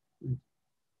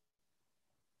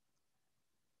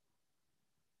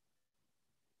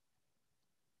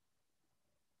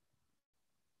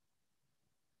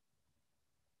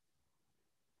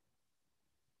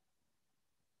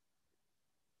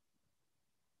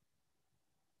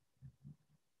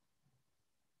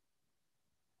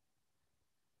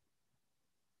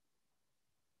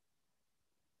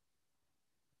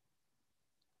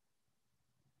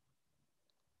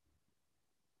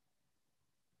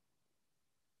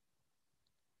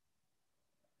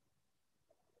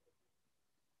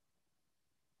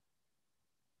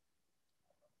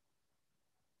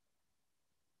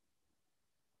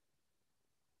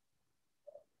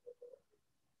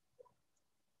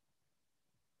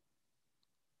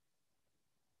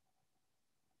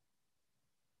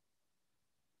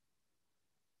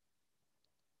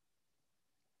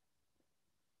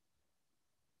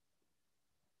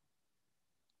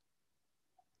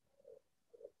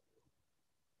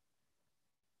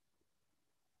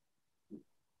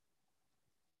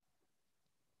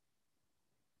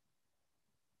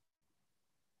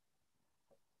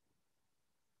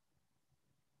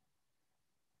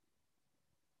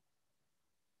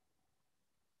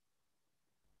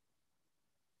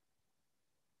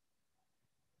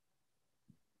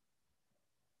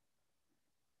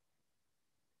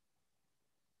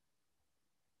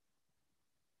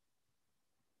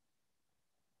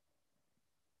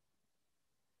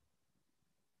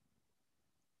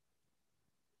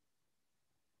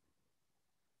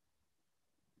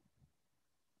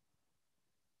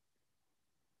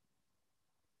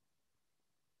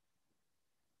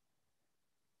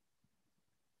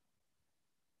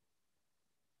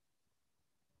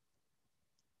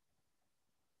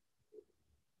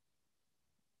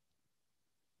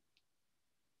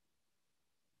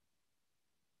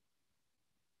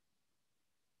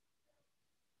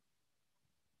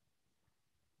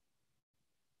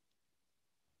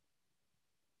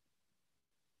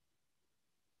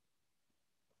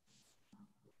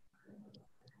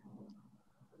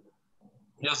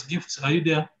 Yes, Gift, are you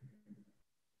there?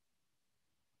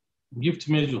 Gift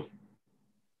Major.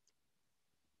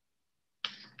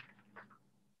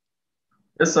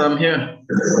 Yes, I'm here.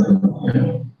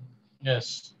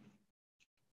 Yes.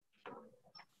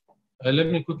 Let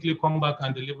me quickly come back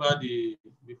and deliver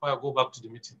before I go back to the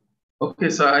meeting. Okay,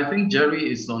 sir, I think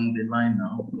Jerry is on the line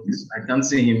now. I can't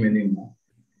see him anymore.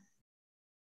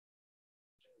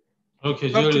 Okay,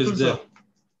 Jerry is there. Sir.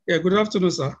 Yeah, good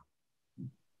afternoon, sir.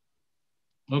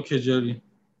 Okay, Jerry.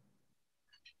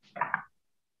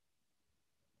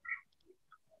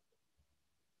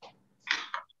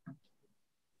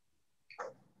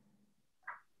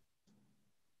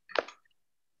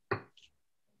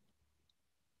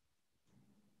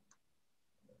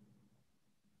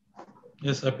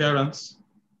 Yes, appearance.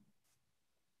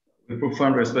 With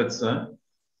profound respect, sir.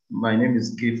 My name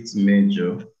is Gift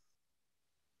Major.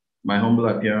 My humble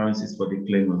appearance is for the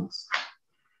claimants.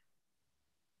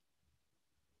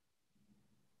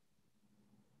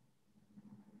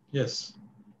 Yes.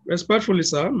 Respectfully,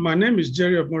 sir, my name is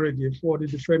Jerry Omorege for the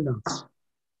defendants.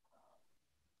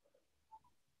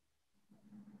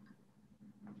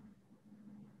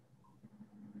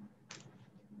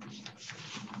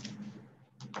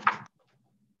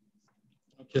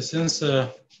 Okay, since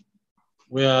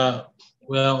we are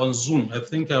on Zoom, I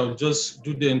think I'll just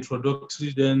do the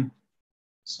introductory, then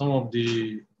some of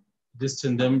the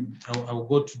then I'll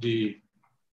go to the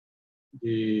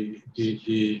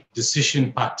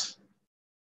decision part.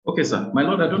 Okay, sir. My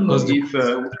Lord, I don't know if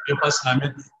the papers are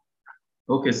made.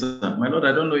 Okay, sir. My Lord,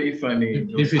 I don't know if I may.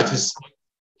 If it is.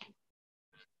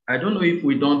 I don't know if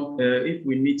we don't, if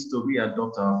we need to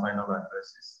re-adopt our final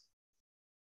addresses,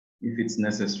 if it's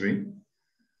necessary.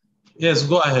 Yes,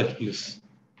 go ahead, please.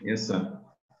 Yes, sir.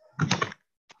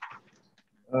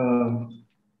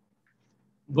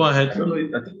 Go ahead. I don't know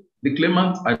if, I think the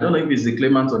claimant, I don't know if it's the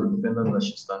claimant or the defendant that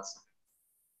should start.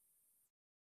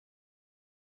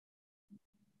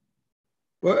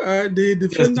 Well, the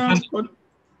defendant, yes,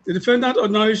 the defendant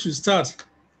ordinarily should start.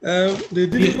 The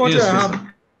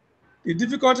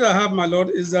difficulty I have, my lord,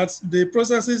 is that the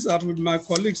processes are with my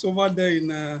colleagues over there in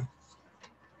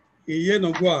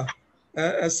Yenogwa,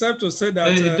 except to say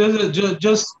that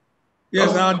just yes,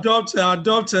 I adopt.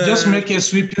 Just make a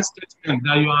sweeping statement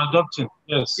that you are adopting.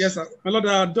 Yes. Yes, sir. My lord,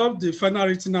 I adopt the final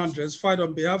written address filed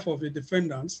on behalf of the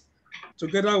defendants,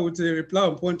 together with a reply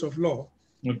on point of law,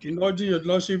 okay, in urging your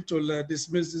lordship to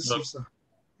dismiss this suit, sir.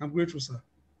 I'm grateful, sir.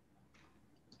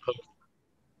 Okay.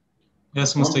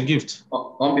 Yes, Mr. Gift.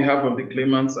 On behalf of the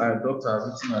claimants, I adopt our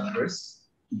written address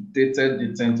dated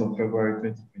the 10th of February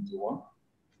 2021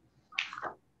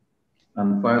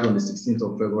 and filed on the 16th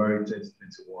of February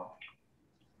 2021.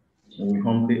 And we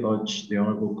humbly urge the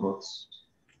Honorable Court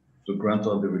to grant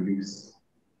all the reliefs.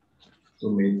 So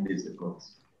may it please the court.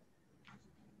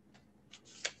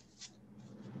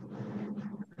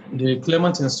 The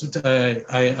claimant institute,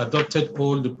 I adopted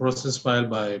all the process filed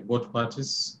by both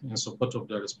parties in support of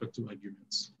their respective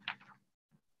arguments.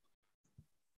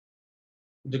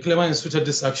 The claimant instituted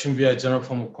this action via a general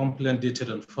form of complaint dated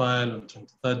and filed on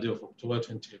 23rd day of October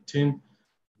 2018, and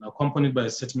accompanied by a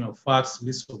statement of facts,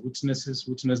 list of witnesses,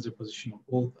 witness deposition of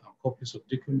oath, and copies of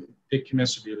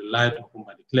documents to be relied upon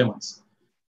by the claimants.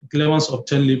 The claimants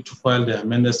obtained leave to file their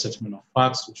amended statement of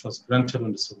facts, which was granted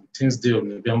on the 17th day of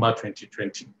November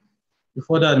 2020.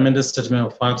 Before the amended statement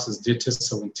of facts is dated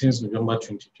 17th November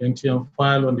 2020 and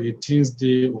filed on the 18th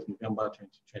day of November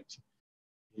 2020.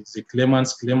 It's the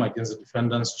claimant's claim against the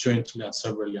defendants jointly and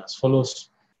severally as follows.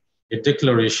 A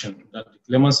declaration that the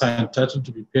claimants are entitled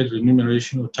to be paid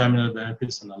remuneration or terminal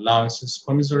benefits and allowances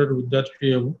commensurate with that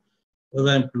payable,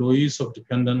 whether employees of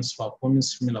dependents performing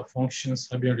similar functions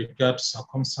having regard to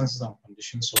circumstances and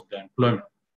conditions of their employment.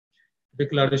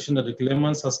 Declaration that the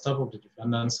claimants as staff of the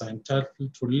defendants are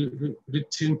entitled to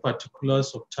written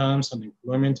particulars of terms and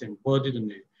employment embodied in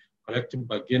the collective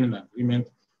bargaining agreement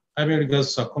having regards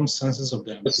to circumstances of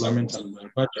their employment and by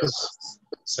virtue of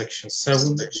Section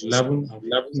 7, 11, and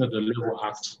 11 of the Labour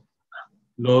Act,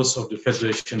 laws of the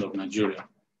Federation of Nigeria.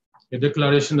 A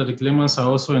declaration that the claimants are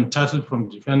also entitled from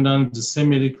the defendants the same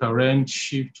medical rent,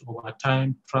 shift,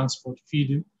 overtime, transport,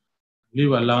 feeding,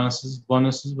 leave allowances,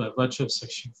 bonuses by virtue of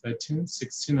Section 13,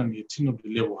 16, and 18 of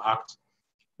the Labour Act,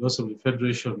 laws of the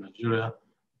Federation of Nigeria,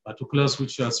 particulars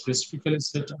which are specifically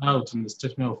set out in the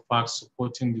statement of facts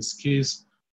supporting this case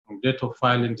from date of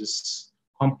filing this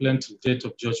complaint to date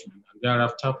of judgment, and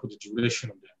thereafter for the duration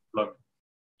of their employment.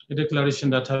 A declaration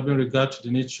that having regard to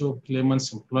the nature of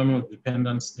claimants' employment with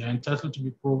dependents, they are entitled to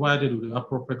be provided with the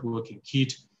appropriate working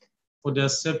kit for their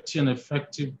safety and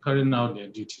effective carrying out their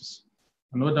duties.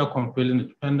 and other compelling the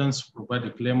defendants to provide the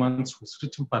claimants with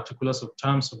written particulars of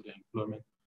terms of their employment,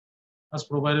 as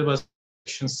provided by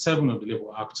Section 7 of the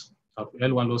Labour Act of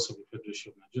L1 Laws of the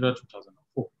Federation of Nigeria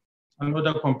 2004, and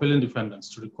other compelling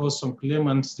defendants to recall some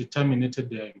claimants terminated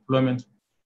their employment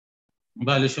in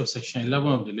violation of Section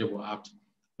 11 of the Labour Act,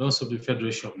 Laws of the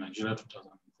Federation of Nigeria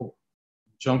 2004.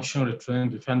 Injunction restraining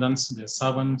defendants, their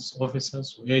servants,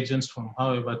 officers, or agents from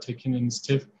however taking any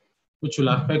step which will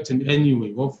affect in any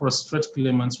way or frustrate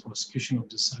claimants' prosecution of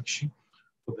this action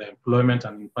for their employment,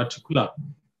 and in particular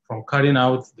from carrying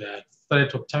out their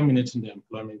threat of terminating their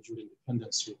employment during the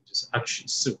pendency of this action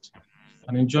suit.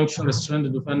 An injunction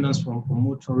restraining the defendants from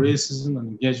promoting racism and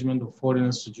engagement of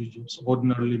foreigners to do jobs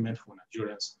ordinarily meant for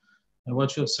Nigerians by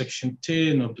virtue of Section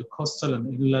 10 of the Coastal and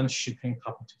Inland Shipping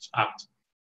Cabotage Act.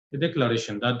 The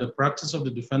declaration that the practice of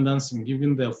the defendants in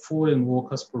giving their foreign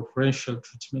workers preferential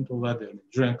treatment over their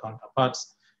Nigerian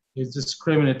counterparts is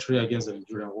discriminatory against the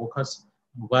Nigerian workers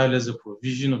and violates the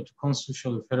provision of the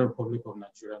Constitution of the Federal Republic of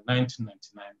Nigeria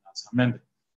 1999 as amended,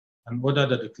 and order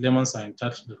that the claimants are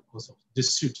entitled to the cost of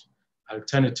this suit.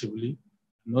 Alternatively,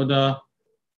 in order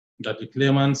that the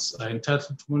claimants are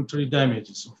entitled to monetary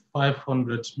damages of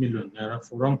 500 million naira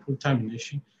for wrongful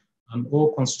termination and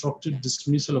or constructive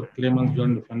dismissal of claimants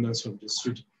during the pendency of this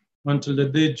suit until the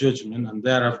day judgment, and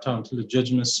thereafter until the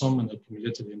judgment sum and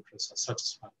accumulated interest are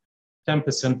satisfied.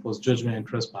 10% post-judgment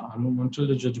interest per annum until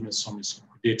the judgment sum is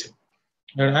liquidated.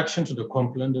 In reaction to the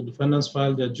complaint, the defendants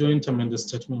filed their joint amended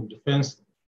statement of defense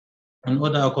and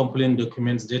other accompanying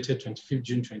documents dated 25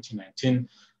 June 2019,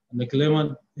 and the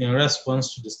claimant, in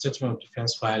response to the statement of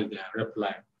defense, filed their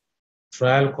reply.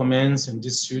 Trial commenced in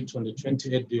this suit on the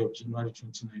 28th day of January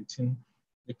 2019.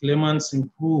 The claimants in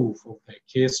proof of their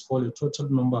case called a total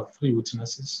number of 3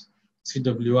 witnesses.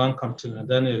 CW1 Captain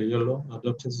Daniel Yolo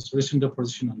adopted his written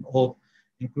deposition on oath,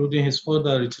 including his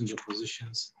further written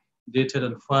depositions, dated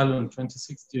and filed on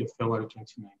 26th day of February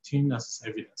 2019 as his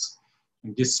evidence.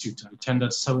 In this suit, I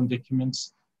tendered 7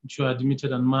 documents which were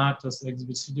admitted and marked as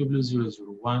Exhibit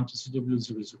CW001 to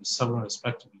CW007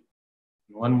 respectively.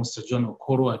 And one Mr. John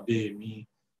Okoro Adeyemi,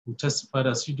 who testified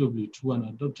as CW2 and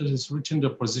adopted his written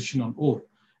deposition on oath,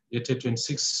 dated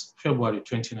 26 February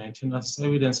 2019 as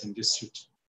evidence in this suit.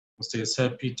 Mr.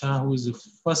 Esai Peter, who is the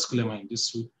first claimant in this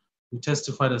suit, who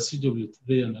testified as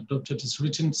CW3 and adopted his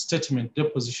written statement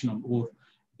deposition on oath,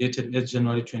 dated 8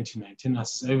 January 2019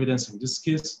 as evidence in this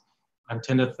case, and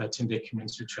tendered 13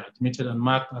 documents which were admitted and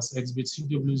marked as Exhibit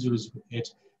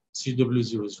CW008,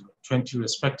 CW0020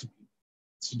 respectively.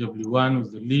 CW1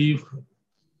 with the leave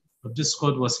of this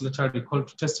court was later recalled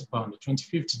to testify on the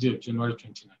 25th day of January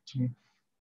 2019,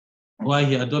 while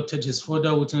he adopted his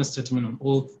further witness statement on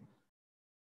oath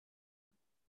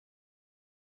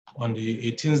on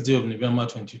the 18th day of November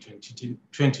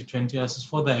 2020 as his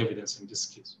further evidence in this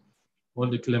case. All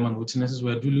the claimant witnesses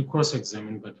were duly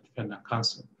cross-examined by the defendant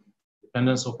counsel.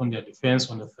 Defendants opened their defense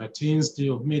on the 13th day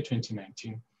of May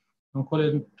 2019 and called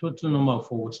a total number of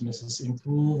 4 witnesses in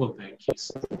proof of their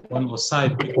case. One was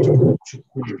Osai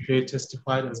Chukwu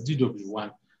testified as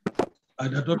DW1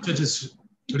 and adopted his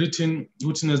written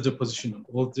witness deposition on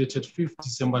oath dated 5th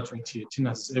December 2018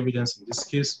 as his evidence in this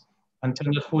case, and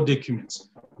tendered 4 documents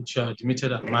which are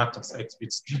admitted and marked as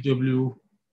exhibits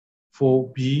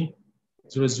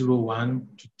DW4B001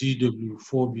 to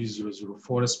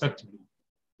DW4B004 respectively.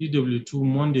 DW2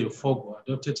 Monday Fogo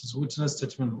adopted his witness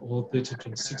statement on oath dated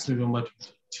 26 November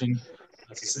 2018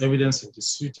 as his evidence in the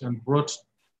suit and brought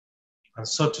and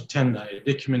sought to tender a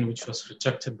document which was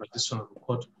rejected by this honorable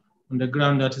court on the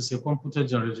ground that is a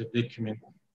computer-generated document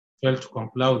failed to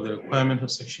comply with the requirement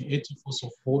of Section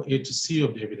 84A to C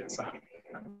of the Evidence Act.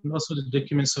 And also the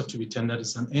document sought to be tendered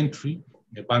is an entry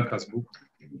in a banker's book,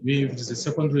 where if it is a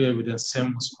secondary evidence,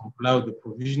 same must comply with the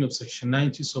provision of Section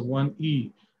 90 sub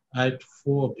 1E, Act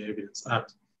 4 of the Evidence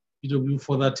Act. DW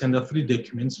further tendered 3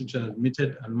 documents which are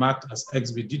admitted and marked as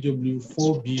exhibit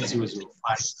DW4B005,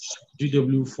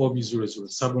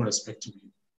 DW4B007 respectively.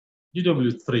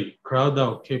 DW3, Crowther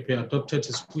Okepe adopted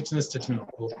his witness statement of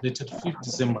oath dated 5th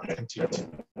December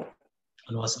 2018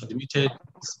 and was admitted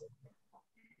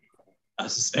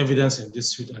as his evidence in this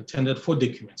suit and tendered 4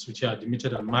 documents which are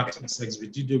admitted and marked as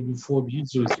exhibit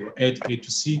DW4B008A to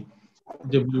C,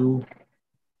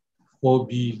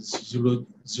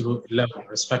 DW4B0011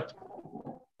 respectively.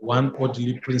 One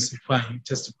orderly principal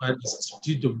testified as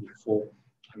DW4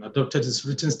 and adopted his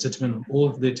written statement on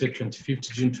oath dated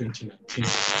 25th June 2019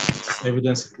 as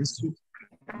evidence in this suit.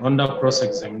 Under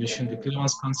cross-examination, the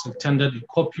claimant's counsel tendered a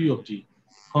copy of the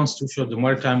Constitution of the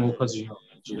Maritime Workers Union of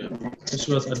Nigeria, which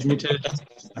was admitted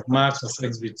and marked as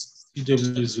exhibit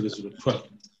CW0012.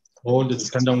 All the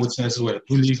defendant witnesses were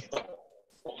duly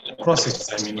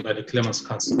cross-examined by the claimant's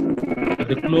counsel. At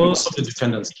the close of the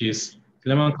defendant's case,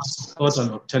 claimant counsel sought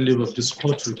an obtained leave of this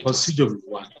court to report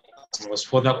CW1 and was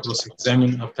further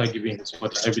cross-examined after giving his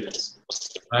further evidence.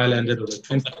 The trial ended on the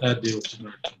 23rd day of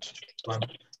January 2021.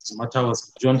 The matter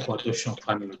was adjourned for adoption of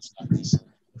final address.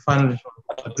 The final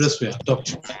address were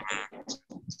adopted,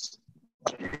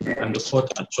 and the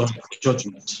court adjourned for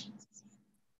judgment.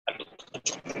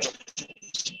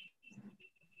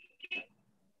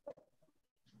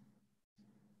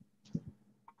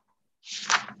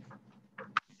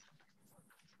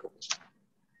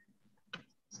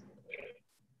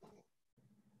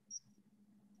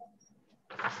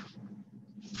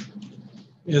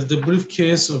 Yes, the brief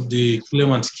case of the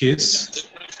claimant case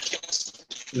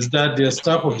is that the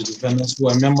staff of the defendants who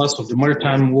are members of the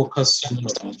Maritime Workers Union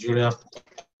of Nigeria,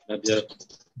 that they have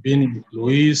been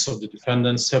employees of the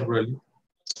defendants severally,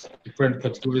 different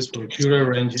categories for a period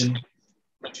ranging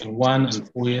between 1 and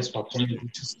 4 years for performing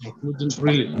duties, including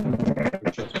drilling,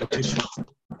 transportation of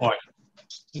oil.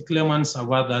 The claimants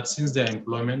aware that since their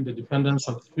employment, the defendants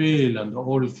have failed and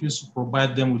or refused to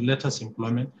provide them with letters of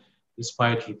employment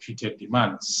despite repeated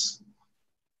demands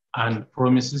and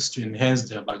promises to enhance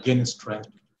their bargaining strength.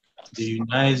 They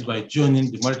unite by joining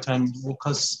the Maritime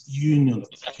Workers Union of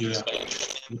Nigeria,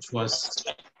 which was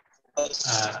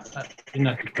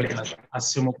inadequate at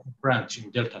Asemoko branch in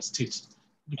Delta State.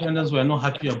 Defendants were not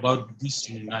happy about this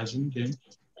unionizing them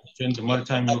to join the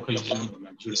Maritime Workers Union of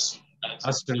Nigeria.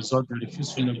 As a result, they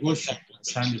refused to negotiate and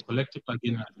sign the collective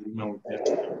bargaining agreement with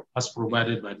them as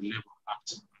provided by the Labour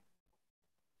Act.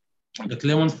 The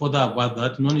claimant further about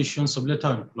that non-issuance of letter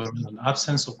of employment and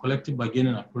absence of collective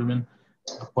bargaining agreement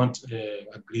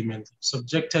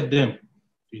subjected them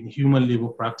to inhuman labor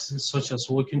practices such as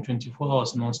working 24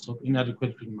 hours non-stop,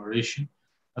 inadequate remuneration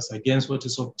as against what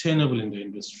is obtainable in the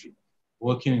industry,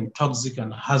 working in toxic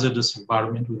and hazardous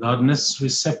environment without necessary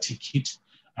safety kit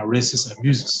and racist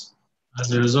abuses.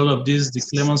 As a result of this, the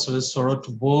claimant solicitor wrote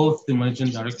to both the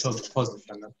managing director of the first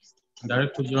defendant and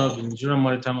Director General of the Nigerian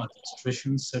Maritime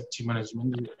Administration Safety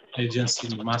Management Agency,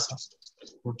 NIMASA,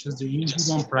 to protest the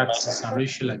inhuman practices and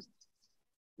racial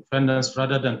defendants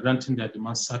rather than granting their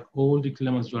demands, sack all the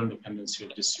claimants during the pendency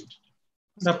of this suit.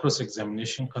 Under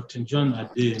cross-examination, Captain John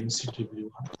Ade,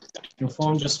 CW1,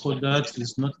 informed this court that he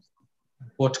is not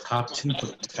boat captain for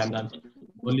the defendant,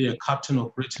 only a captain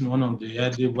operating one of the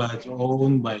Ade barge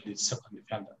owned by the second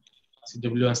defendant.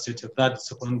 CW1 stated that the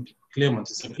second claimant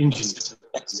is an engineer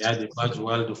in the Ade barge,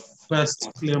 while the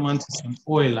first claimant is an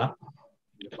oiler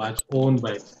in the barge owned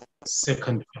by the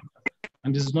second defendant.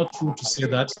 And it is not true to say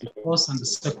that the first and the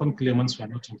second claimants were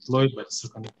not employed by the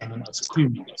second defendant as crew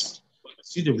members.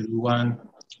 CW1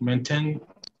 maintained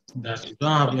that they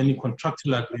don't have any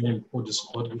contractual agreement before this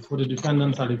court, before the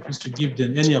defendants are refused to give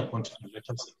them any appointment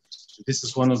letters. So this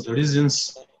is one of the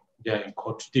reasons they are in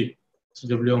court today.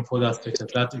 CW1 further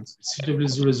stated that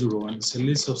CW001 is a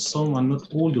list of some and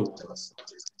not all the workers.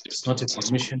 It's not a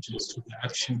permission to institute the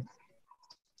action.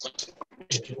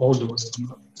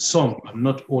 Some and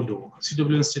not all the workers.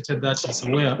 CW1 stated that it's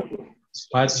aware,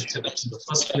 despite the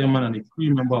first claimant and a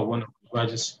crew member of one of the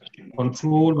barges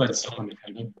controlled by the second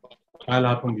defendant, while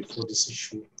happened before this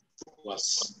issue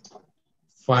was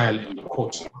filed in the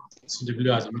court.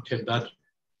 CW admitted that.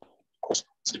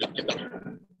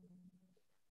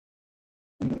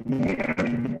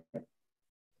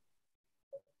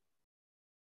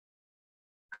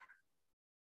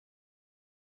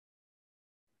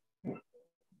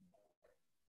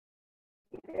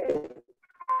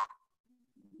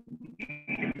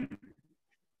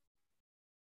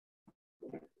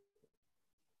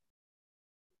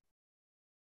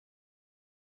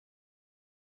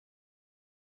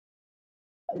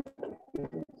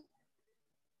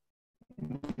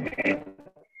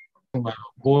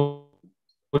 Both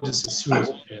is a serious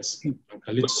offense and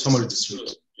can lead to summary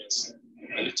dismissal.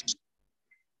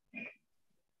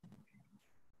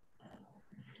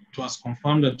 It was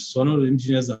confirmed that one of the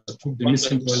engineers that took the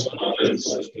missing oil from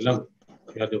the 11,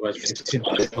 we had the batch 15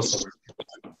 at the cost of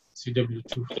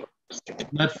CW2,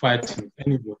 not fighting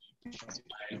anybody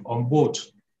on board.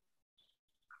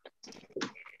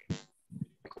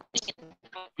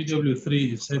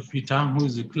 PW3 is F. Peter, who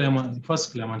is the claimant, the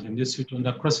first claimant in this suit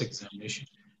under cross-examination,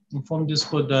 informed this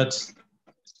court that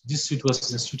this suit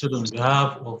was instituted on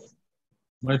behalf of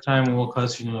Maritime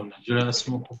Workers Union of Nigeria,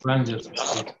 Asemoko branch,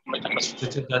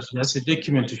 stated that he has a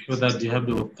document to show that they have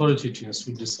the authority to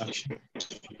institute this action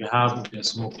on behalf of the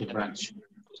Asemoko branch.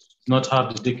 Not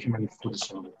have the document for this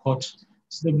on the court.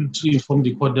 CW3 informed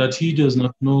the court that he does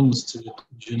not know Mr.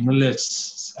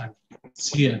 Journalists and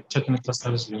Sea and Technical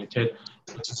Service Limited,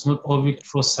 but it's not Ovic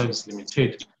Trust Service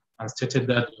Limited, and stated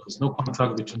that there was no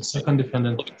contract between the second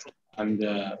defendant and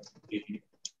the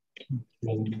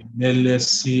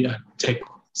LSC and Tech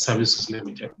Services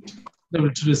Limited.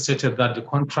 CW3 stated that the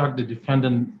contract the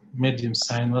defendant made him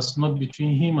sign was not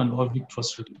between him and Ovic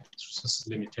Trust Resources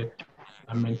Limited,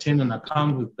 and maintained an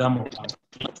account with them of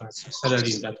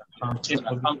salary in that account.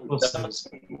 Ovic Trust Services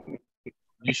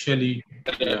initially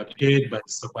they are paid by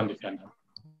the second defendant.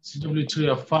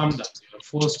 CW3 affirmed that they were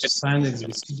forced to sign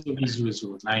Exhibit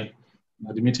CW009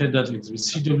 and admitted that Exhibit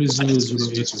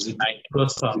CW008 is a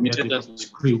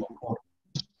trust crew.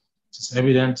 It is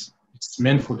evident it's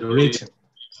meant for the rating,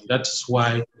 and that is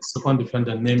why the second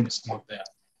defendant name is not there.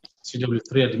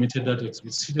 CW3 admitted that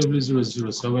Exhibit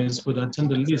CW007 is for the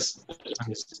attended list, and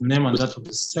its name and that of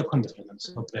the second defendant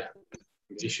is not there.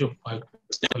 The issue of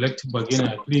collective bargaining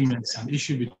agreements and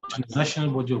issue between the National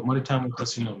Body of Maritime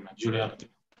Workers Union of Nigeria,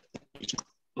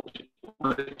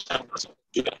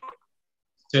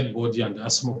 state body and the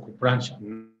Asamoku branch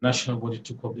and national body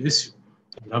took up the issue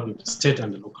on behalf of the state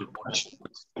and the local body.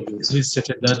 He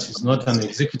stated that he's not an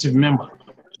executive member of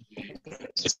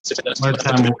the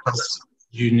Maritime Workers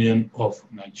Union of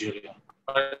Nigeria.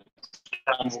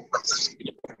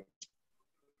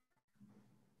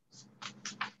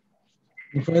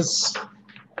 First,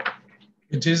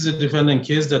 it is the defendant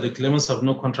case that the claimants have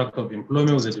no contract of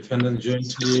employment with the defendant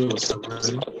jointly or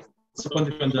severally.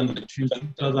 Second defendant between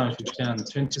 2015 and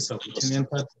 2017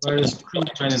 entered various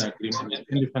pre-training agreements with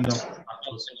independent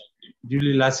contractors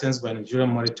duly licensed by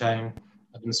Nigerian Maritime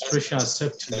Administration as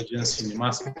safety agency in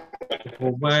Nimaska to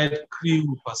provide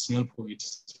crew personnel for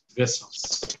its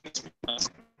vessels.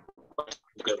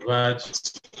 The verge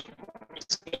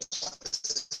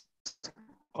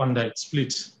under its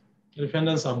split. The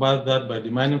defendants abide that by the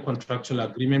mining contractual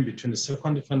agreement between the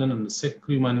second defendant and the said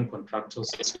crew mining contractors,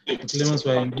 the claimants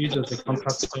were engaged as the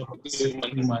contractor of the said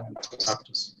crew mining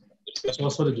contractors. It's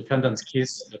also the defendant's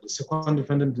case that the second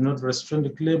defendant did not restrain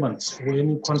the claimants or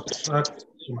any contract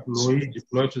employee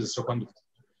deployed to the second defendant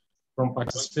from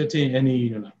participating in any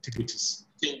union activities.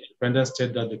 The defendant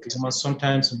stated that the claimants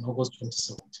sometimes in August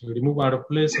 2017 removed and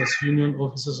replaced as union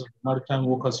officers of the Maritime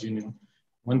Workers Union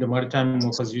when the Maritime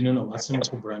Workers Union of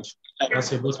Asamoku branch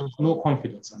was able to have no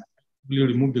confidence and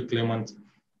removed the claimant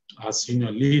as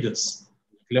union leaders.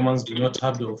 The claimants do not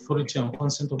have the authority and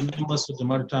consent of members of the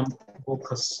Maritime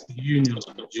Workers Union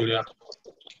of Nigeria,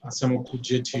 Asamoku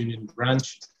JT Union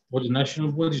branch, or the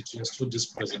national body to institute this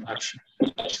present action.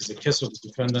 It is the case of the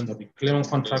defendant that the claimant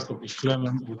contract of the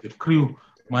claimant with the crew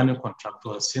mining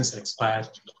contractor has since expired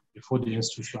before the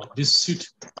institution of this suit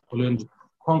following the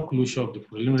conclusion of the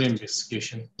preliminary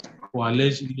investigation for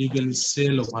alleged illegal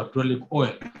sale of hydraulic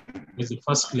oil, which the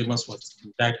first claimant was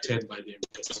indicted by the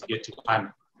investigative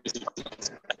panel.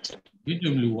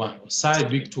 BW1, Osai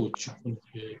Victor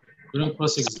Chukunke, during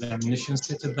cross-examination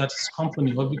stated that his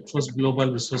company, Ovic Trust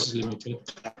Global Resources Limited,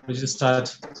 registered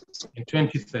in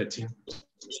 2013,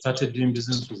 started doing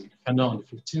business with the defendant on the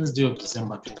 15th day of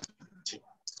December 2015.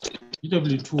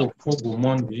 BW2 Ofogo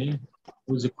Monday,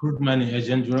 who is a crude mining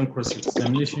agent during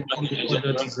cross-examination, indicated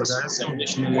that he's the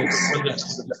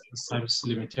director of Service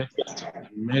Limited and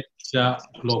Media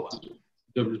Global.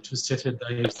 BW2 stated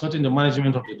that he is not in the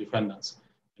management of the defendants.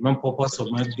 The main purpose of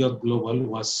Media Global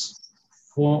was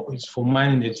for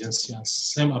mining agency, and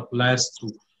same applies to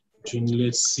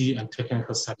Junilet Sea and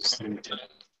Technical Service Limited.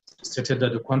 He stated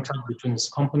that the contract between his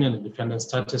company and the defendant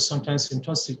started sometimes in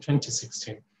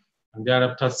 2016, and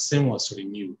thereafter same was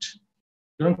renewed.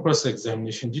 During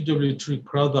cross-examination, GW3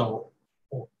 Crowther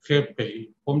Kepe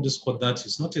informed this court that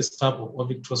he's not a staff of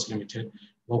Ovic Trust Limited,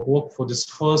 but worked for this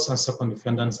first and second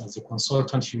defendants as a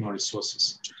consultant human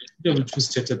resources. GW3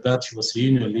 stated that he was a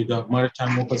union leader of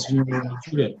Maritime Workers Union of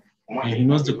Nigeria, and he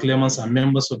knows the claimants are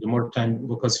members of the Maritime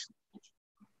Workers Union.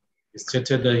 He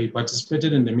stated that he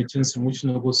participated in the meetings in which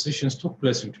negotiations took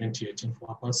place in 2018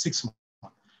 for about 6 months,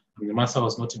 and the matter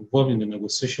was not involved in the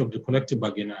negotiation of the collective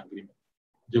bargaining agreement.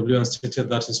 WN stated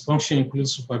that his function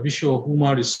includes supervision of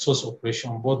human resource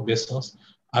operation on board vessels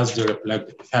as they reflect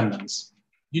the defendants.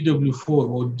 EW4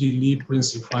 or D.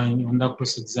 Principal under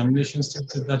cross-examination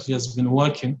stated that he has been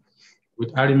working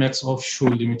with Arimex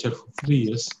Offshore Limited for 3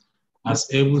 years as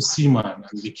able seaman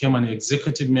and became an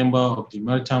executive member of the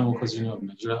Maritime Workers Union of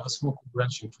Nigeria Asamoku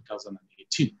branch in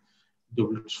 2018.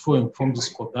 W4 informed this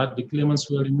court that the claimants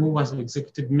were removed as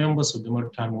executive members of the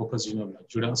Maritime Workers Union of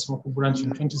Nigeria Asamoku branch in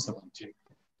 2017,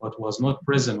 but was not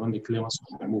present when the claimants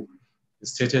were removed. He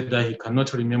stated that he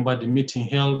cannot remember the meeting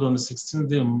held on the 16th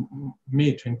day of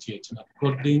May 2018 at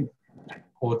Golden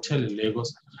Hotel in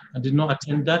Lagos and did not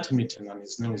attend that meeting, and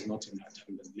his name is not in the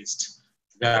attendance list.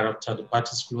 Thereafter, the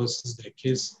parties closes their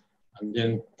case and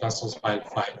then counsels filed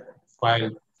file.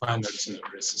 file final written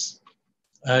addresses.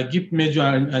 Give Major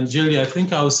and Angeli, I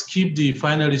think I'll skip the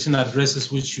final written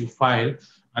addresses which you file,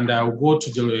 and I'll go to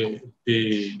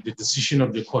the decision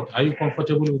of the court. Are you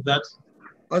comfortable with that?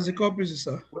 As a copy,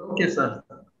 sir. Okay, sir.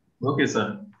 Okay,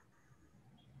 sir.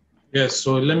 Yes,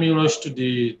 so let me rush to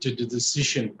the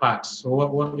decision part. So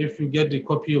what if you get the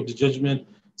copy of the judgment,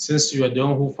 since you are the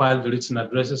one who filed the written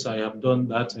addresses, I have done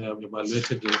that, I have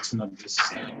evaluated the written addresses.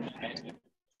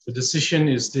 The decision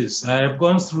is this: I have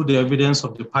gone through the evidence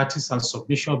of the parties and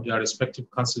submission of their respective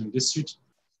counsel in this suit.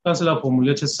 Counsel have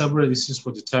formulated several issues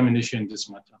for determination in this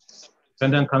matter.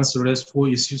 Defendant counsel raised 4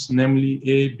 issues, namely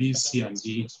A, B, C, and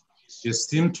D. They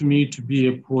seem to me to be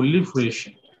a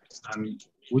proliferation, and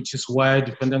which is why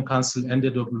defendant counsel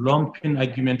ended up lumping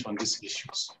argument on these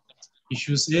issues.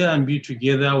 Issues A and B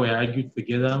together were argued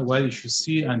together, while issues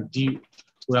C and D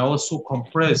were also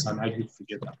compressed and argued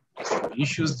together. The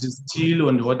issues distilled,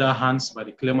 on the other hand, by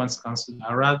the claimant's counsel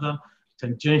are rather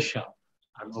tangential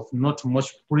and of not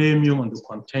much premium on the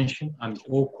contention and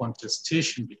or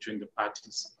contestation between the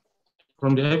parties.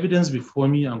 From the evidence before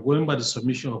me and going by the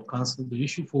submission of counsel, the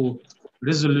issue for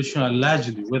resolution are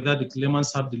largely whether the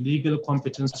claimants have the legal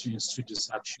competence to institute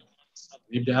this action.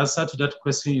 If the answer to that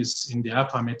question is in the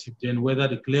affirmative, then whether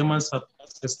the claimants have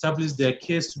established their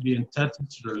case to be entitled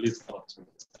to the relief fund.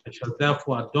 I shall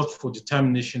therefore adopt for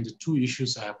determination the 2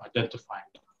 issues I have identified.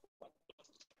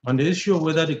 On the issue of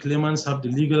whether the claimants have the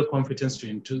legal competence to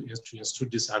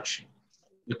institute this action,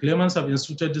 the claimants have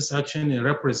instituted this action in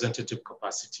representative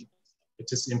capacity.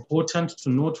 It is important to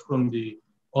note from the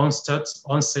onset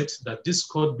that this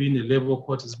court, being a labor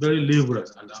court, is very liberal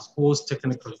and upholds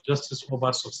technical justice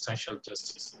over substantial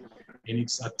justice. In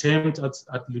its attempt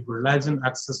at liberalizing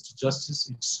access to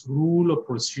justice, its rule of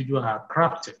procedure are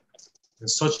crafted in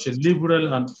such a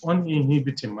liberal and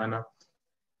uninhibited manner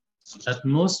that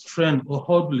no strain or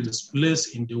hurdle is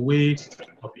placed in the way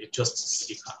of a justice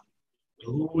seeker.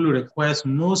 The rule requires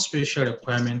no special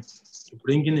requirement to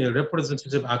bring in a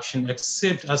representative action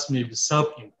except as may be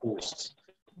self-imposed.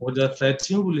 Order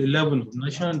 13 Rule 11 of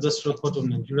National Industrial Court of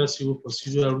Nigeria Civil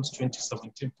Procedure Rules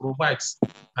 2017 provides,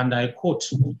 and I quote,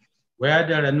 where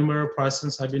there are numerous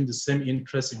persons having the same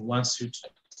interest in one suit,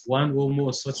 one or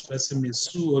more such person may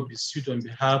sue or be sued on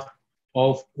behalf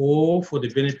of or for the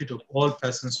benefit of all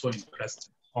persons so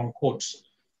interested, unquote.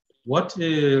 What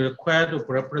is required of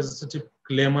representative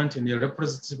claimant in a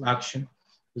representative action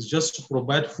is just to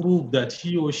provide proof that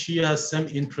he or she has some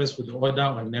interest with the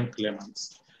other unnamed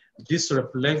claimants. This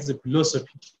reflects the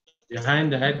philosophy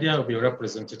behind the idea of a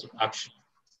representative action.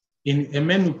 In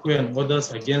Emenukwe and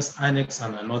others against Annex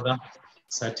and another,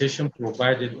 citation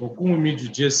provided, Ogunwumi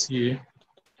JCA,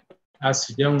 as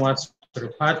he then was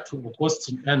referred to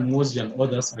Augustine and Mosley and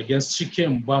others against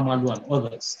Chike Mbamalu and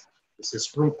others. It's a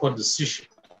Supreme Court decision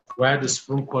where the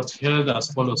Supreme Court held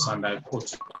as follows, and I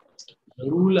quote, the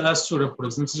rule as to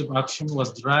representative action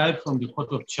was derived from the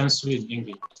Court of Chancery in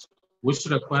England, which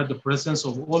required the presence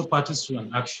of all parties to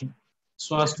an action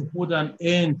so as to put an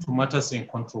end to matters in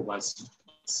controversy.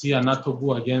 See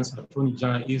Anatobu against Attorney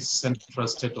General East Central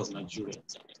State of Nigeria.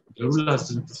 The rule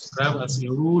has been described as a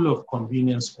rule of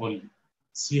convenience only.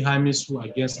 See Hamisu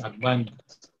against Agbani.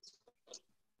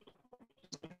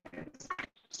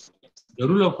 The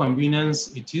rule of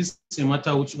convenience, it is a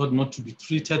matter which ought not to be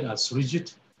treated as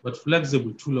rigid, but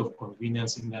flexible tool of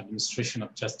convenience in the administration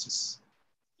of justice.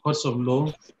 Courts of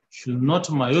law should not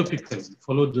myopically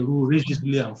follow the rule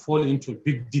rigidly and fall into a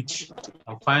big ditch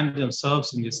and find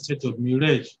themselves in a state of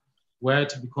mirage where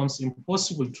it becomes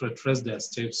impossible to retrace their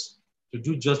steps to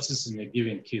do justice in a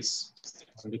given case.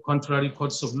 On the contrary,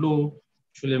 courts of law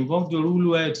should invoke the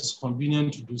rule where it is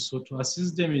convenient to do so to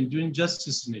assist them in doing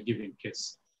justice in a given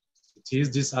case. It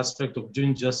is this aspect of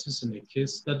doing justice in a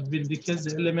case that vindicates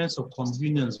the elements of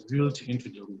convenience built into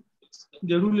the rule.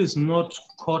 The rule is not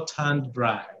cut and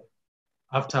dry.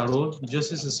 After all,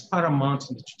 justice is paramount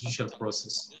in the judicial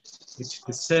process. It is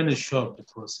the senator of the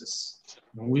process.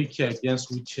 In Wike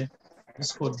against Uche,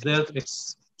 this court dealt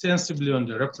extensively on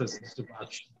the representative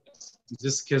action. In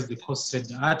this case, the court said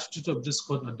the attitude of this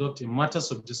court adopted in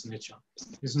matters of this nature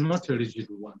is not a rigid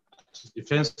one. It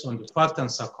depends on the fact and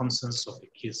circumstances of the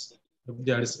case. If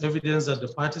there is evidence that the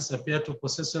parties appear to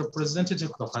possess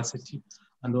representative capacity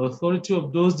and the authority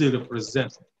of those they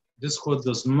represent, this court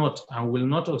does not and will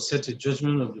not offset a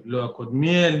judgment of the lower court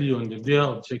merely on the bare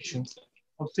objection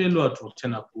or failure to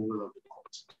obtain approval of the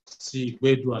court. See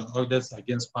Igbedu and others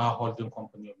against Power Holding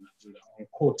Company of Nigeria,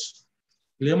 unquote.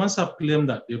 Claimants have claimed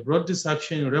that they brought this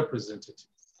action in representative.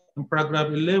 In paragraph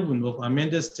 11 of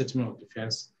amended statement of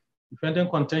defense,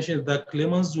 defendant contention is that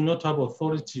claimants do not have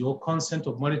authority or consent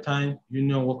of Maritime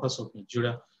Union Workers of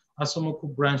Nigeria Asomoku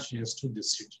branch institute the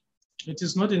suit. It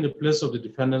is not in the place of the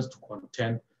defendants to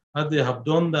contend, as they have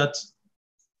done, that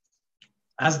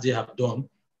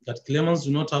claimants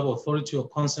do not have authority or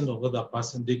consent of other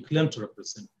person they claim to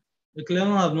represent. The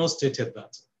claimant has not stated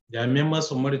that. They are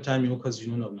members of Maritime Workers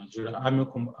Union of Nigeria,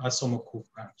 Asomoku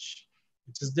branch.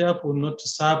 It is therefore not to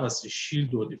serve as a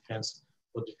shield or defense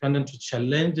for defendant to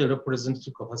challenge the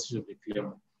representative capacity of the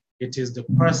claimant. It is the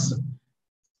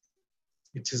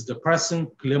person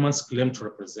claimants claim to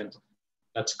represent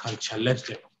that can challenge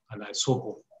them, and I so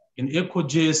hope. In Echo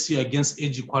JSC against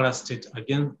AG Kwara State,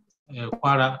 against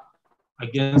Kwara,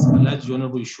 against Alhaji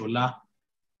Honorable Ishola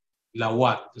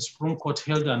Lawal, the Supreme Court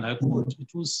held, and I quote, it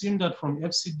would seem that from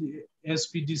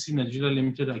SPDC Nigeria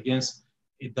Limited against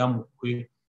Edamukwe,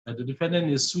 that the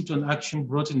defendant is suit on action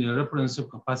brought in the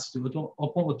representative capacity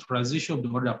upon authorization of the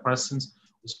other persons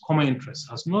with common interest,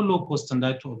 has no local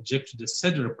standard to object to the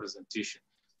said representation,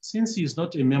 since he is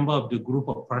not a member of the group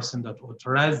of persons that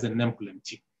authorized the named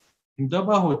plaintiff. In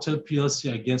Daba Hotel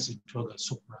PLC against Itoga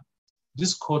Supra,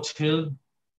 this court held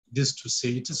this to say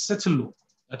it is settled law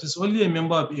that is only a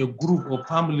member of a group or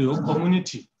family or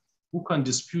community who can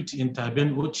dispute,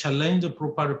 intervene, or challenge the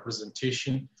proper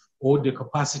representation or the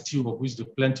capacity of which the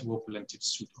plaintiff or plaintiff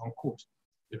suit, unquote.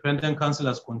 Defendant counsel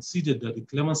has conceded that the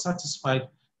claimant satisfied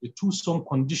the two sum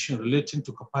condition relating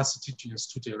to capacity to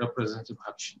institute a representative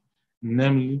action,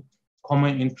 namely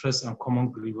common interest and common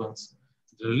grievance.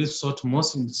 The relief sought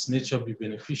must in its nature be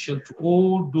beneficial to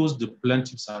all those the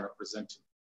plaintiffs are representing.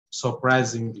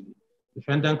 Surprisingly,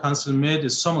 defendant counsel made a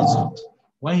somersault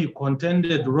when he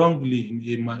contended wrongly,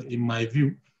 in my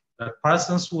view, that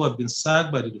persons who have been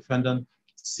sacked by the defendant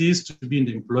cease to be in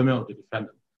the employment of the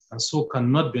defendant and so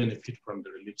cannot benefit from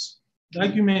the reliefs. The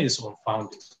argument is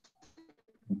unfounded.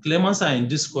 Claimants are in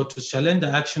this court to challenge the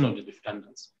action of the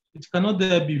defendants. It cannot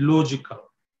there be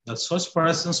logical that such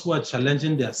persons who are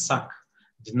challenging their sack,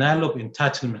 denial of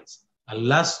entitlements, and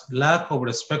lack of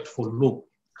respect for law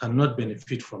cannot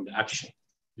benefit from the action.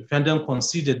 Defendant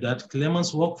conceded that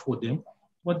claimants work for them,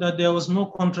 but that there was no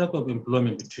contract of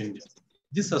employment between them.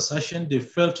 This assertion they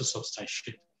failed to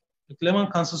substantiate. The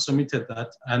claimant counsel submitted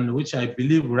that, and which I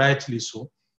believe rightly so,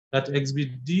 that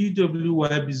exhibit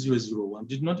DWYB001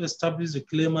 did not establish the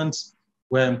claimants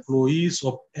were employees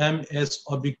of MS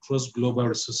Obic Trust Global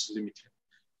Resources Limited.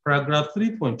 Paragraph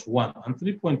 3.1 and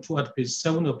 3.2 at page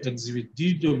 7 of exhibit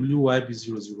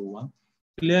DWYB001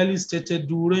 clearly stated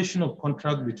duration of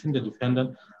contract between the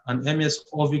defendant and MS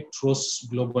Obic Trust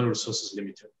Global Resources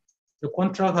Limited. The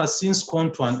contract has since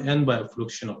come to an end by a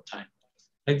fraction of time.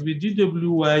 Exhibit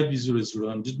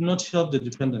DWYB001 did not help the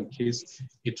defendant case,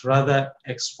 it rather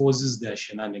exposes their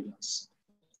shenanigans.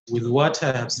 With what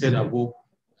I have said above,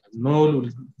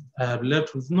 I have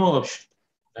left with no option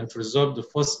than to resolve the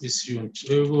first issue in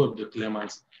favor of the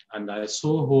claimants, and I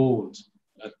so hold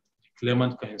that the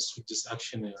claimant can institute this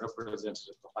action in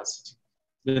representative capacity.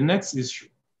 The next issue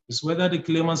is whether the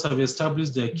claimants have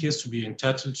established their case to be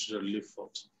entitled to the relief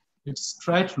fund. It's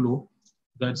trite law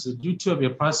that it's the duty of a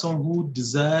person who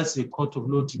desires a court of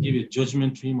law to give a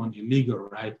judgment to him on a legal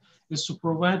right is to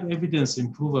provide evidence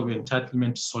in proof of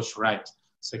entitlement to such right.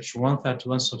 Section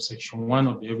 131, subsection 1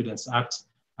 of the Evidence Act,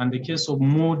 and the case of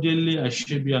Modele,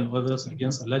 Ashebi, and others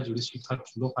against Alhaji Rishika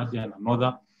Tulopadi and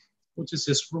another, which is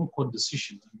a Supreme Court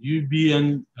decision,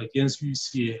 UBN against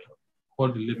UCA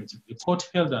Court Limited. The court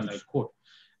held, and I quote,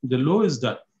 the law is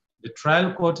that the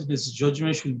trial court in its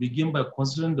judgment should begin by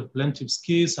considering the plaintiff's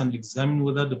case and examine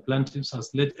whether the plaintiff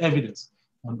has laid evidence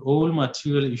on all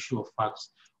material issue of facts,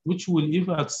 which will, if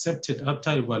accepted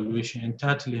after evaluation,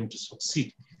 entitle him to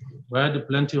succeed. Where the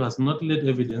plaintiff has not laid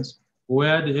evidence,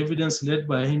 where the evidence laid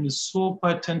by him is so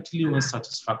patently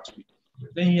unsatisfactory,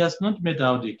 then he has not made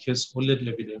out the case or laid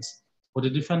evidence for the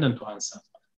defendant to answer.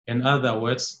 In other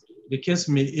words, the case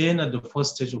may end at the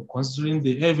first stage of considering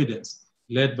the evidence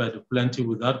led by the plaintiff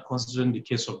without considering the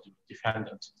case of the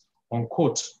defendant.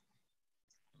 Unquote.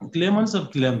 Claimants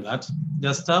have claimed that they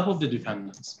are staff of the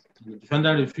defendants. The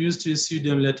defendant refused to issue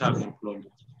them letter of employment.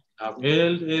 I have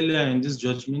held earlier in this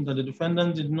judgment that the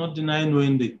defendant did not deny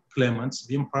knowing the claimants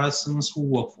being persons who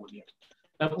work for them.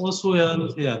 I have also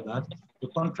held here that the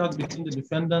contract between the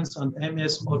defendants and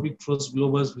MS Obic Trust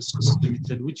Global Resources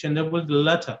Limited, which enabled the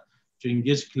latter to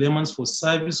engage claimants for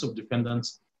service of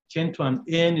defendants, came to an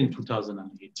end in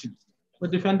 2018.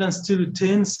 But defendants still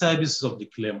retain services of the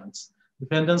claimants.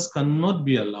 Defendants cannot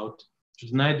be allowed to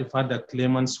deny the fact that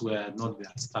claimants were not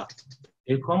their staff.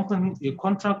 A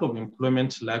contract of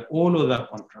employment, like all other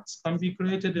contracts, can be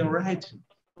created in writing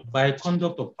by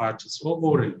conduct of parties or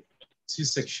orally. See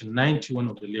Section 91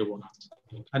 of the Labor Act.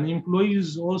 An employee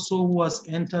is also who has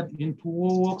entered into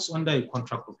or works under a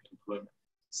contract of employment. Employment.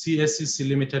 CSCC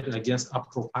Limited against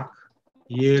Apropac,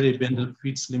 Yere Bendel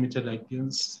Feeds Limited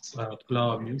against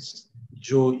Flour Mills,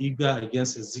 Joe Iga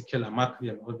against Ezekiel Amakri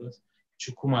and others,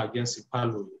 Chukuma against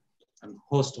Ipalo, and a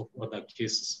host of other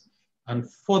cases. And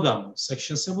furthermore,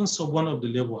 Section 7 sub 1 of the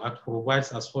Labour Act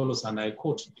provides as follows, and I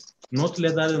quote, not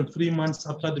later than 3 months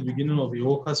after the beginning of a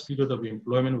worker's period of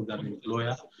employment with an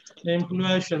employer, the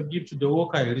employer shall give to the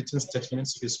worker a written statement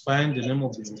specifying the name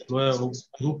of the employer or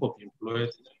group of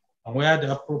employers, and where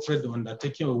the appropriate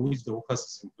undertaking of which the worker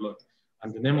is employed,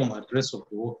 and the name and address of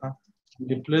the worker,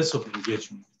 the place of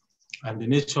engagement, and the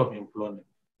nature of employment.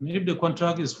 And if the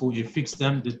contract is for a fixed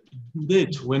term, the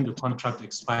date when the contract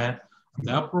expires, and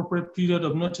the appropriate period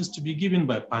of notice to be given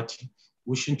by party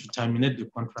wishing to terminate the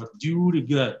contract due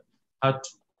regard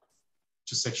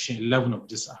to Section 11 of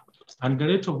this Act, and the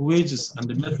rate of wages and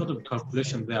the method of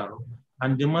calculation thereof,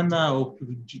 and the manner of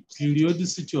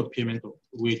periodicity of payment of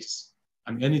wages,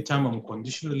 and any time and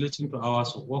condition relating to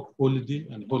hours of work, holiday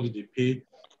and holiday pay,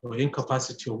 or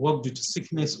incapacity of work due to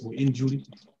sickness or injury,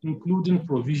 including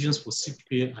provisions for sick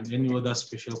pay and any other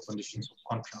special conditions of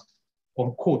contract.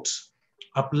 Unquote.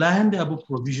 Applying the above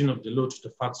provision of the law to the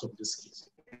facts of this case,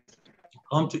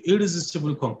 come to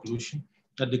irresistible conclusion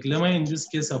that the claimant in this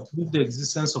case approved the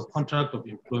existence of contract of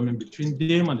employment between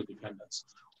them and the defendants,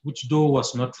 which though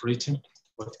was not written,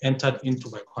 but entered into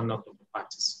by conduct of the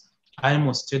parties. I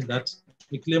must state that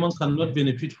the claimant cannot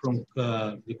benefit from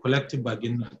the collective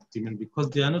bargaining agreement because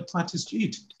they are not parties to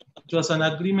it. It was an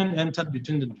agreement entered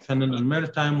between the defendant and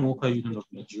Maritime Worker Union of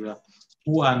Nigeria,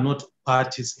 who are not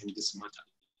parties in this matter.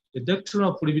 The doctrine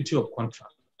of privity of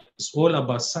contract is all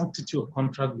about sanctity of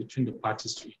contract between the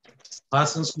parties to it.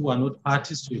 Persons who are not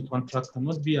parties to a contract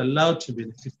cannot be allowed to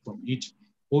benefit from it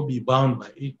or be bound by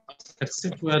it,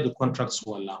 except where the contract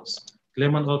so allows.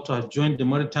 Claimant ought to have joined the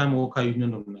Maritime Worker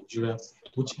Union of Nigeria,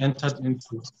 which entered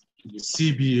into the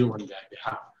CBA on their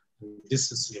behalf. And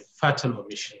this is a fatal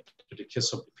omission to the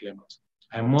case of the claimant.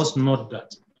 I must note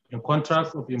that in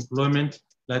contract of employment,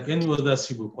 like any other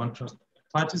civil contract,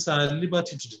 parties are at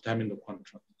liberty to determine the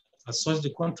contract. As such,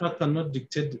 the contract cannot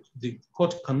dictate, the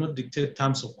court cannot dictate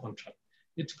terms of contract.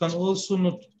 It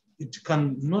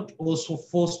cannot also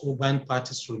force or bind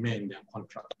parties to remain in their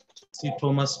contract. See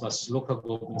Thomas vs. Local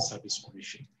Government Service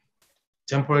Commission.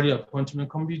 Temporary appointment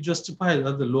can be justified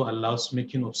as the law allows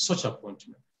making of such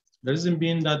appointment. The reason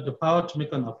being that the power to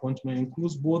make an appointment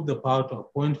includes both the power to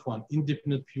appoint for an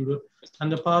indefinite period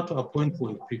and the power to appoint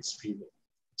for a fixed period.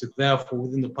 It is therefore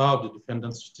within the power of the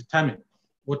defendants to determine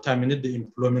or terminate the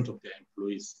employment of their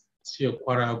employees. See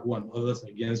Kwaragu and others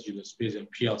against Julius Space and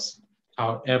PLC.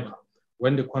 However,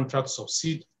 when the contract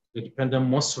succeeds, the defendant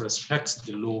must respect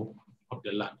the law of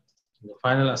the land. In the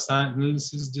final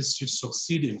analysis, this should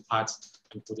succeed in part,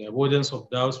 and for the avoidance of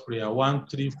doubts, prayer 1,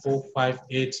 3, 4, 5,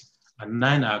 8, and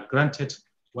 9 are granted,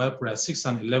 while prayer 6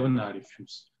 and 11 are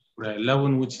refused. Prayer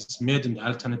 11, which is made in the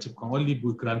alternative, can only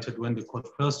be granted when the court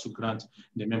fails to grant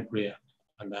the main prayer.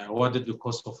 And I awarded the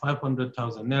cost of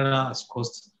 500,000 naira as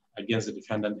cost against the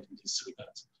defendant in this regard.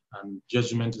 And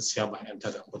judgment is hereby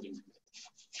entered accordingly.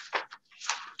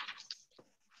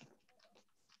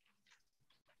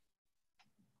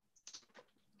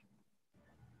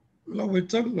 Lord, we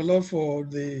thank the Lord for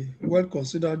the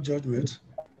well-considered judgment.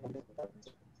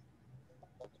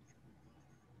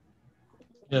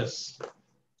 Yes.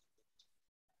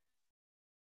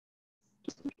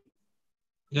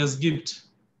 Yes, gift.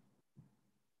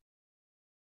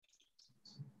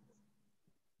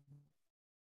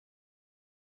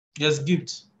 Yes,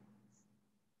 gift.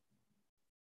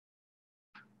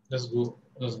 Let's go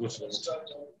to the meeting.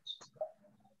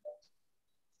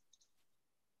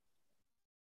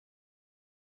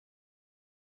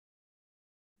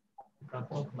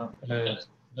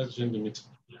 Let's join the meeting.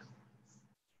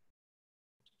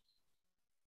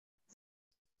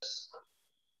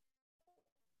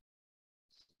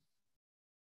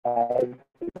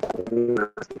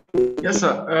 Yes,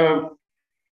 sir.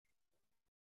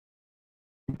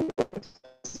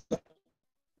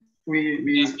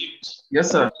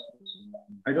 Yes, sir.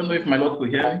 I don't know if my Lord could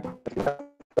hear me.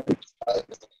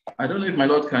 I don't know if my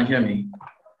Lord can hear me.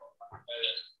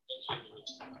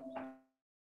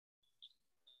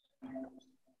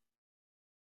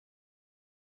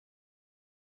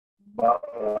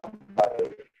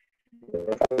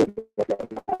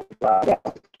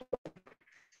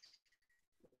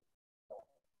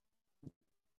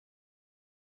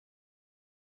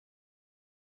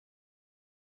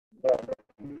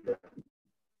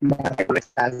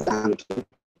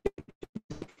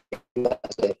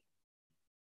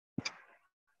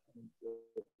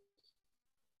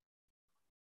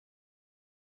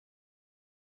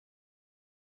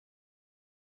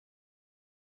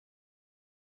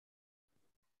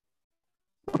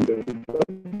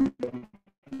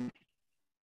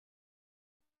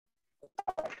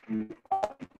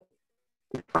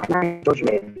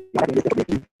 Judgment. That is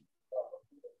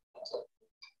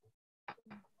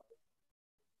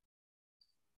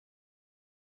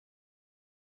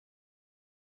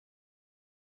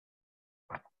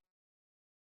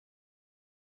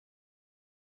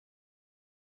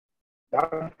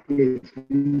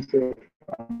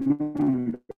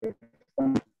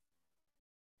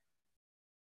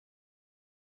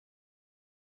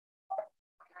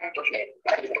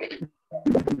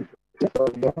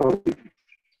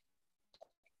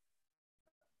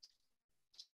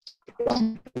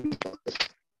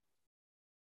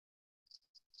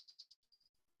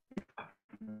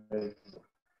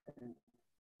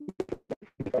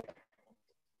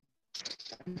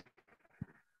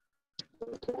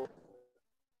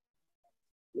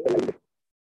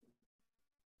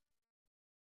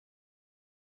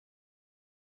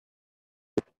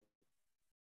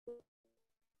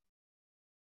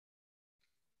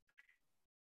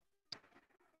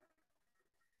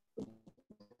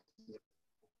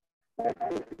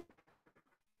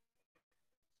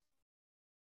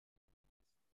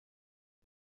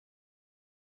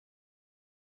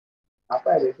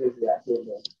after this is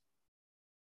the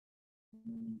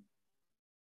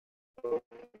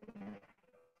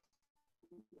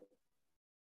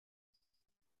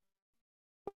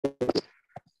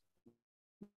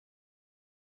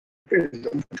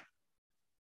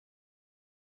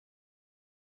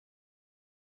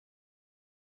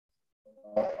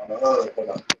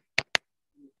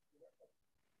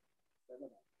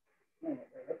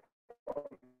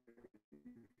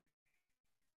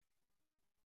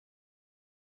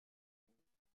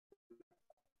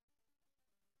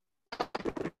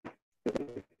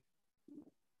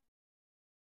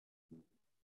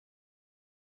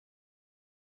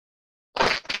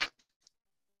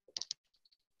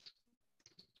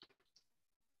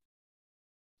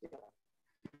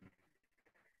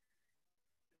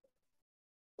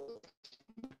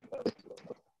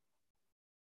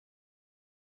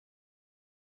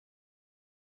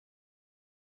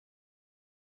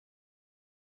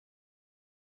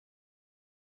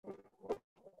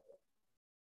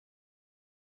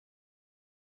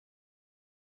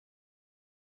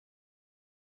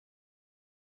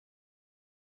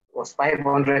was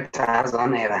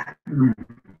 500,000 naira.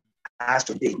 Has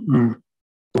to be. Mm.